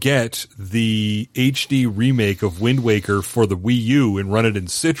 You can get the HD remake of Wind Waker for the Wii U and run it in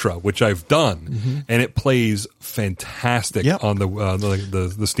Citra, which I've done, and it plays fantastic on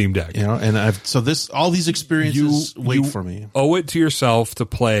the Steam Deck. And all these experiences wait for me. Owe it to yourself to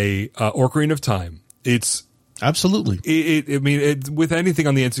play Ocarina of Time. It's absolutely. With anything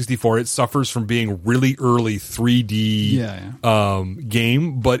on the N64, it suffers from being really early 3D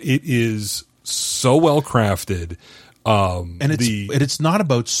game, but it is so well crafted. And it's not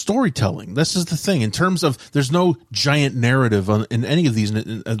about storytelling. This is the thing. In terms of, there's no giant narrative in any of these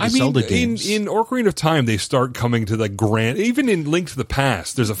Zelda games. In Ocarina of Time, they start coming to the grand. Even in Link to the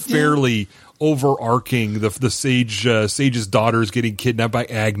Past, there's a fairly overarching. The sage's daughter's getting kidnapped by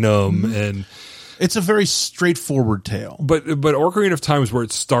Agnum, and it's a very straightforward tale. But Ocarina of Time is where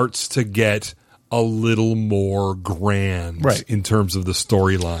it starts to get a little more grand, in terms of the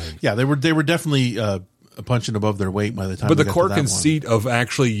storyline. Yeah, they were definitely punching above their weight by the time. But the core conceit of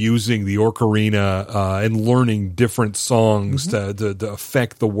actually using the ocarina and learning different songs to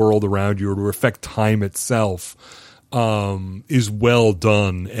affect the world around you or to affect time itself is well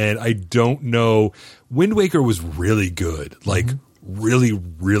done. And I don't know, Wind Waker was really good, really,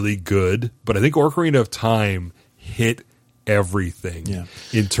 really good. But I think Ocarina of Time hit everything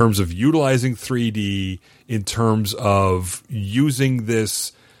in terms of utilizing 3D, in terms of using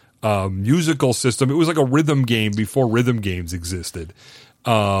this musical system. It was like a rhythm game before rhythm games existed,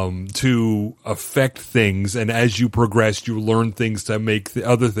 to affect things. And as you progressed, you learn things to make the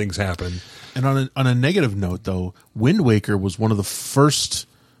other things happen. And on a negative note, though, Wind Waker was one of the first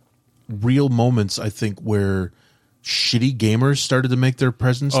real moments, I think, where shitty gamers started to make their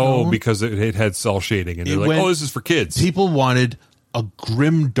presence known. Because it had cell shading, and they're like, this is for kids. People wanted a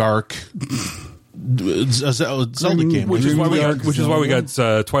grim, dark Zelda game, which is why we got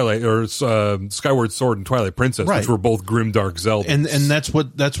Twilight or Skyward Sword and Twilight Princess, which were both grim, dark Zeldas. And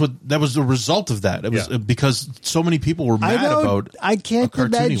that was the result of that. It was because so many people were mad about. I can't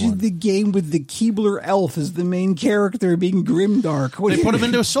imagine the game with the Keebler elf as the main character being grim, dark. They put him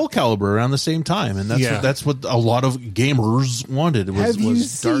into Soul Calibur around the same time, and that's what a lot of gamers wanted. Have you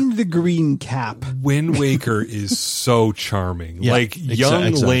seen the green cap? Wind Waker is so charming.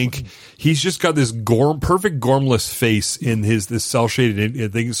 Young Link, he's just got this perfect gormless face in this cell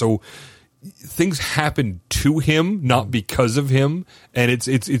shaded thing. So things happen to him, not because of him, and it's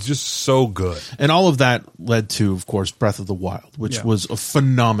just so good. And all of that led to, of course, Breath of the Wild, which was a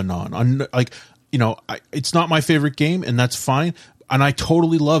phenomenon. It's not my favorite game, and that's fine. And I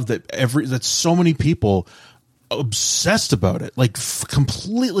totally love that so many people obsessed about it,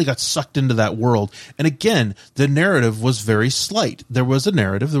 completely got sucked into that world. And again, the narrative was very slight. There was a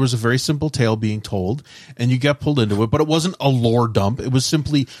narrative, there was a very simple tale being told, and you got pulled into it, but it wasn't a lore dump. It was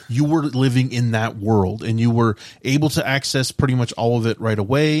simply you were living in that world, and you were able to access pretty much all of it right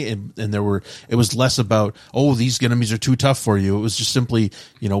away. And it was less about, these enemies are too tough for you. It was just simply,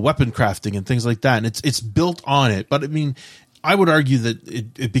 weapon crafting and things like that. And it's built on it. But I mean, I would argue that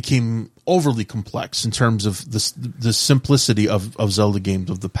it became overly complex in terms of the simplicity of Zelda games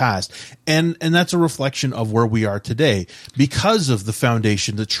of the past. And that's a reflection of where we are today. Because of the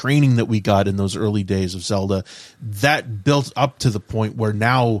foundation, the training that we got in those early days of Zelda, that built up to the point where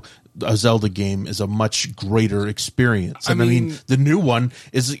now a Zelda game is a much greater experience. I mean, the new one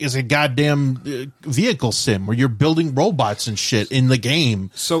is a goddamn vehicle sim where you're building robots and shit in the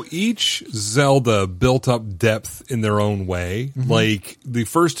game. So each Zelda built up depth in their own way. Mm-hmm. Like the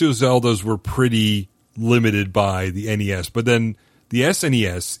first two Zeldas were pretty limited by the NES, but then the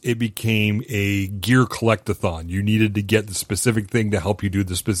SNES, it became a gear collectathon. You needed to get the specific thing to help you do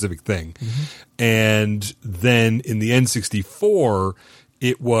the specific thing. Mm-hmm. And then in the N64,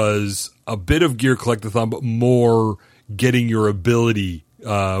 it was a bit of gear collectathon, but more getting your ability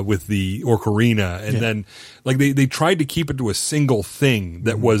with the Ocarina. And then they tried to keep it to a single thing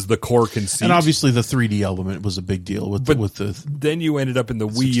that was the core conceit. And obviously the 3D element was a big deal then you ended up in the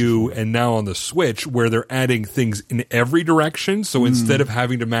Wii U and now on the Switch, where they're adding things in every direction. So instead of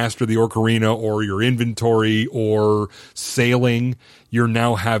having to master the Ocarina or your inventory or sailing, you're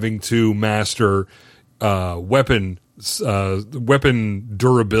now having to master weapon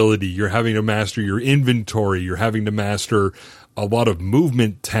durability. You're having to master your inventory. You're having to master a lot of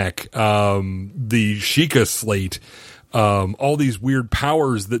movement tech, the Sheikah Slate, all these weird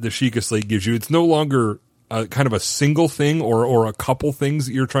powers that the Sheikah Slate gives you. It's no longer kind of a single thing or a couple things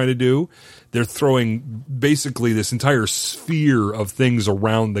that you're trying to do. They're throwing basically this entire sphere of things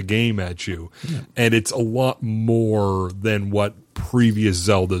around the game at you. Yeah. And it's a lot more than what previous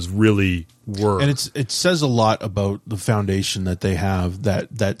Zeldas really were. And it says a lot about the foundation that they have,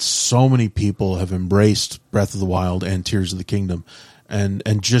 that so many people have embraced Breath of the Wild and Tears of the Kingdom and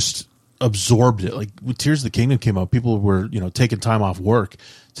just absorbed it. Like when Tears of the Kingdom came out, people were, taking time off work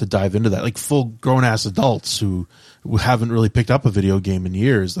to dive into that. Like full grown ass adults who haven't really picked up a video game in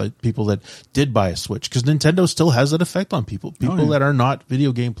years, like people that did buy a Switch, because Nintendo still has that effect on people. People that are not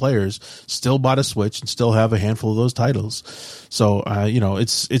video game players still bought a Switch and still have a handful of those titles. So,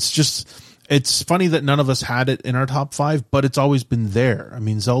 it's funny that none of us had it in our top 5, but it's always been there. I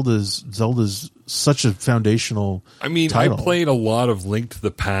mean, Zelda's such a foundational title. I played a lot of Link to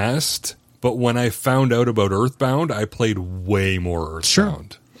the Past, but when I found out about Earthbound, I played way more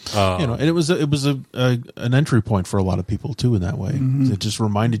Earthbound. Sure. And it was an entry point for a lot of people too in that way. Mm-hmm. It just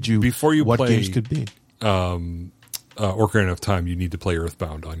reminded you before you what play, games could be. Ocarina of Time, you need to play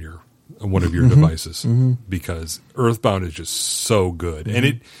Earthbound on one of your devices, because Earthbound is just so good, and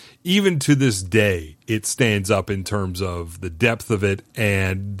it. Even to this day, it stands up in terms of the depth of it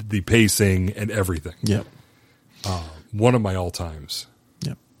and the pacing and everything. Yep. One of my all-times.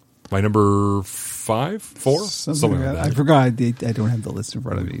 Yep. My number 5? 4? Something like that. I forgot. I don't have the list in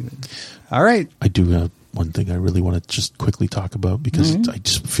front of me. All right. I do have one thing I really want to just quickly talk about, because I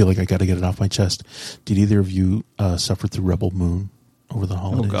just feel like I got to get it off my chest. Did either of you suffer through Rebel Moon over the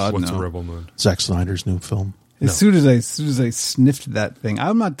holidays? Oh, God, What's a Rebel Moon? Zack Snyder's new film. As soon as I sniffed that thing,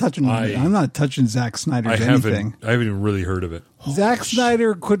 I'm not touching Zack Snyder's anything. I haven't even really heard of it. Zack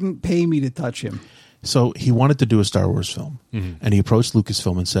Snyder couldn't pay me to touch him. So he wanted to do a Star Wars film, and he approached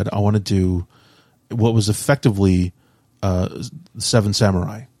Lucasfilm and said, I want to do what was effectively Seven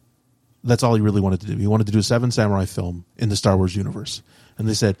Samurai. That's all he really wanted to do. He wanted to do a Seven Samurai film in the Star Wars universe. And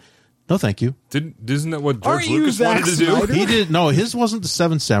they said, no, thank you. Isn't that what George Lucas wanted to do? He did. No, his wasn't the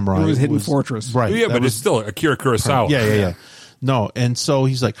Seven Samurai. It was Hidden Fortress. Right. Yeah, but it's still Akira Kurosawa. Yeah. No, and so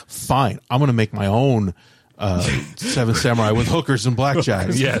he's like, fine, I'm going to make my own Seven Samurai with hookers and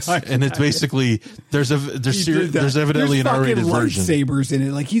blackjacks. Yes, and it's basically there's evidently an R-rated version. Lightsabers in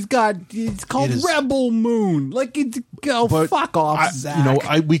it. Like it's called Rebel Moon. Like fuck off,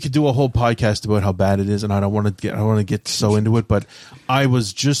 Zach. We could do a whole podcast about how bad it is, and I don't want to get so into it, but I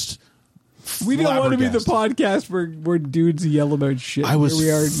was just. We don't want to be the podcast where dudes yell about shit. I was Here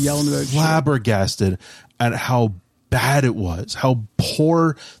we are yelling about flabbergasted at how bad it was, how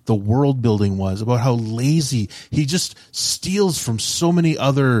poor the world building was, about how lazy he just steals from so many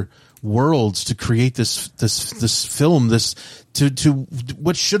other worlds to create this film, to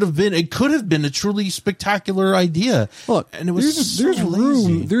what should have been, it could have been a truly spectacular idea. Look, and it was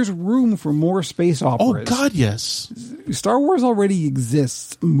there's room for more space operas. Oh God, yes. Star Wars already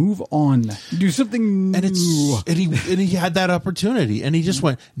exists. Move on. Do something new. And he had that opportunity, and he just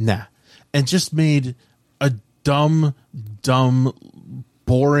went nah, and just made a dumb,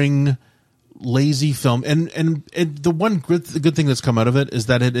 boring, lazy film. And the one good thing that's come out of it is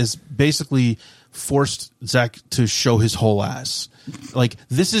that it has basically forced Zach to show his whole ass. Like,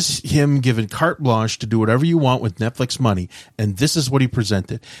 this is him given carte blanche to do whatever you want with Netflix money, and this is what he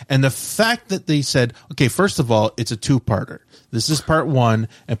presented. And the fact that they said, okay, first of all, it's a two-parter. This is part 1,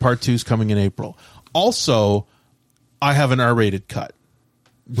 and part 2 is coming in April. Also, I have an R-rated cut,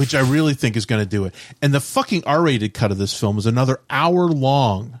 which I really think is going to do it. And the fucking R-rated cut of this film is another hour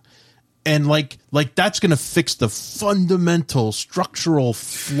long. And like that's going to fix the fundamental structural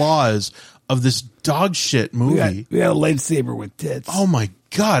flaws of this dog shit movie. We got a lightsaber with tits. Oh my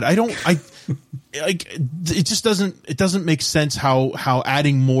God. It just doesn't make sense how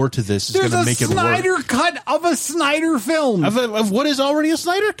adding more to this is going to make it work. There's a Snyder cut of a Snyder film. Of what is already a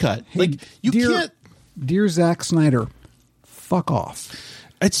Snyder cut. Hey, Dear Zack Snyder, fuck off.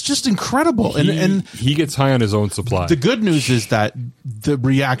 It's just incredible. And he gets high on his own supply. The good news is that the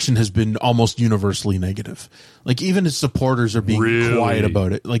reaction has been almost universally negative. Like, even his supporters are being quiet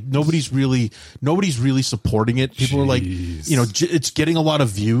about it. Like, nobody's really supporting it. People are like, it's getting a lot of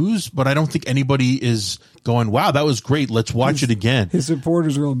views, but I don't think anybody is going, wow, that was great. Let's watch it again. His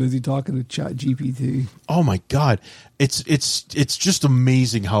supporters are all busy talking to Chat GPT. Oh my God. It's just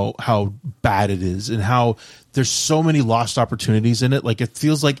amazing how bad it is, and how there's so many lost opportunities in it. Like, it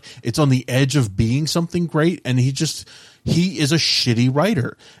feels like it's on the edge of being something great, and he is a shitty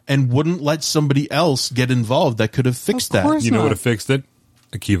writer and wouldn't let somebody else get involved that could have fixed that. You know what have fixed it?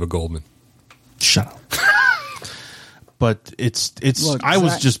 Akiva Goldsman. Shut up. But look, I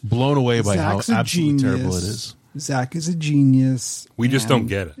was just blown away by how absolutely terrible it is. Zach is a genius. We just don't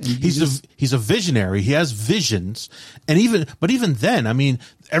get it. He's a visionary. He has visions, and even then, I mean,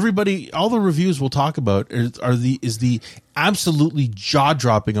 all the reviews we'll talk about is the absolutely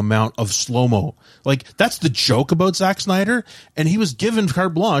jaw-dropping amount of slow-mo. Like, that's the joke about Zack Snyder, and he was given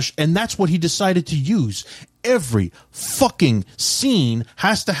carte blanche, and that's what he decided to use. Every fucking scene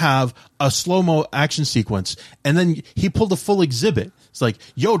has to have a slow-mo action sequence, and then he pulled a full exhibit. It's like,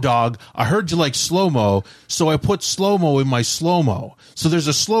 yo, dog, I heard you like slow-mo, so I put slow-mo in my slow-mo. So there's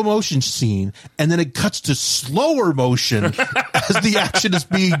a slow-motion scene, and then it cuts to slower motion as the action is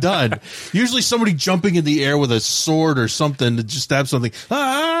being done. Usually somebody jumping in the air with a sword or something to just stab something.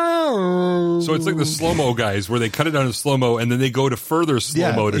 So it's like the slow-mo guys, where they cut it down to slow-mo, and then they go to further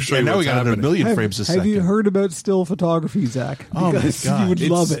slow-mo to show you now what's we got happening. it a million frames a second. Have you heard about still photography, Zach? Because oh my God. You would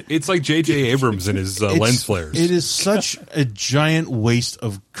love it. It's like J.J. Abrams and his lens flares. It is such a giant waste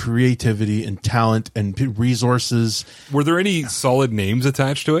of creativity and talent and resources. Were there any solid names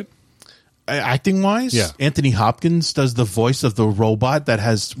attached to it? Acting wise, yeah. Anthony Hopkins does the voice of the robot that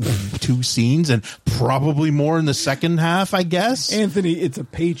has 2 scenes and probably more in the second half, I guess. Anthony, it's a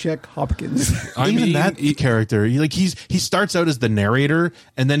paycheck Hopkins. That character, he starts out as the narrator,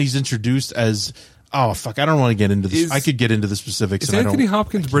 and then he's introduced as, oh fuck, I don't want to get into this. I could get into the specifics. Is Anthony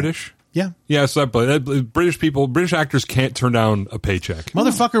Hopkins British? Yeah. Yeah, so British actors can't turn down a paycheck.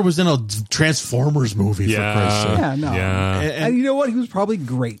 Motherfucker was in a Transformers movie, for Christ's sake. Yeah, no. Yeah. And you know what? He was probably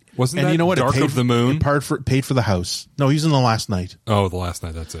great. Wasn't that Dark of the Moon? It paid for the house. No, he's in The Last Night. Oh, The Last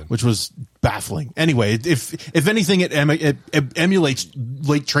Night, that's it. Which was baffling. Anyway, if anything, it emulates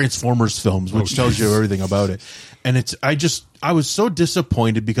late Transformers films, which tells you everything about it. And I was so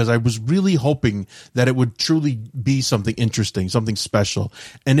disappointed because I was really hoping that it would truly be something interesting, something special.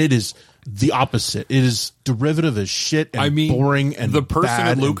 And it is the opposite. It is derivative as shit and boring and the person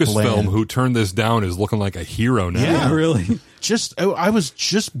bad at Lucasfilm who turned this down is looking like a hero now. Yeah, really. I was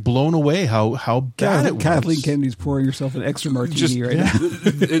just blown away how bad it was. Kathleen Kennedy's pouring herself an extra martini right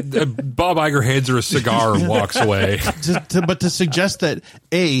now. Bob Iger hands her a cigar and walks away. But to suggest that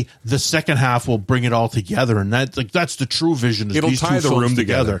the second half will bring it all together, and that's the true vision. It'll tie the room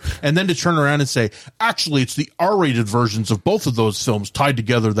together, and then to turn around and say, actually, it's the R-rated versions of both of those films tied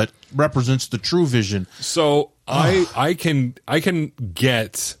together that represents the true vision. So I can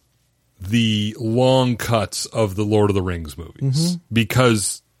get the long cuts of the Lord of the Rings movies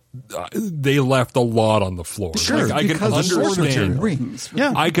because they left a lot on the floor. Sure, I can understand.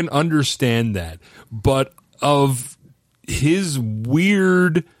 I can understand that, but of his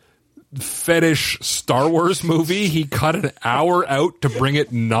weird fetish Star Wars movie, he cut an hour out to bring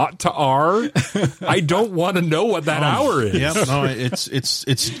it not to R. I don't want to know what that hour is. Yep, no,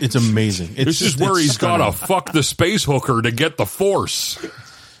 it's amazing. This is where he's got to fuck the space hooker to get the Force.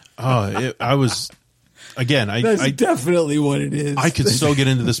 I was again. That's definitely what it is. I could so get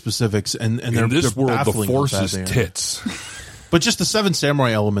into the specifics, and in this world, the Force is tits. But just the Seven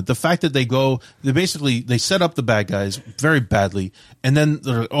Samurai element, the fact that they set up the bad guys very badly, and then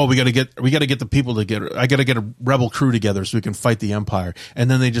they're we got to get the people together. I got to get a rebel crew together so we can fight the Empire.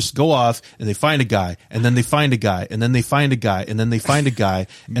 And then they just go off and they find a guy, and then they find a guy, and then they find a guy, and then they find a guy,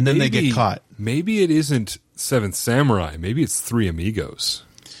 and then they get caught. Maybe it isn't Seven Samurai. Maybe it's Three Amigos.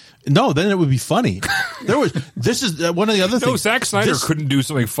 No, then it would be funny. This is one of the other things. No, Zack Snyder couldn't do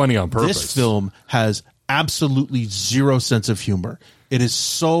something funny on purpose. This film has absolutely zero sense of humor. It is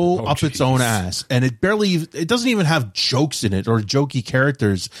so its own ass, and it doesn't even have jokes in it or jokey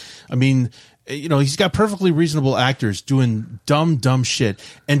characters. I mean, he's got perfectly reasonable actors doing dumb shit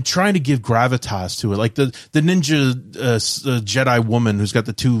and trying to give gravitas to it. Like the ninja Jedi woman who's got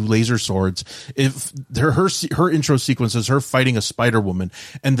the two laser swords. If her intro sequence is her fighting a Spider Woman,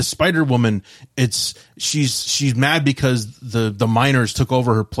 and the Spider Woman, she's mad because the miners took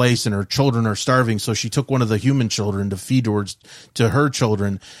over her place and her children are starving, so she took one of the human children to feed to her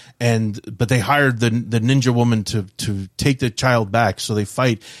children, but they hired the ninja woman to take the child back, so they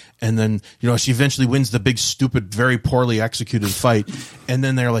fight. And then, she eventually wins the big, stupid, very poorly executed fight. And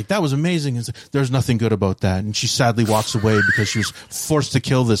then they're like, that was amazing. And there's nothing good about that. And she sadly walks away because she was forced to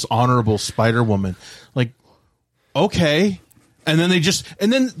kill this honorable Spider Woman. Like, okay. And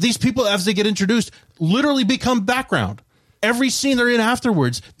then these people, as they get introduced, literally become background. Every scene they're in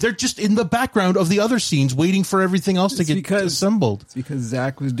afterwards, they're just in the background of the other scenes, waiting for everything else to get assembled. It's because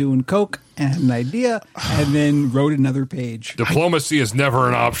Zach was doing coke and had an idea, and then wrote another page. Diplomacy is never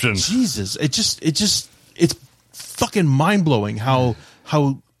an option. Jesus, it's fucking mind blowing how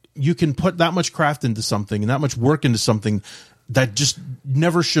you can put that much craft into something and that much work into something that just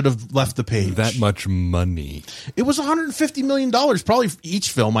never should have left the page. That much money. It was $150 million. Probably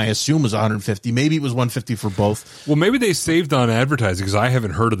each film, I assume, was $150. Maybe it was $150 for both. Well, maybe they saved on advertising because I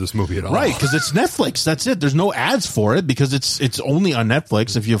haven't heard of this movie at all. Right, because it's Netflix. That's it. There's no ads for it because it's only on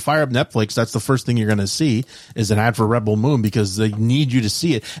Netflix. If you fire up Netflix, that's the first thing you're going to see is an ad for Rebel Moon because they need you to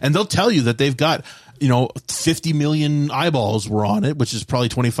see it. And they'll tell you that they've got 50 million eyeballs were on it, which is probably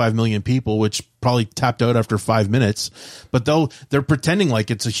 25 million people, which probably tapped out after 5 minutes. But they're pretending like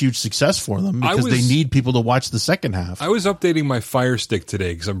it's a huge success for them because they need people to watch the second half. I was updating my Fire Stick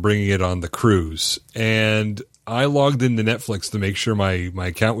today because I'm bringing it on the cruise, and I logged into Netflix to make sure my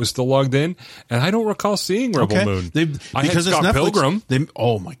account was still logged in, and I don't recall seeing Rebel Moon. Because it's Scott Pilgrim.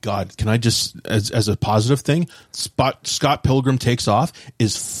 Oh my God! Can I just, as a positive thing, Scott Pilgrim Takes Off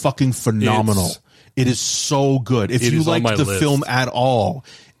is fucking phenomenal. It is so good. If you like the film at all,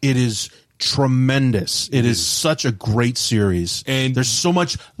 it is tremendous. It is such a great series. And there's so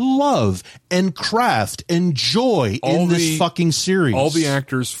much love and craft and joy in this fucking series. All the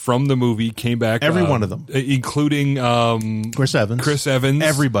actors from the movie came back. Every one of them. Including Chris Evans.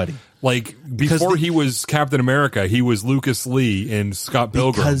 Everybody. Like, before he was Captain America, he was Lucas Lee in Scott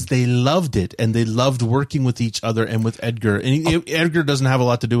Pilgrim. Because they loved it, and they loved working with each other and with Edgar. And Edgar doesn't have a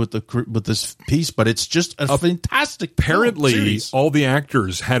lot to do with this piece, but it's just a fantastic Apparently, all the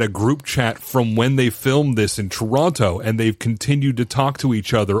actors had a group chat from when they filmed this in Toronto, and they've continued to talk to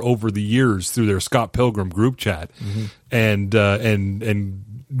each other over the years through their Scott Pilgrim group chat. Mm-hmm. And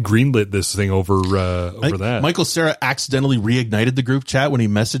greenlit this thing over that. Michael Cera accidentally reignited the group chat when he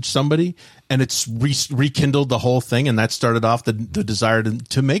messaged somebody, and it's rekindled the whole thing, and that started off the desire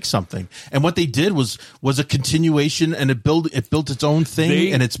to make something. And what they did was a continuation, and it built its own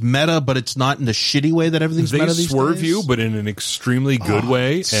thing, and it's meta, but it's not in the shitty way that everything's meta these days. They swerve you, but in an extremely good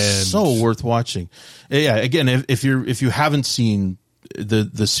way, and so worth watching. Yeah, again, if you haven't seen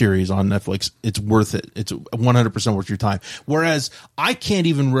the series on Netflix, it's worth it. It's 100% worth your time. Whereas I can't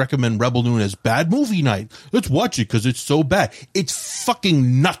even recommend Rebel Moon as bad movie night. Let's watch it because it's so bad. It's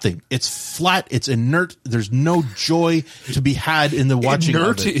fucking nothing. It's flat. It's inert. There's no joy to be had in the watching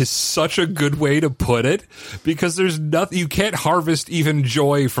inert of it. Is such a good way to put it, because there's nothing, you can't harvest even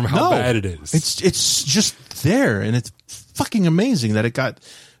joy from how bad it is. It's just there, and it's fucking amazing that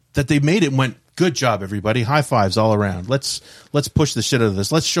they made it and went, good job, everybody. High fives all around. Let's push the shit out of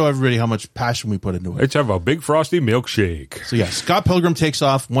this. Let's show everybody how much passion we put into it. Let's have a big frosty milkshake. So yeah, Scott Pilgrim takes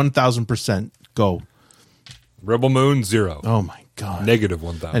off 1,000%. Go. Rebel Moon 0. Oh my God. Negative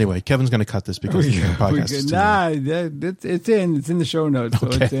 1,000. Anyway, Kevin's going to cut this because the podcast is it's in the show notes. So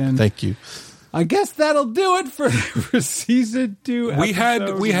okay. It's in. Thank you. I guess that'll do it for season 2. We had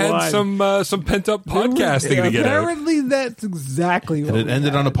some pent up podcasting to get out. Apparently, that's exactly what it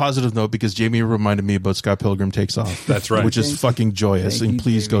ended on a positive note because Jamie reminded me about Scott Pilgrim Takes Off. That's right, which is fucking joyous. Thank and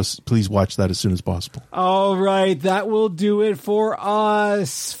you, please watch that as soon as possible. All right, that will do it for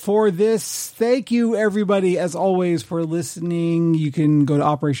us for this. Thank you, everybody, as always, for listening. You can go to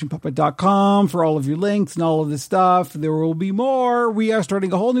OperationPuppet.com for all of your links and all of this stuff. There will be more. We are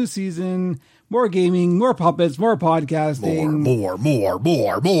starting a whole new season. More gaming, more puppets, more podcasting. More.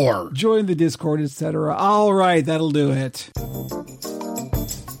 Join the Discord, etc. All right, that'll do it.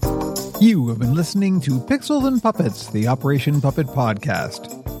 You have been listening to Pixels and Puppets, the Operation Puppet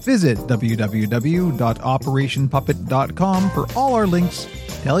podcast. Visit www.operationpuppet.com for all our links.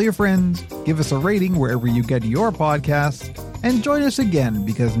 Tell your friends, give us a rating wherever you get your podcasts, and join us again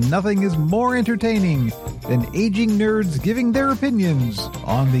because nothing is more entertaining than aging nerds giving their opinions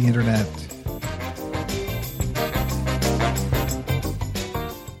on the internet.